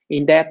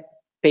in that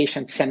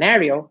patient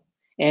scenario.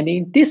 And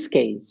in this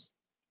case,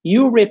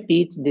 you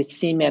repeat the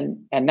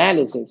semen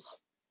analysis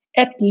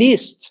at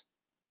least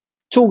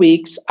 2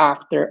 weeks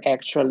after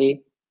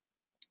actually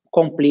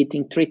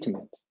completing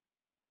treatment.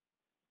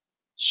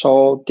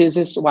 So this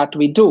is what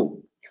we do.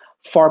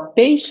 For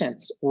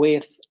patients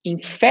with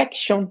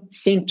infection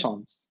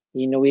symptoms,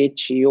 in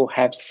which you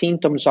have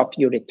symptoms of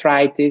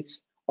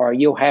urethritis or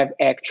you have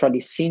actually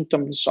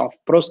symptoms of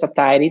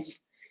prostatitis,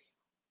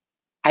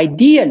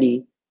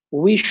 ideally,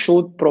 we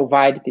should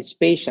provide these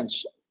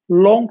patients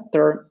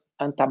long-term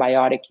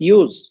antibiotic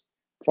use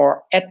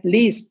for at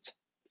least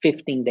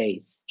 15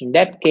 days. In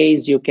that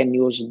case, you can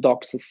use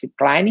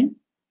doxycycline,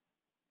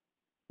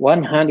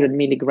 100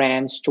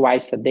 milligrams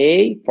twice a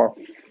day for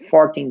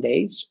 14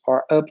 days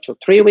or up to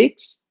 3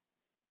 weeks.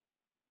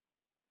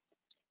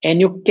 And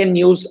you can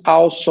use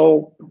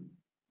also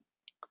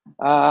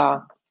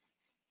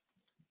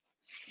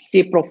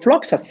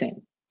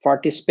ciprofloxacin for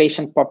this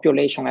patient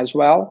population as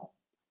well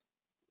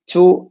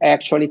to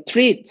actually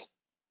treat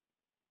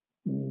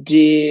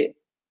the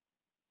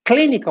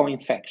clinical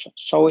infection.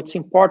 So it's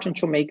important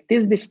to make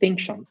this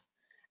distinction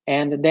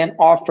and then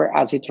offer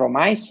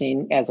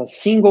azithromycin as a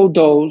single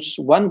dose,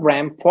 1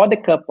 gram for the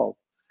couple,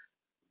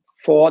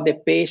 for the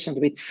patient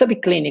with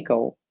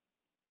subclinical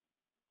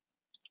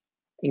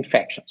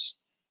infections.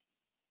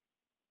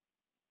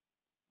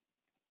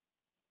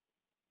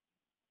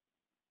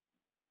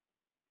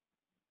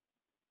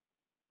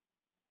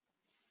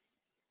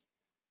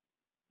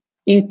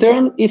 In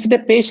turn, if the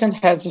patient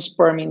has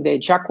sperm in the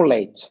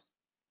ejaculate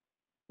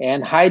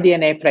and high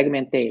DNA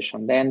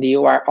fragmentation, then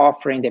you are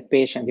offering the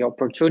patient the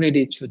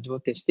opportunity to do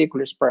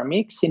testicular sperm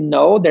mixing.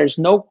 No, there's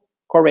no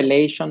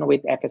correlation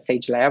with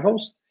FSH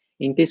levels.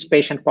 In this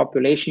patient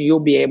population, you'll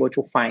be able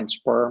to find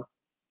sperm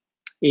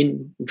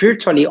in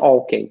virtually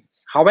all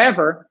cases.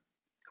 However,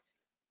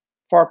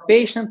 for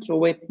patients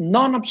with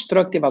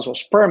non-obstructive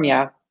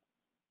azoospermia,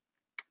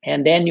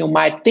 and then you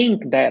might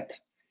think that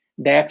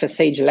the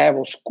FSH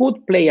levels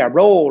could play a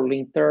role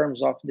in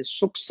terms of the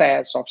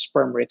success of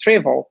sperm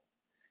retrieval,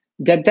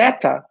 the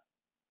data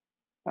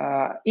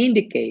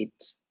indicate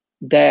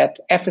that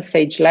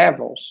FSH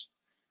levels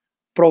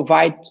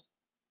provide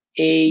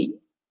a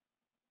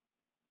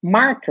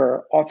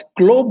marker of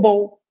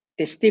global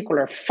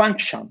testicular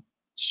function.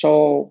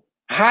 So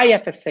high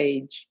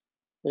FSH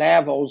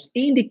levels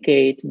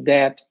indicate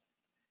that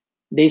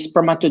the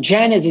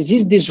spermatogenesis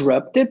is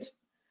disrupted,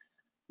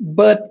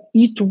 but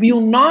it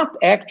will not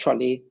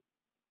actually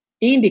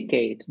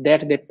indicate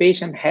that the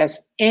patient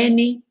has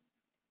any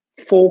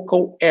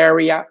focal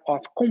area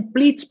of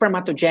complete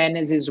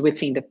spermatogenesis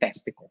within the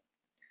testicle.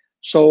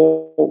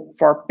 So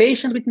for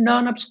patients with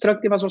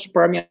non-obstructive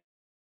azoospermia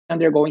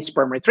undergoing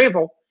sperm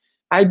retrieval,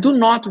 I do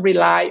not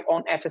rely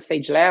on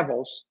FSH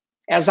levels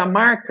as a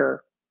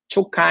marker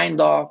to kind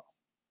of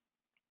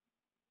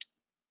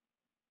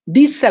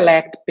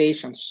deselect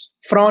patients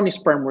from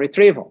sperm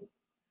retrieval.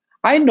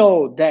 I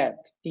know that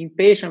in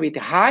patients with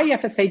high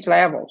FSH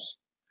levels,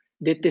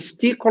 the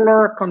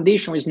testicular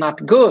condition is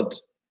not good.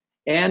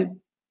 And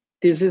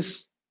this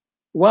is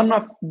one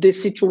of the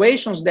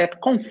situations that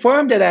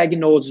confirm the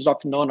diagnosis of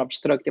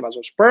non-obstructive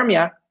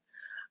azoospermia,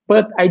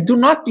 but I do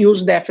not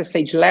use the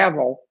FSH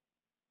level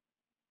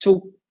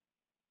to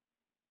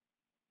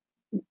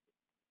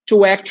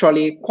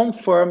actually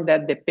confirm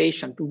that the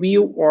patient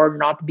will or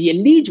not be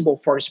eligible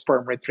for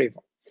sperm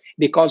retrieval,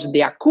 because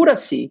the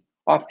accuracy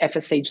of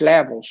FSH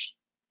levels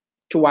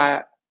to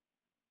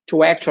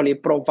actually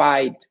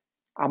provide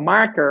a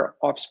marker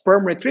of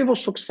sperm retrieval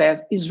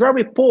success is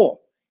very poor.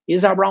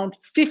 Is around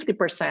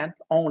 50%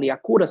 only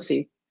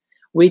accuracy,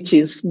 which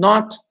is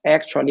not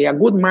actually a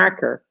good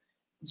marker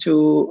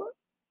to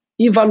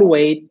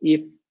evaluate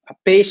if a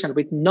patient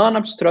with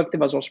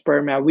non-obstructive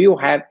azoospermia will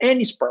have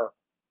any sperm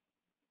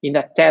in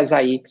the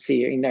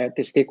TESA-ICSI, in the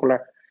testicular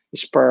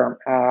sperm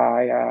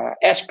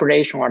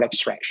aspiration or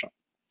extraction.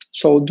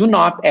 So do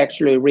not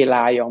actually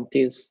rely on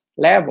these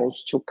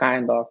levels to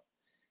kind of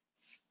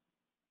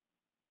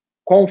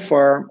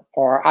confirm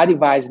or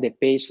advise the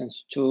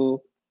patients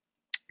to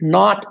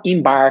not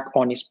embark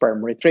on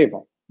sperm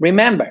retrieval.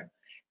 Remember,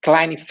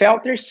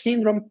 Klinefelter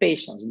syndrome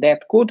patients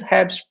that could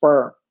have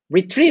sperm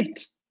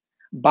retrieved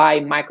by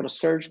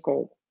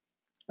microsurgical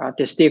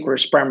testicular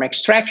sperm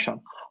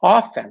extraction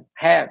often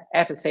have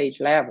FSH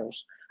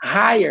levels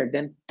higher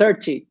than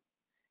 30,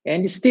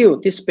 and still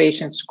these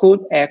patients could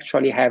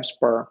actually have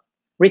sperm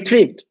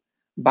retrieved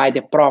by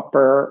the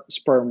proper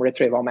sperm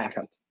retrieval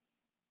method.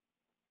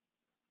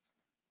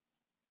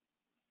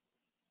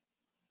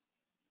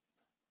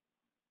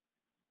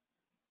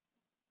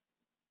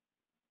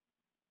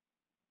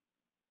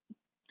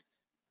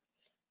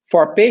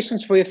 For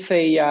patients with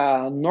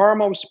a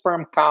normal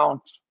sperm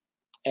count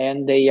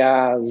and a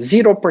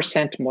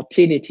 0%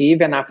 motility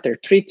even after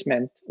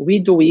treatment, we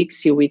do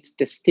ICSI with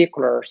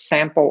testicular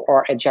sample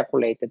or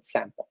ejaculated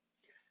sample.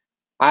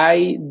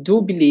 I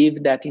do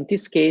believe that in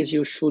this case,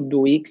 you should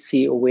do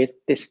ICSI with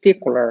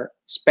testicular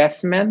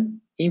specimen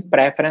in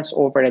preference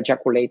over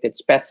ejaculated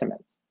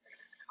specimens.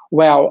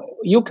 Well,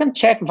 you can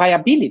check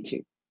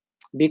viability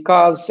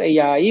because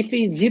if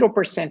it's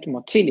 0%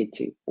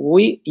 motility,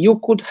 you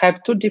could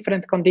have two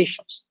different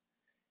conditions.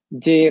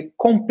 The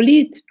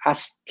complete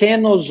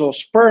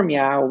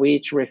astenosospermia,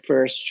 which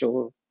refers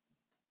to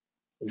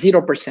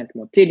 0%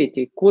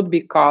 motility, could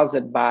be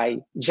caused by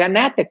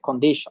genetic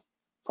condition.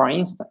 For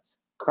instance,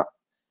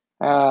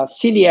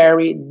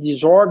 ciliary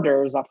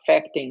disorders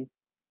affecting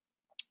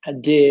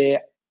the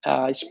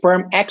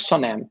sperm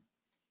exonym.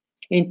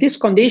 In this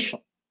condition,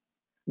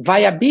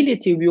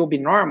 viability will be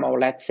normal.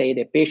 Let's say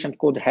the patient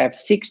could have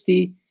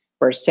 60%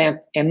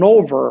 and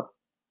over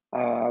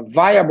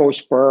viable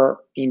sperm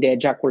in the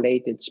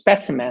ejaculated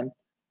specimen,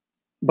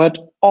 but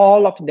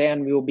all of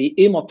them will be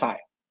immotile.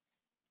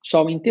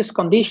 So in this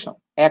condition,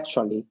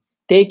 actually,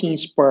 taking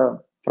sperm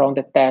from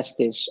the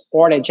testis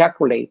or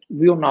ejaculate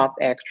will not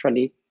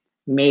actually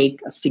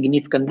make a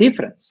significant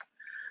difference.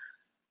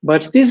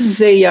 But this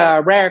is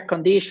a rare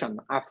condition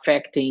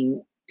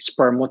affecting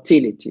sperm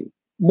motility.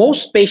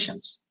 Most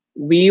patients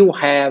will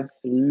have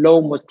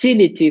low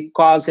motility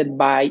caused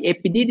by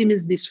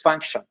epididymis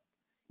dysfunction.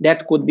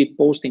 That could be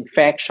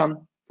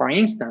post-infection, for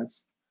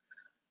instance.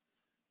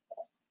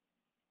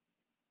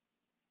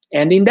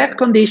 And in that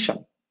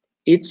condition,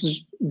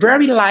 it's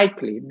very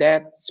likely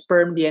that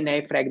sperm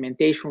DNA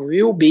fragmentation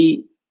will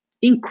be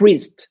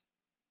increased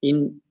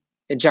in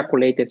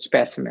ejaculated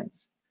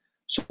specimens.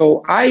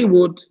 So I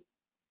would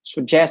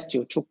suggest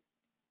you to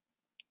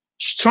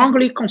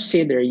strongly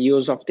consider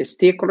use of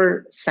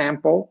testicular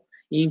sample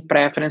in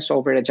preference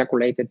over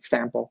ejaculated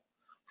sample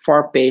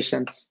for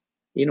patients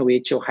in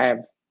which you have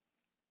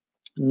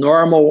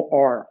normal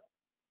or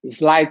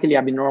slightly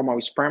abnormal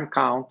sperm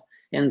count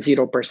and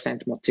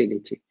 0%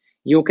 motility.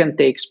 You can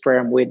take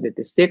sperm with the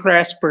testicular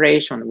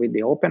aspiration, with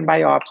the open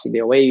biopsy,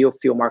 the way you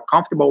feel more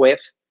comfortable with,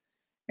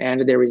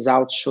 and the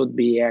results should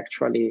be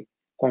actually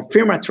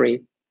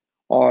confirmatory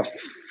of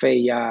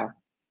a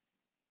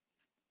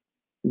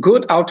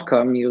good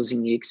outcome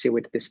using ICSI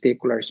with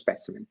testicular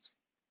specimens.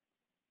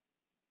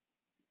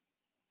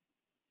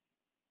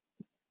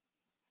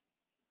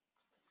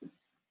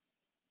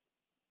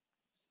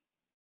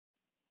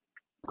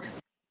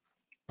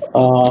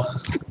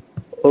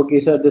 Okay,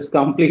 sir, this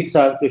completes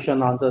our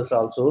question answers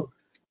also.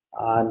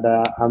 And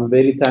I'm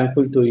very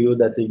thankful to you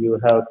that you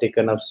have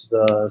taken up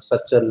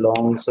such a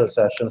long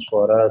sessions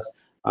for us,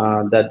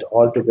 that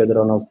all together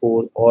on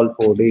all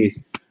 4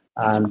 days,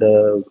 and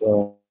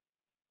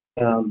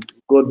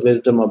good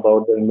wisdom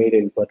about the male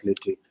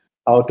infertility,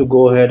 how to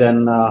go ahead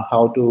and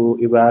how to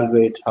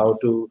evaluate, how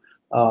to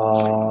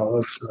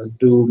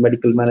do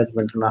medical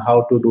management, and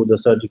how to do the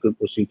surgical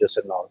procedures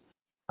and all.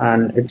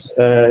 And it's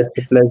a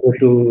pleasure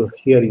to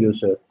hear you,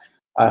 sir.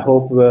 I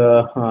hope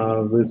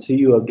we'll see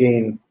you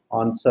again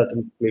on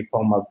certain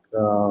platform,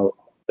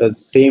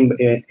 same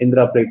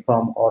Indira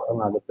platform or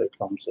another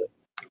platform, sir.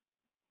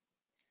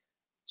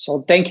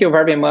 So thank you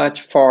very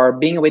much for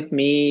being with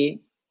me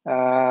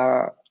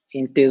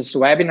in these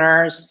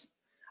webinars.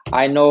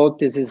 I know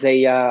this is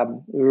a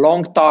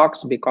long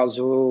talks because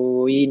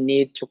we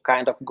need to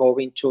kind of go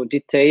into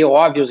detail.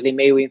 Obviously,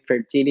 male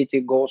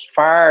infertility goes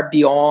far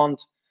beyond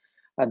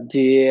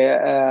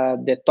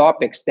the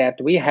topics that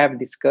we have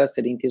discussed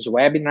in these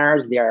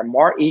webinars. There are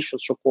more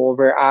issues to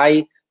cover.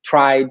 I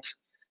tried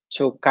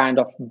to kind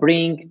of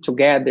bring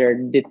together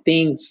the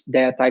things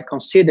that I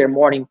consider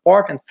more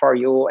important for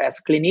you as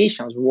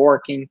clinicians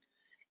working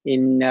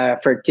in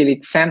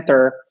fertility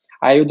center.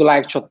 I would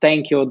like to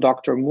thank you,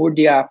 Dr.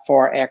 Murdia,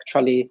 for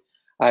actually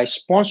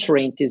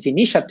sponsoring this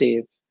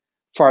initiative.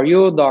 For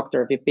you,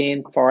 Dr.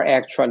 Vipin, for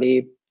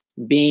actually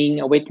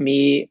being with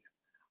me,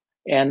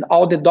 and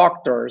all the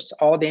doctors,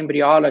 all the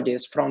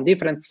embryologists from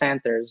different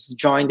centers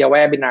join the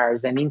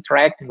webinars and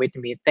interacting with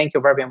me. Thank you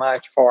very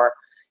much for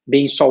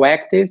being so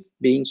active,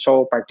 being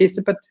so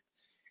participant.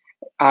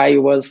 I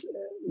was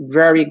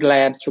very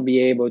glad to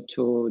be able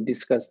to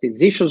discuss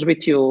these issues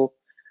with you.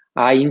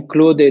 I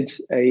included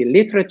a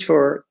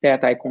literature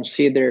that I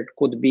considered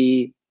could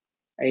be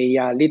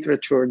a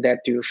literature that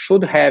you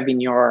should have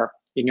in your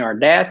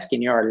desk,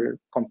 in your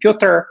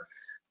computer,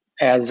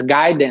 as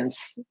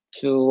guidance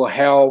to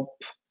help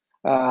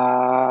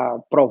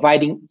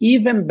providing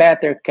even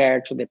better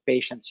care to the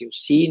patients you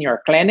see in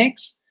your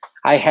clinics.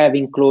 I have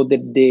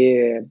included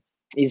the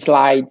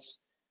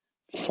slides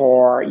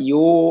for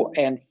you,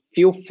 and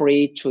feel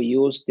free to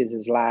use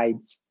these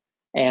slides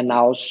and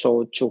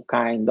also to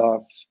kind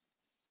of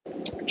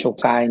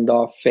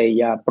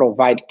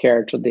provide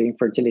care to the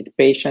infertility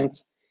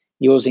patients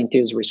using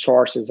these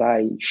resources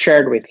I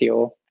shared with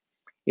you.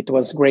 It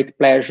was great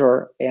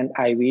pleasure, and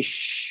I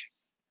wish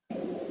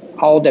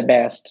all the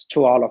best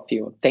to all of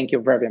you. Thank you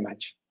very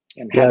much,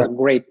 and have Yes. a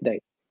great day.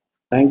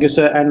 Thank you,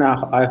 sir. And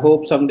I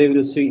hope someday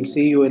we'll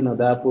see you in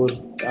Udaipur.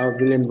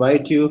 We'll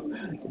invite you.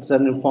 It's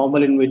an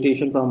informal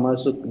invitation from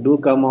us. So do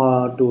come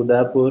to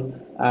Udaipur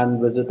and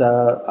visit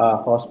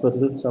our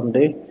hospital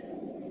someday.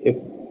 If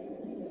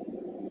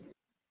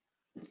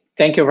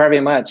Thank you very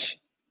much.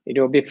 It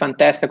will be a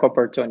fantastic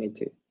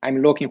opportunity.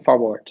 I'm looking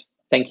forward.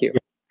 Thank you.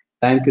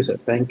 Thank you, sir.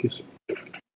 Thank you, sir.